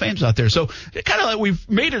Golf Hall of Fame's out there. So kind of like we've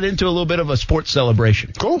made it into a little bit of a sports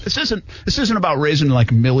celebration. Cool. This isn't about raising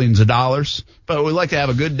like millions of dollars, but we'd like to have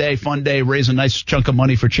a good day, fun day, raise a nice chunk of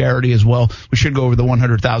money for charity as well. We should go over the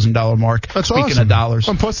 $100,000 mark. That's Speaking awesome. of dollars.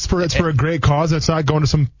 And plus, it's for a great cause. That's not going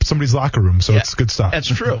to somebody's locker room, so it's good stuff. That's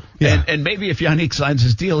true. Yeah. And maybe if Yannick signs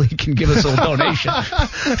his deal, he can give us a donation.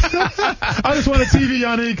 I just want a TV,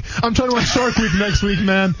 Yannick. I'm trying to watch Shark Week next week,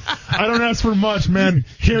 man. I don't ask for much, man.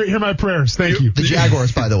 Hear my prayers. Thank you. The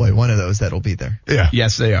Jaguars, by the way, one of those that'll be there. Yeah.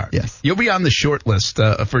 Yes, they are. Yes. You'll be on the short list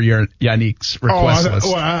for your Yannick's request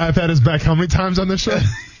list. I've had his back how many times on this show?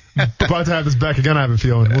 About to have his back again, I have a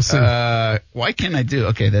feeling. We'll see. Why can't I do?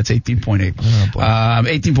 Okay, that's 18.8.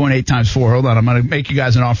 18.8 times 4. Hold on. I'm going to make you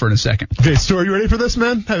guys an offer in a second. Okay, Stuart, you ready for this,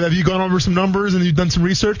 man? Have you gone over some numbers and you've done some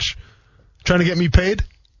research? Trying to get me paid?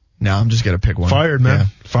 No, I'm just going to pick one. Fired, man. Yeah.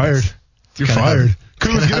 Fired. You're fired.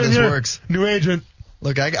 Coos, get in here. Works. New agent.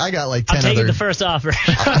 Look, I got like 10 I'm taking the first offer.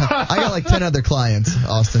 I got like 10 other clients,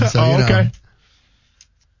 Austin. So okay.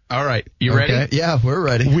 All right. You ready? Yeah, we're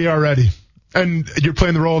ready. We are ready. And you're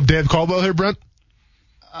playing the role of Dave Caldwell here, Brent?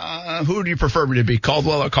 Who do you prefer me to be,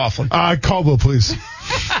 Caldwell or Coughlin? Caldwell, please.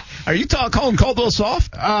 Are you calling Caldwell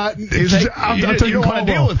soft? I'm taking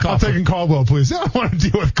Caldwell. I'm taking Caldwell, please. I don't want to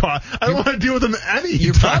deal with Caldwell. I don't want to deal with him any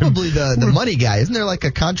You're probably the money guy. Isn't there like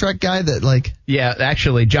a contract guy that like... Yeah,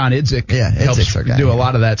 actually, John Idzik helps our guy. do a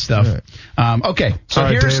lot of that stuff. Right. Okay, so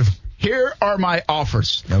Dave. Here are my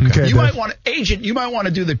offers. Okay, you might want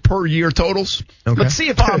to do the per year totals. Okay. Let's see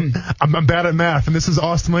if I'm bad at math, and this is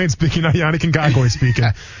Austin Lane speaking, not Yannick Ngakoue speaking.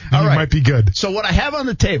 All you right. might be good. So what I have on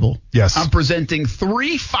the table, yes, I'm presenting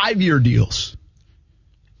 3 5-year deals.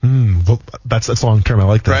 Well, that's long term. I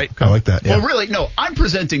like that. Right. I like that. Yeah. Well, really, no. I'm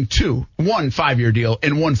presenting 2, 1 5-year deal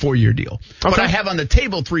and 1 4-year deal. Okay. But I have on the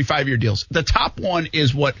table 3 5-year deals. The top one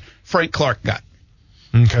is what Frank Clark got.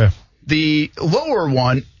 Okay. The lower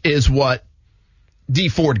one is what D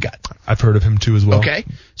Ford got. I've heard of him too as well. Okay.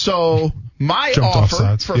 So my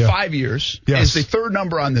offer for 5 years is the third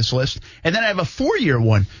number on this list. And then I have a 4-year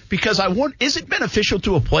one because is it beneficial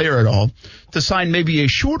to a player at all to sign maybe a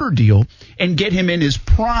shorter deal and get him in his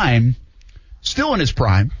prime, still in his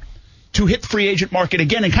prime, to hit the free agent market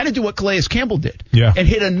again and kind of do what Calais Campbell did. Yeah. And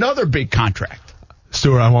hit another big contract.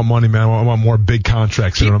 Stuart, I want money, man. I want more big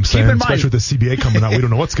contracts. You know what I'm saying? Especially with the CBA coming out, we don't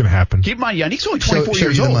know what's going to happen. Keep in mind, Yannick's only 24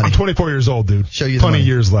 years old. I'm 24 years old, dude. Show you plenty of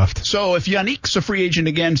years left. So if Yannick's a free agent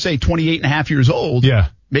again, say 28 and a half years old,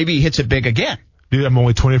 maybe he hits it big again. Dude, I'm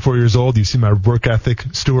only 24 years old. You see my work ethic.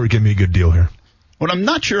 Stuart, give me a good deal here. What I'm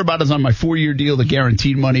not sure about is on my 4-year deal, the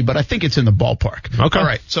guaranteed money, but I think it's in the ballpark. Okay. All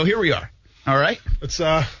right, so here we are. All right?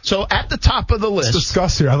 So at the top of the list. Let's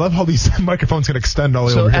discuss here. I love how these microphones can extend all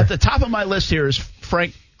the way over here. So at the top of my list here is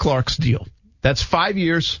Frank Clark's deal. That's 5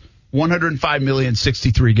 years, $105 million,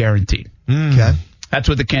 63 guaranteed. Okay. That's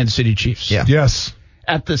with the Kansas City Chiefs. Yeah. Yes.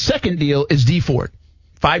 At the second deal is D Ford.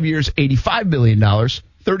 5 years, $85 million,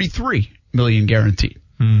 $33 million guaranteed.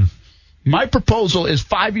 My proposal is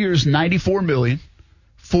 5 years, $94 million,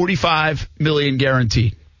 $45 million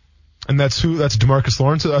guaranteed. And that's who? That's DeMarcus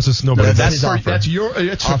Lawrence? That's just nobody. That's your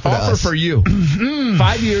offer for you.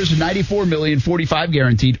 5 years, $94 million, $45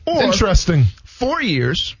 guaranteed. Or interesting. 4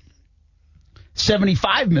 years,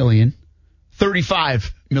 $75 million,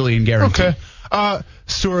 $35 million guaranteed. Okay.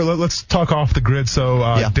 Stuart, let's talk off the grid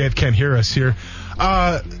so Dave can't hear us here.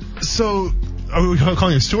 So are we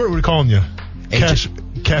calling you Stuart? What are we calling you?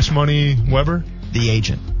 Cash Money Weber? The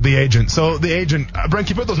agent. So the agent. Brent,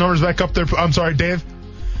 can you put those numbers back up there? I'm sorry, Dave.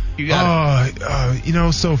 You got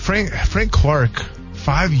it. So Frank Clark,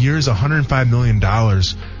 5 years, $105 million,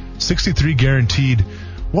 63 guaranteed.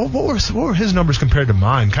 What were his numbers compared to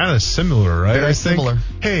mine? Kind of similar, right? Very similar.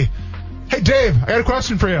 Hey, Dave, I got a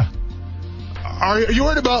question for you. Are you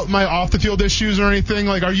worried about my off the field issues or anything?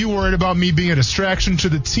 Like, are you worried about me being a distraction to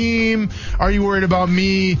the team? Are you worried about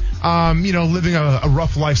me, living a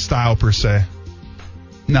rough lifestyle per se?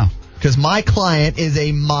 No, because my client is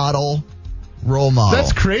a model. Role model.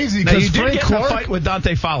 That's crazy. Now, you did get in a fight with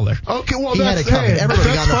Dante Fowler. Okay, well, everybody got in a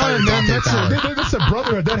fight with Dante Fowler. That's a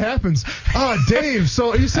brotherhood. That happens. Dave,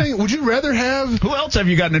 so are you saying, would you rather have... Who else have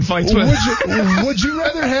you gotten in fights with? Would you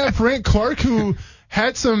rather have Frank Clark, who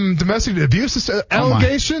had some domestic abuse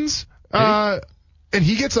allegations, and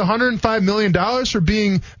he gets $105 million for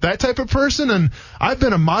being that type of person, and I've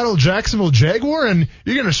been a model Jacksonville Jaguar, and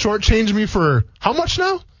you're going to shortchange me for how much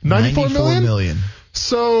now? $94 million?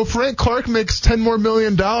 So Frank Clark makes $10 more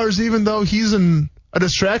million, even though he's a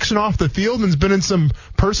distraction off the field and's been in some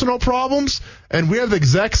personal problems, and we have the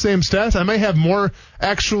exact same stats. I may have more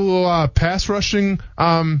actual pass rushing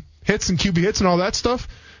hits and QB hits and all that stuff,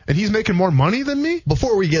 and he's making more money than me?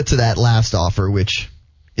 Before we get to that last offer, which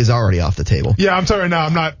is already off the table. Yeah, I'm sorry, no,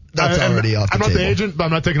 I'm not. That's already off the table. I'm not the agent, but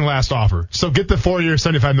I'm not taking the last offer. So get the 4 year,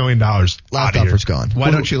 $75 million. Last offer's gone.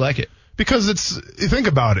 Why don't you like it? Because you think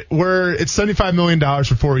about it, where it's $75 million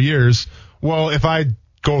for 4 years. Well, if I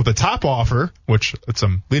go with the top offer, which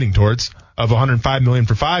I'm leaning towards, of $105 million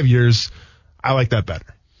for 5 years, I like that better.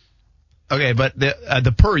 Okay, but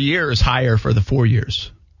the per year is higher for the 4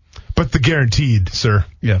 years. But the guaranteed, sir.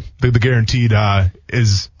 Yeah. The guaranteed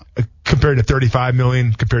is compared to $35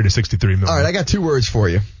 million, compared to $63 million. All right, I got 2 words for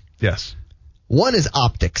you. Yes. One is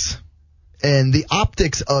optics. And the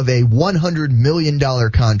optics of a $100 million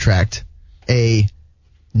contract, a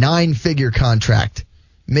 9-figure contract,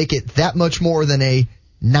 make it that much more than a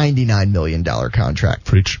 $99 million contract.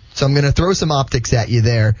 Preach. So I'm going to throw some optics at you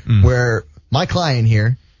there, where my client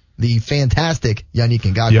here, the fantastic Yannick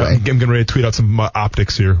Ngakoue. Yeah, I'm getting ready to tweet out some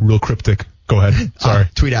optics here, real cryptic. Go ahead. Sorry.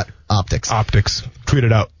 Tweet out optics. Optics. Tweet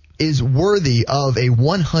it out. Is worthy of a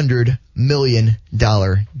 $100 million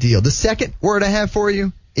deal. The second word I have for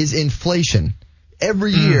you is inflation.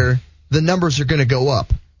 Every year, the numbers are going to go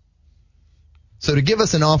up. So to give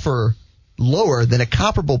us an offer lower than a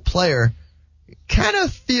comparable player kind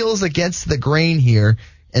of feels against the grain here,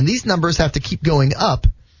 and these numbers have to keep going up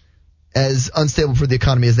as unstable for the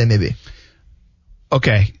economy as they may be.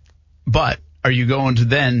 Okay, but are you going to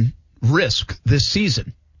then risk this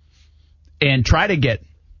season and try to get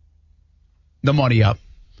the money up,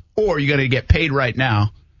 or are you going to get paid right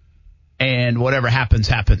now and whatever happens,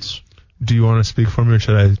 happens? Do you want to speak for me, or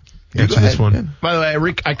should I answer this one? Yeah. By the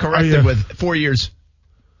way, I corrected with 4 years,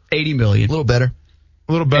 $80 million. A little better.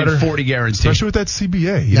 A little better. And 40 guaranteed. Especially with that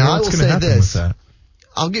CBA. You now, know what's going to happen with that.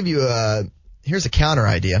 I'll give you here's a counter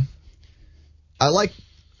idea. I like,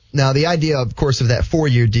 now the idea, of course, of that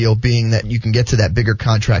 4-year deal being that you can get to that bigger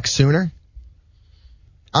contract sooner.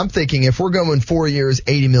 I'm thinking if we're going 4 years,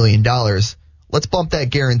 $80 million, let's bump that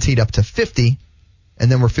guaranteed up to 50,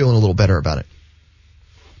 and then we're feeling a little better about it.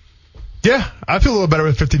 Yeah, I feel a little better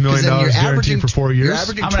with $50 million guaranteed for 4 years. You're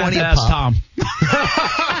averaging I'm 20 to a ask pop. Tom.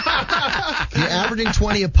 You're averaging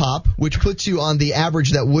 20 a pop, which puts you on the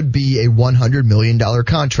average that would be a $100 million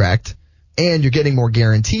contract, and you're getting more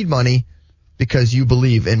guaranteed money because you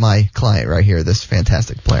believe in my client right here, this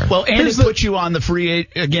fantastic player. Well, and it puts you on the free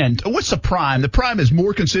again. What's the prime? The prime is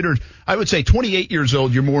more considered, I would say 28 years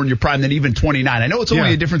old, you're more in your prime than even 29. I know it's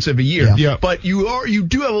only a difference of a year, but you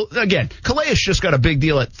do have, again, Calais just got a big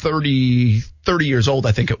deal at 30 years old,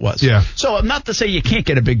 I think it was. Yeah. So not to say you can't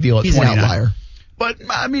get a big deal at 29. He's an outlier. But,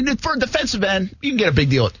 I mean, for a defensive end, you can get a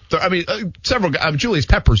big deal. Several guys. Julius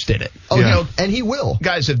Peppers did it. Oh, and he will.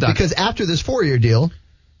 Guys have done because after this 4-year deal,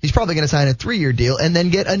 he's probably going to sign a 3-year deal and then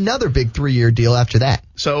get another big 3-year deal after that.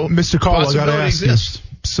 So, Mr. Caldwell, I got to ask you.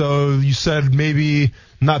 So you said maybe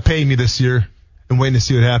not paying me this year and waiting to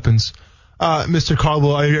see what happens. Mr.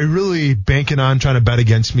 Caldwell, are you really banking on trying to bet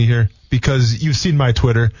against me here? Because you've seen my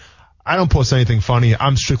Twitter. I don't post anything funny.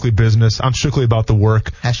 I'm strictly business. I'm strictly about the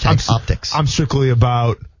work. #optics. I'm strictly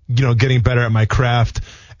about, getting better at my craft.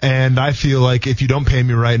 And I feel like if you don't pay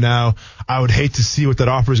me right now, I would hate to see what that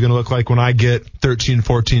offer is going to look like when I get 13,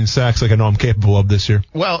 14 sacks like I know I'm capable of this year.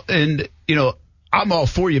 Well, and, I'm all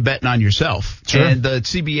for you betting on yourself. Sure. And the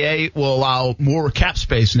CBA will allow more cap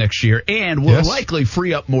space next year and will likely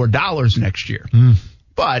free up more dollars next year.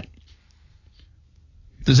 But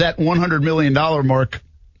does that $100 million mark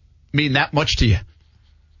mean that much to you?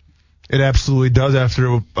 It absolutely does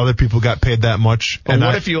after other people got paid that much. But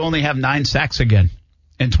what if you only have 9 sacks again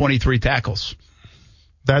and 23 tackles?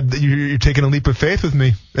 That you're taking a leap of faith with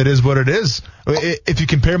me. It is what it is. If you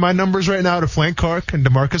compare my numbers right now to Frank Clark and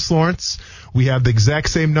DeMarcus Lawrence, we have the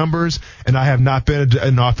exact same numbers, and I have not been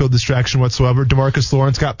an off-field distraction whatsoever. DeMarcus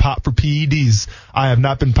Lawrence got popped for PEDs. I have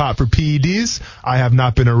not been popped for PEDs. I have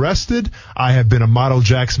not been arrested. I have been a model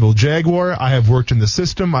Jacksonville Jaguar. I have worked in the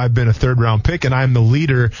system. I've been a third-round pick, and I am the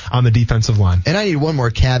leader on the defensive line. And I need one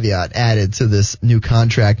more caveat added to this new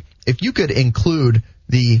contract. If you could include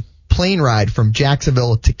the plane ride from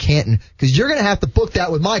Jacksonville to Canton, because you're going to have to book that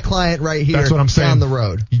with my client right here. That's what I'm saying. Down the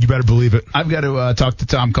road. You better believe it. I've got to talk to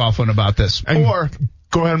Tom Coughlin about this. Or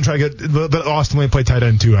go ahead and try to get Austin Lane play tight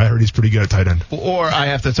end too. I heard he's pretty good at tight end. Or I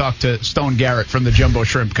have to talk to Stone Garrett from the Jumbo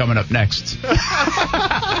Shrimp coming up next.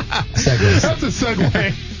 Segues. That's a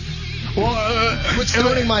segue. Well, what's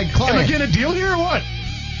stoning my client? Am I getting a deal here or what?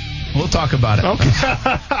 We'll talk about it. Okay.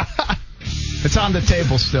 It's on the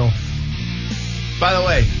table still. By the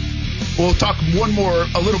way, we'll talk a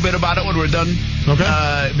little bit about it when we're done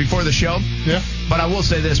before the show. Yeah. But I will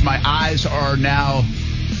say this, my eyes are now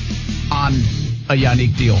on a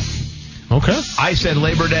Yannick deal. Okay. I said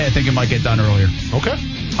Labor Day. I think it might get done earlier. Okay.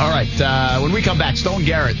 All right. When we come back, Stone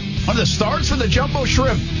Garrett, one of the stars for the Jumbo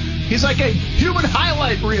Shrimp. He's like a human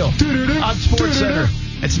highlight reel on SportsCenter.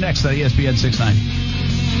 It's next on ESPN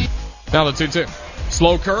 690. Now the 2-2.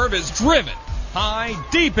 Slow curve is driven high,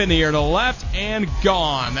 deep in the air to the left, and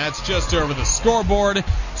gone. That's just over the scoreboard.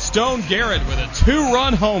 Stone Garrett with a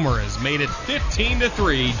 2-run homer has made it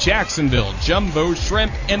 15-3. Jacksonville Jumbo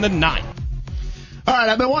Shrimp in the 9th. All right,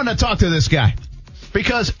 I've been wanting to talk to this guy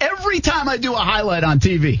because every time I do a highlight on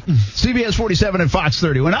TV, CBS 47 and Fox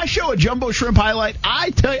 30, when I show a Jumbo Shrimp highlight,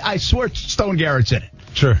 I swear Stone Garrett's in it.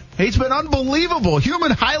 Sure. He's been unbelievable.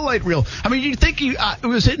 Human highlight reel. I mean, you think he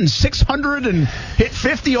was hitting 600 and hit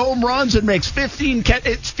 50 home runs and makes 15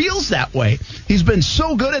 It feels that way. He's been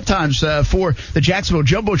so good at times for the Jacksonville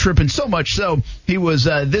Jumbo Shrimp, and so much so he was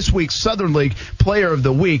this week's Southern League Player of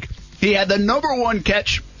the Week. He had the number one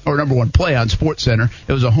play on SportsCenter.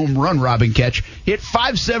 It was a home run robbing catch. He hit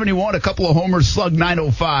 .571, a couple of homers, slugged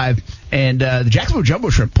 .905. And the Jacksonville Jumbo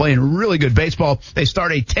Shrimp playing really good baseball. They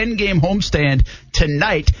start a 10-game homestand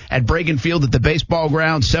tonight at Bragan Field at the baseball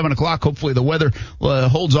ground, 7 o'clock. Hopefully the weather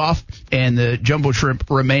holds off and the Jumbo Shrimp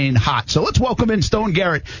remain hot. So let's welcome in Stone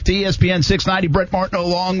Garrett to ESPN 690. Brett Martin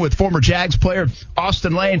along with former Jags player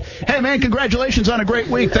Austin Lane. Hey, man, congratulations on a great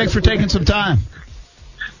week. Thanks for taking some time.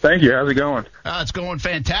 Thank you. How's it going? It's going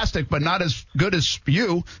fantastic, but not as good as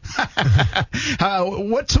you.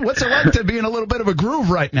 What's it like to be in a little bit of a groove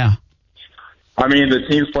right now? I mean, the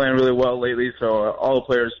team's playing really well lately, so all the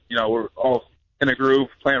players, we're all in a groove,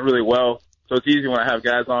 playing really well. So it's easy when I have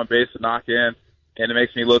guys on base to knock in, and it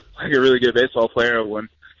makes me look like a really good baseball player when,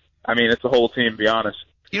 it's the whole team, to be honest.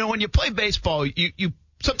 When you play baseball, you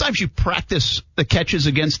sometimes you practice the catches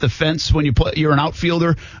against the fence when you're an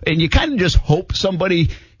outfielder, and you kind of just hope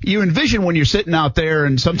you envision when you're sitting out there,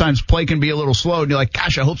 and sometimes play can be a little slow, and you're like,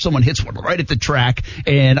 gosh, I hope someone hits one right at the track,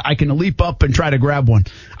 and I can leap up and try to grab one.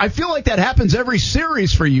 I feel like that happens every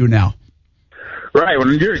series for you now. Right.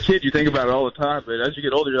 When you're a kid, you think about it all the time, but as you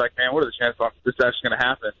get older, you're like, man, what are the chances this is actually going to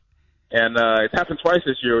happen? And it's happened twice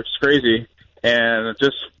this year, which is crazy. And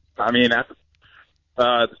just,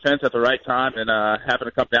 at the fence at the right time and happened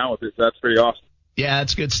to come down with it, so that's pretty awesome. Yeah,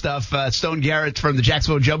 that's good stuff. Stone Garrett from the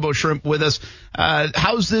Jacksonville Jumbo Shrimp with us.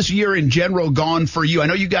 How's this year in general gone for you? I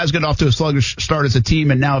know you guys got off to a sluggish start as a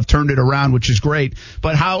team and now have turned it around, which is great.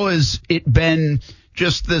 But how has it been?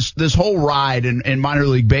 Just this whole ride in minor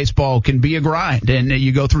league baseball can be a grind, and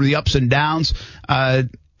you go through the ups and downs.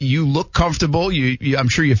 You look comfortable. I'm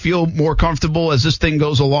sure you feel more comfortable as this thing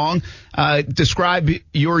goes along. Describe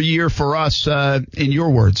your year for us in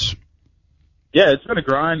your words. Yeah, it's been a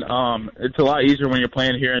grind. It's a lot easier when you're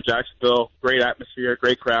playing here in Jacksonville. Great atmosphere,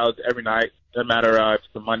 great crowds every night. Doesn't matter if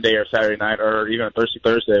it's a Monday or Saturday night or even a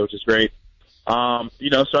Thursday, which is great.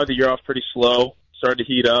 Started the year off pretty slow, started to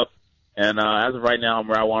heat up. And as of right now, I'm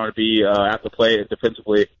where I want to be at the plate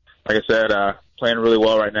defensively. Like I said, playing really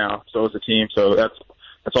well right now. So is the team. So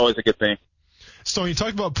that's always a good thing. So you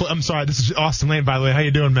talked about. I'm sorry, this is Austin Lane, by the way. How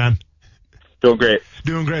you doing, man? Doing great.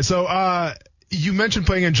 Doing great. So you mentioned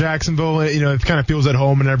playing in Jacksonville. It kind of feels at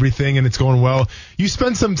home and everything, and it's going well. You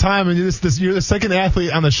spent some time, and you're the second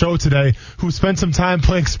athlete on the show today who spent some time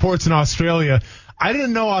playing sports in Australia. I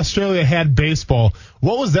didn't know Australia had baseball.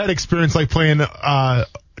 What was that experience like playing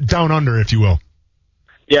down under, if you will?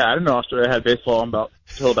 Yeah, I didn't know Australia had baseball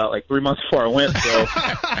until about like 3 months before I went. So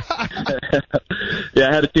yeah,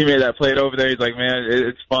 I had a teammate that played over there. He's like, man,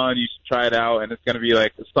 it's fun. You should try it out, and it's going to be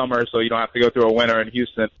like the summer, so you don't have to go through a winter in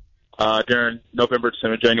Houston during November,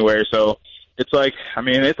 December, January. So it's like,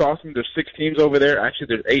 it's awesome. There's 6 teams over there. Actually,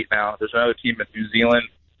 there's 8 now. There's another team in New Zealand,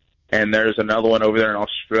 and there's another one over there in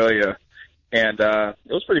Australia. And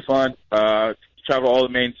it was pretty fun. Travel all the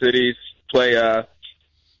main cities, play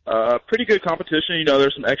pretty good competition.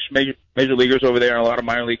 There's some extra major leaguers over there and a lot of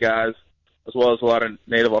minor league guys, as well as a lot of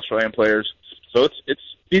native Australian players. So it's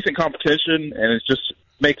decent competition, and it just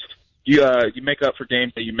makes you make up for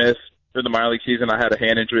games that you miss during the minor league season. I had a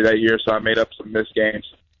hand injury that year, so I made up some missed games,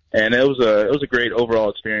 and it was a great overall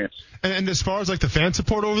experience. And as far as like the fan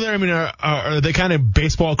support over there, are they kind of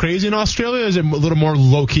baseball crazy in Australia, or is it a little more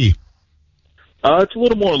low key? It's a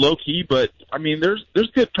little more low key, but there's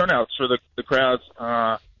good turnouts for the crowds.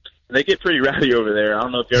 They get pretty rowdy over there. I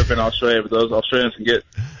don't know if you've ever been to Australia, but those Australians can get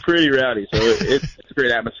pretty rowdy. So it's a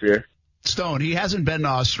great atmosphere. Stone, he hasn't been to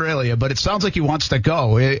Australia, but it sounds like he wants to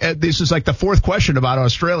go. This is like the 4th question about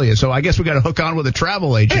Australia, so I guess we got to hook on with a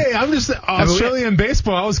travel agent. Hey, I'm just Australian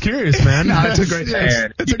baseball. I was curious, man. No, it's a great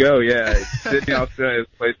man. Sydney, Australia is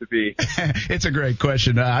the place to be. It's a great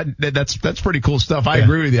question. That's pretty cool stuff. I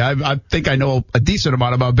agree with you. I think I know a decent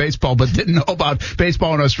amount about baseball, but didn't know about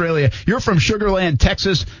baseball in Australia. You're from Sugar Land,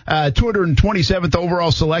 Texas, 227th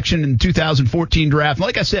overall selection in 2014 draft.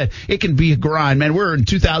 Like I said, it can be a grind, man. We're in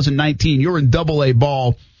 2019. You're in Double-A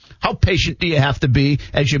ball. How patient do you have to be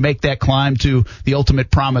as you make that climb to the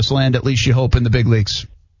ultimate promised land, at least you hope, in the big leagues?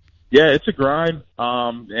 Yeah, it's a grind,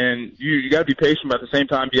 and you got to be patient, but at the same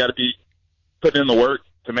time, you got to be putting in the work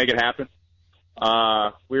to make it happen.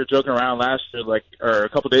 We were joking around last year, or a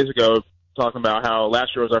couple of days ago, talking about how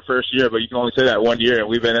last year was our first year, but you can only say that 1 year, and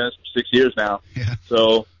we've been in it for 6 years now. Yeah.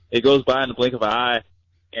 So it goes by in the blink of an eye,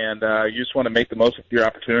 and you just want to make the most of your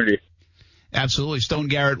opportunity. Absolutely. Stone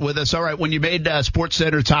Garrett with us. All right, when you made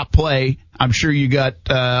SportsCenter Top Play, I'm sure you got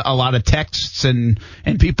a lot of texts and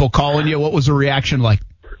people calling you. What was the reaction like?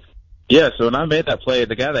 Yeah, so when I made that play,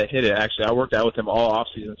 the guy that hit it, actually, I worked out with him all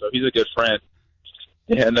offseason, so he's a good friend.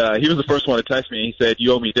 And he was the first one to text me. He said,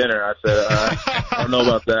 "You owe me dinner." I said, "I don't know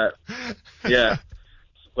about that." Yeah.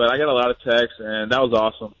 But I got a lot of texts, and that was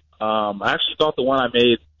awesome. I actually thought the one I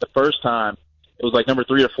made the first time, it was like number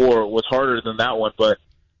 3 or 4, was harder than that one, but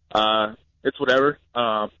it's whatever.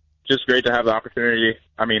 Just great to have the opportunity.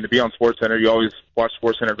 To be on SportsCenter. You always watch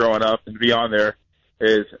SportsCenter growing up, and to be on there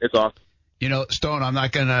it's awesome. Stone, I'm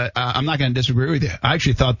not gonna disagree with you. I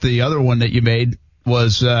actually thought the other one that you made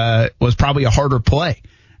was probably a harder play.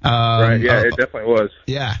 Right, yeah, it definitely was.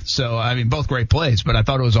 Yeah, so, both great plays, but I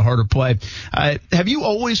thought it was a harder play. Have you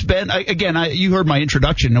always been, you heard my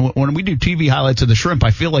introduction, when we do TV highlights of the Shrimp, I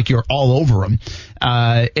feel like you're all over them.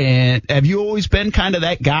 And have you always been kind of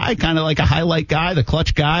that guy, kind of like a highlight guy, the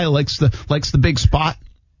clutch guy, likes the big spot?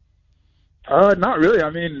 Not really.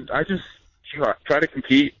 I just try to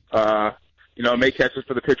compete, make catches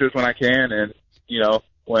for the pitchers when I can, and,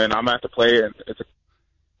 when I'm at the plate and it's a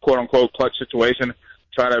quote-unquote clutch situation,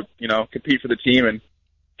 try to, compete for the team and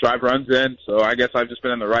drive runs in. So I guess I've just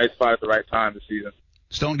been in the right spot at the right time this season.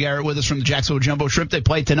 Stone Garrett with us from the Jacksonville Jumbo Shrimp. They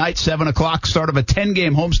play tonight, 7 o'clock, start of a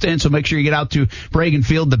 10-game homestand, so make sure you get out to Bragan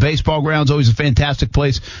Field, the baseball grounds. Always a fantastic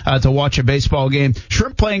place to watch a baseball game.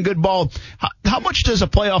 Shrimp playing good ball. How much does a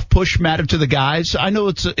playoff push matter to the guys? I know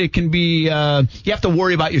it can be you have to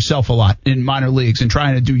worry about yourself a lot in minor leagues and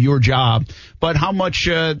trying to do your job, but how much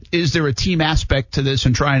is there a team aspect to this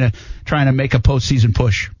and trying to make a postseason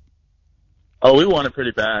push? Oh, we want it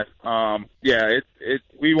pretty bad.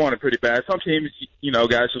 We want it pretty bad. Some teams,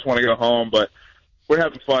 guys just want to go home, but we're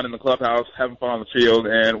having fun in the clubhouse, having fun on the field,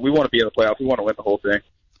 and we want to be in the playoffs. We want to win the whole thing.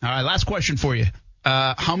 All right, last question for you.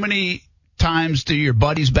 How many times do your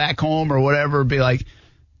buddies back home or whatever be like,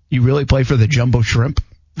 you really play for the Jumbo Shrimp?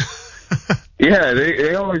 Yeah,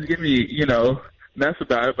 they always give me, mess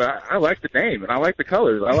about it, but I like the name, and I like the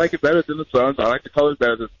colors. I like it better than the Suns. I like the colors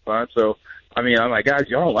better than the Suns, so I'm like, guys,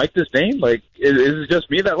 y'all don't like this name? Like, is it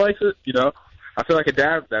just me that likes it? I feel like a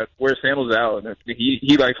dad that wears sandals out, and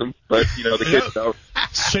he likes them, but, the kids don't.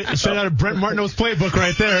 Straight out of Brent Martineau's playbook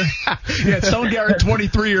right there. Yeah, Stone Garrett,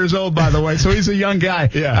 23 years old, by the way, so he's a young guy.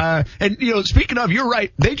 Yeah. And speaking of, you're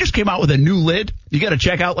right, they just came out with a new lid. You got to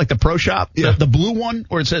check out, the Pro Shop, the blue one,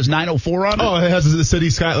 where it says 904 on it. Oh, it has the city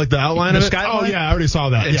sky, the outline of it? Skyline? Oh, yeah, I already saw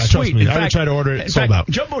that. It's yeah, sweet. trust me. I already tried to order it, sold out.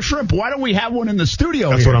 Jumbo Shrimp, why don't we have one in the studio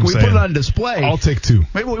That's here? what I'm saying. We put it on display. I'll take 2.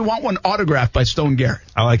 Maybe we want one autographed by Stone Garrett.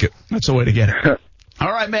 I like it. That's the way to get it.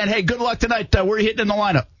 All right, man. Hey, good luck tonight. Where are you hitting in the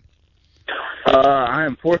lineup? I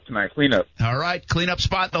am 4th tonight. Cleanup. All right. Cleanup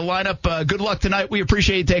spot in the lineup. Good luck tonight. We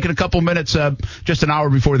appreciate you taking a couple minutes, just an hour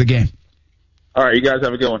before the game. All right. You guys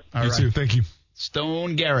have a good one. All you right. too. Thank you.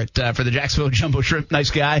 Stone Garrett for the Jacksonville Jumbo Shrimp.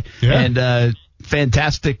 Nice guy. Yeah. And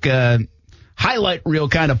fantastic highlight reel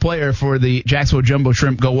kind of player for the Jacksonville Jumbo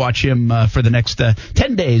Shrimp. Go watch him for the next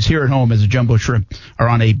 10 days here at home as the Jumbo Shrimp are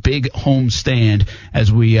on a big home stand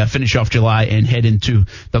as we finish off July and head into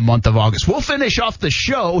the month of August. We'll finish off the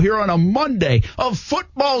show here on a Monday of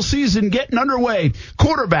football season getting underway.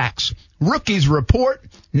 Quarterbacks, rookies report.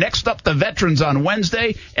 Next up, the veterans on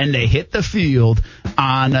Wednesday, and they hit the field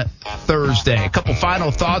on Thursday. A couple final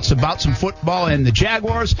thoughts about some football and the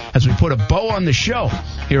Jaguars as we put a bow on the show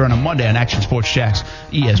here on a Monday on Action Sports Jax,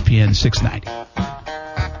 ESPN 690.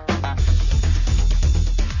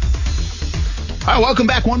 All right, welcome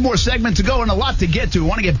back. One more segment to go and a lot to get to. I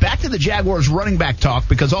want to get back to the Jaguars running back talk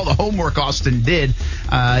because all the homework Austin did,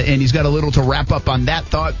 and he's got a little to wrap up on that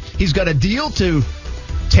thought. He's got a deal to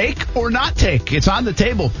take or not take. It's on the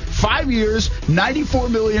table. 5 years, $94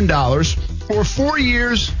 million, or 4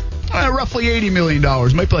 years, roughly $80 million.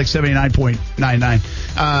 Might be like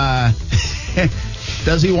 79.99.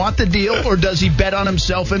 Does he want the deal or does he bet on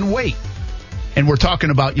himself and wait? And we're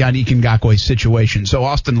talking about Yannick Ngakoue's situation. So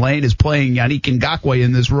Austin Lane is playing Yannick Ngakoue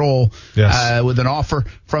in this role with an offer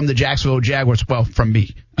from the Jacksonville Jaguars. Well, from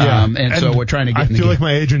me. Yeah. And so we're trying to get in the feel game. like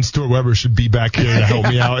my agent, Stuart Weber, should be back here to help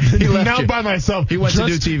me out. He left now you. by myself. He went to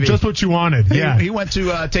do TV. Just what you wanted. Yeah. He went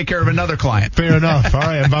to take care of another client. Fair enough. All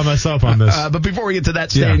right, I'm by myself on this. But before we get to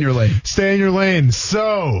that, stay in your lane. Stay in your lane.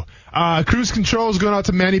 So, cruise control is going out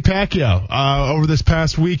to Manny Pacquiao. Over this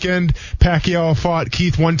past weekend, Pacquiao fought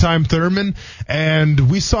Keith one-time Thurman, and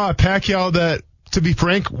we saw a Pacquiao that, to be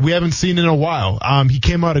frank, we haven't seen in a while. He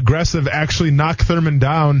came out aggressive, actually knocked Thurman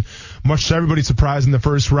down, much to everybody's surprise in the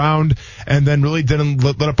first round, and then really didn't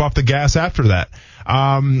let up off the gas after that.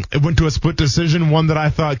 It went to a split decision, one that I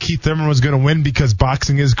thought Keith Thurman was going to win because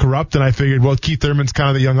boxing is corrupt, and I figured, well, Keith Thurman's kind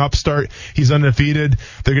of the young upstart. He's undefeated.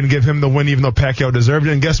 They're going to give him the win even though Pacquiao deserved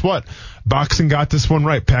it. And guess what? Boxing got this one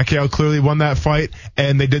right. Pacquiao clearly won that fight,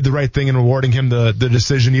 and they did the right thing in awarding him the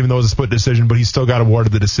decision, even though it was a split decision, but he still got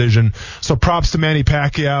awarded the decision. So props to Manny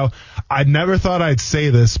Pacquiao. I never thought I'd say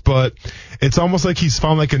this, but it's almost like he's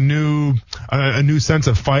found like a new sense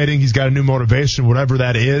of fighting. He's got a new motivation, whatever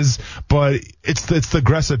that is, but it's the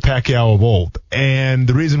aggressive Pacquiao of old. And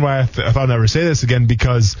the reason why I thought I'd never say this again,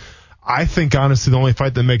 because I think honestly the only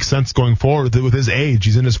fight that makes sense going forward with his age,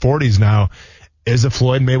 he's in his 40s now, is a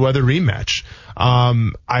Floyd Mayweather rematch.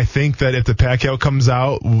 I think that if the Pacquiao comes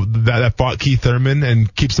out that fought Keith Thurman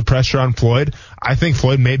and keeps the pressure on Floyd, I think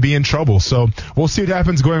Floyd may be in trouble. So we'll see what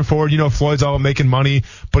happens going forward. You know, Floyd's all about making money,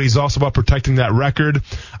 but he's also about protecting that record.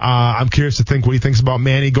 I'm curious to think what he thinks about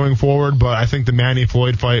Manny going forward, but I think the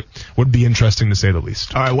Manny-Floyd fight would be interesting to say the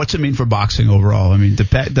least. All right, what's it mean for boxing overall? I mean,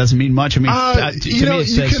 it doesn't mean much. I mean, to me it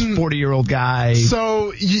says 40-year-old guy.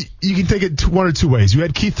 So you can take it one or two ways. You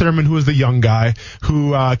had Keith Thurman, who was the young guy,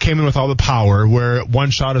 who came in with all the power, where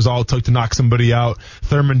one shot is all it took to knock somebody out.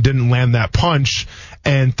 Thurman didn't land that punch,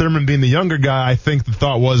 and Thurman being the younger guy, I think the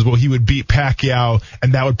thought was, well, he would beat Pacquiao,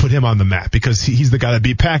 and that would put him on the map, because he's the guy that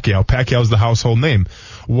beat Pacquiao. Pacquiao's the household name.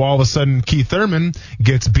 Well, all of a sudden, Keith Thurman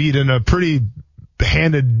gets beat in a pretty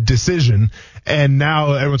handed decision, and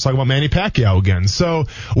now everyone's talking about Manny Pacquiao again. So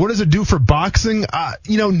what does it do for boxing?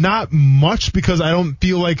 Not much, because I don't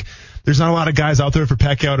feel like there's not a lot of guys out there for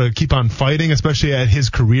Pacquiao to keep on fighting, especially at his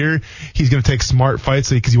career. He's going to take smart fights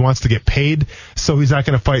because he wants to get paid. So he's not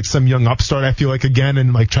going to fight some young upstart, I feel like, again,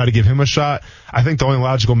 and try to give him a shot. I think the only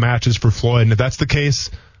logical match is for Floyd, and if that's the case,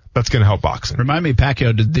 that's going to help boxing. Remind me,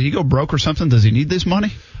 Pacquiao, did he go broke or something? Does he need this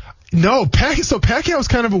money? No, Pacquiao's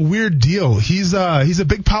kind of a weird deal. He's a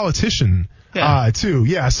big politician. Yeah. Too.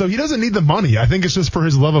 Yeah. So he doesn't need the money. I think it's just for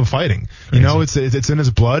his love of fighting. Crazy. It's in his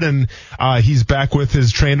blood, and he's back with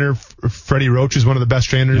his trainer, Freddie Roach, who's one of the best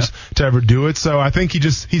trainers to ever do it. So I think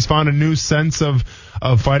he's found a new sense of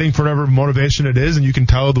fighting for whatever motivation it is, and you can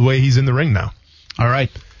tell the way he's in the ring now. All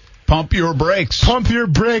right. Pump your brakes. Pump your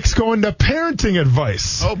brakes. Going to parenting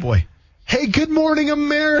advice. Oh boy. Hey, Good Morning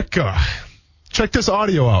America. Check this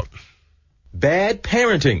audio out. Bad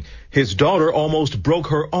parenting. His daughter almost broke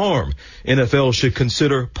her arm. NFL should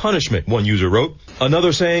consider punishment, one user wrote.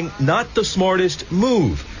 Another saying, not the smartest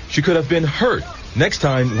move. She could have been hurt. Next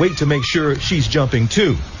time, wait to make sure she's jumping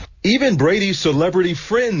too. Even Brady's celebrity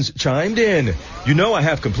friends chimed in. You know I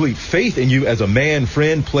have complete faith in you as a man,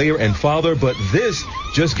 friend, player, and father, but this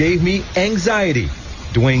just gave me anxiety.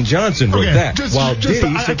 Dwayne Johnson wrote that, while Diddy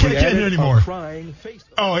I can't hear anymore. A crying face.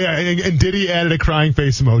 Oh, yeah, and Diddy added a crying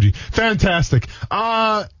face emoji. Fantastic.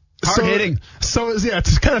 Hard hitting. So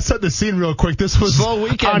to kind of set the scene real quick, this was Slow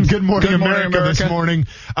weekend. on Good Morning America this morning.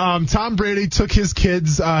 Tom Brady took his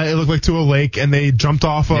kids, it looked like, to a lake, and they jumped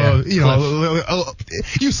off you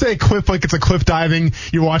say cliff like it's a cliff diving.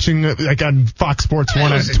 You're watching like on Fox Sports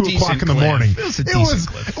 1 at 2 o'clock in the morning. It was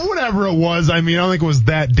whatever it was. I mean, I don't think it was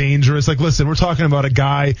that dangerous. Like, listen, we're talking about a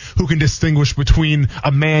guy who can distinguish between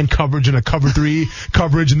a man coverage and a cover 3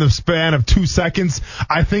 coverage in the span of 2 seconds.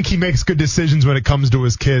 I think he makes good decisions when it comes to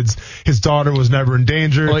his kids. His daughter was never in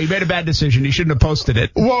danger. Well, he made a bad decision. He shouldn't have posted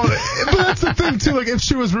it. Well, but that's the thing too. Like, if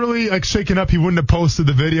she was really shaken up, he wouldn't have posted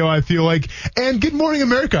the video, I feel like. And Good Morning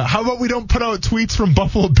America. How about we don't put out tweets from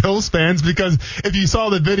Buffalo Bills fans? Because if you saw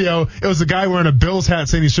the video, it was a guy wearing a Bills hat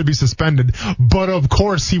saying he should be suspended. But of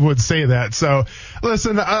course he would say that. So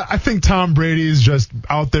listen, I think Tom Brady is just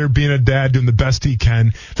out there being a dad, doing the best he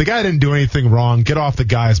can. The guy didn't do anything wrong. Get off the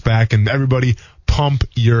guy's back, and everybody pump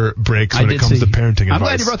your brakes when it comes to parenting advice. I'm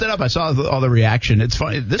glad you brought that up. I saw all the reaction. It's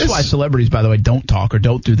funny. This is why celebrities, by the way, don't talk or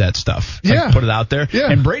don't do that stuff. Put it out there.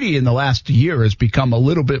 Yeah. And Brady in the last year has become a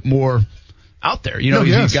little bit more out there.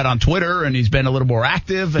 He's got on Twitter, and he's been a little more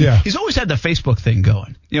active. And he's always had the Facebook thing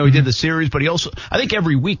going. He did the series, but he also, I think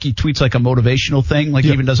every week he tweets like a motivational thing, like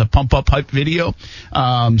he even does a pump up hype video.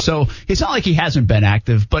 So it's not like he hasn't been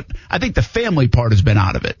active, but I think the family part has been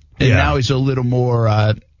out of it. And now he's a little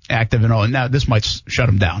more, active and all, and now this might shut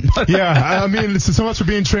him down. I mean, it's so much for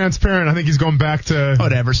being transparent. I think he's going back to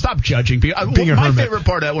whatever. Stop judging people. My favorite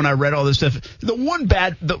part of that, when I read all this stuff,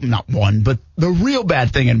 the real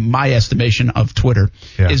bad thing in my estimation of Twitter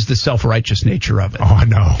is the self-righteous nature of it. Oh, I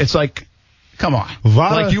know. It's like, come on.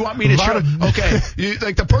 You want me to show? Okay,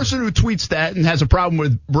 like the person who tweets that and has a problem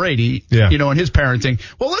with Brady, and his parenting.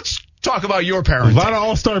 Well, let's talk about your parenting. A lot of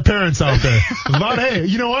all-star parents out there. Hey,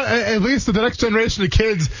 you know what? At least the next generation of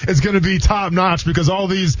kids is going to be top-notch, because all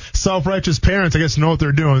these self-righteous parents, I guess, know what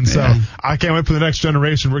they're doing. So I can't wait for the next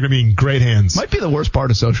generation. We're going to be in great hands. Might be the worst part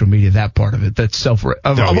of social media, that part of it. That's all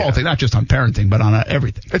things, not just on parenting, but on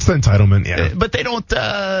everything. It's the entitlement, But they don't...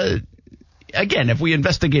 Again, if we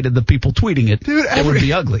investigated the people tweeting it, it would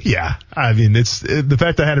be ugly. Yeah. I mean, the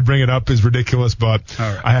fact I had to bring it up is ridiculous, but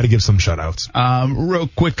I had to give some shout-outs. Real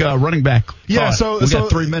quick, running back. Yeah, so we got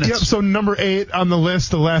 3 minutes. Yep, so number 8 on the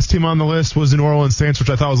list, the last team on the list was the New Orleans Saints, which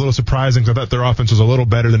I thought was a little surprising, because I thought their offense was a little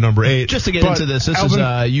better than number 8. Just to get into this is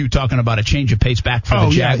you talking about a change of pace back for the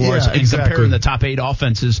Jaguars and comparing the top 8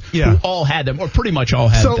 offenses who all had them, or pretty much all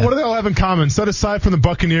had them. So what do they all have in common? Set aside from the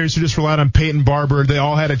Buccaneers, who just relied on Peyton Barber, they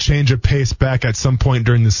all had a change of pace back at some point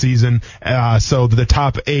during the season. So the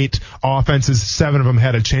top 8 offenses, 7 of them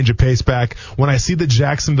had a change of pace back. When I see the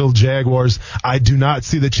Jacksonville Jaguars, I do not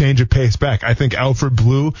see the change of pace back. I think Alfred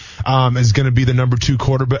Blue is going to be the number 2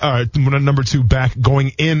 number 2 back going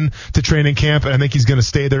in to training camp, and I think he's going to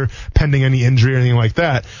stay there pending any injury or anything like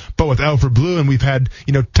that. But with Alfred Blue, and we've had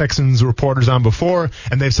Texans reporters on before,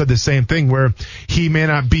 and they've said the same thing, where he may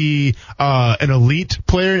not be an elite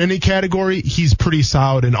player in any category, he's pretty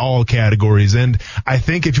solid in all categories. categories. And I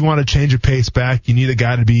think if you want to change a pace back, you need a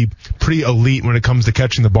guy to be pretty elite when it comes to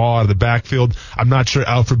catching the ball out of the backfield. I'm not sure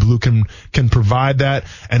Alfred Blue can provide that.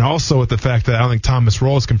 And also with the fact that I don't think Thomas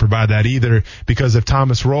Rawls can provide that either, because if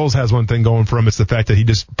Thomas Rawls has one thing going for him, it's the fact that he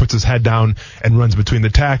just puts his head down and runs between the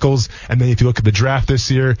tackles. And then if you look at the draft this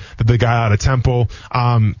year, the big guy out of Temple,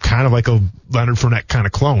 kind of like a Leonard Fournette kind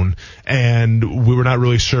of clone. And we were not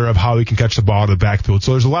really sure of how he can catch the ball out of the backfield.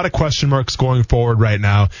 So there's a lot of question marks going forward right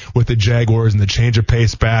now with the Jaguars and the change of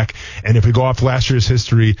pace back. And if we go off last year's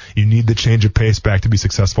history, you need the change of pace back to be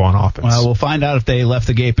successful on offense. Well, we'll find out if they left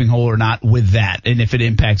the gaping hole or not with that, and if it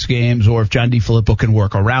impacts games or if John DeFilippo can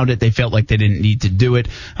work around it. They felt like they didn't need to do it.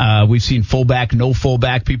 We've seen fullback, no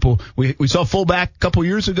fullback. We saw fullback a couple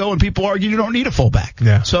years ago, and people argued you don't need a fullback.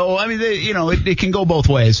 Yeah. So, I mean, it can go both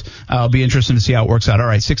ways. It'll be interesting to see how it works out. All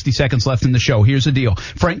right, 60 seconds left in the show. Here's the deal.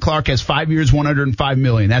 Frank Clark has 5 years, $105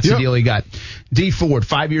 million. That's the deal he got. D Ford,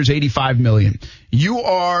 5 years, $85 million. You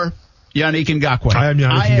are Yannick Ngakoue. I am Yannick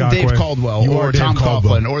Ngakoue. I am Dave Caldwell or Tom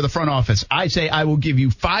Coughlin or the front office. I say I will give you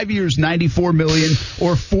 5 years, $94 million,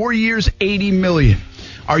 or 4 years, $80 million.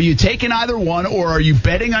 Are you taking either one, or are you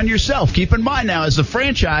betting on yourself? Keep in mind now, as a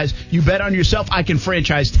franchise, you bet on yourself. I can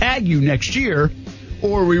franchise tag you next year,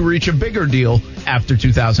 or we reach a bigger deal after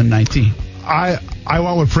 2019. I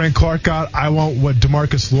want what Frank Clark got. I want what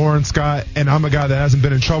DeMarcus Lawrence got. And I'm a guy that hasn't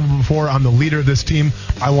been in trouble before. I'm the leader of this team.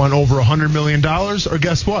 I want over $100 million. Or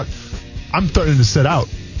guess what? I'm starting to sit out.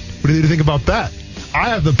 What do you think about that? I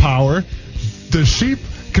have the power. The sheep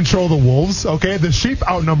control the wolves, okay? The sheep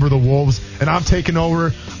outnumber the wolves, and I'm taking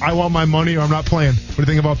over. I want my money, or I'm not playing. What do you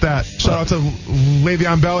think about that? Shout out to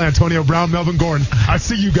Le'Veon Bell, Antonio Brown, Melvin Gordon. I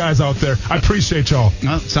see you guys out there. I appreciate y'all.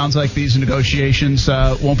 Well, sounds like these negotiations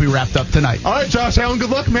won't be wrapped up tonight. All right, Josh Allen, good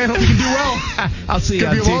luck, man. Hope you can do well. I'll see you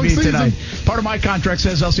on TV tonight. Part of my contract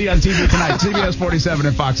says I'll see you on TV tonight. CBS 47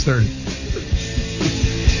 and Fox 30.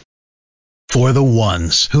 For the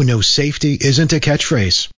ones who know safety isn't a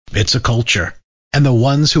catchphrase, it's a culture. And the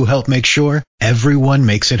ones who help make sure everyone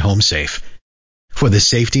makes it home safe. For the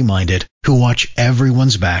safety-minded who watch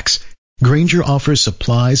everyone's backs, Grainger offers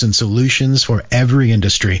supplies and solutions for every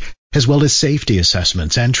industry, as well as safety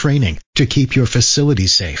assessments and training to keep your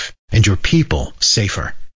facilities safe and your people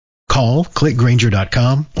safer. Call, click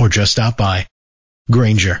Grainger.com, or just stop by.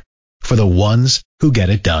 Grainger, for the ones who get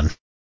it done.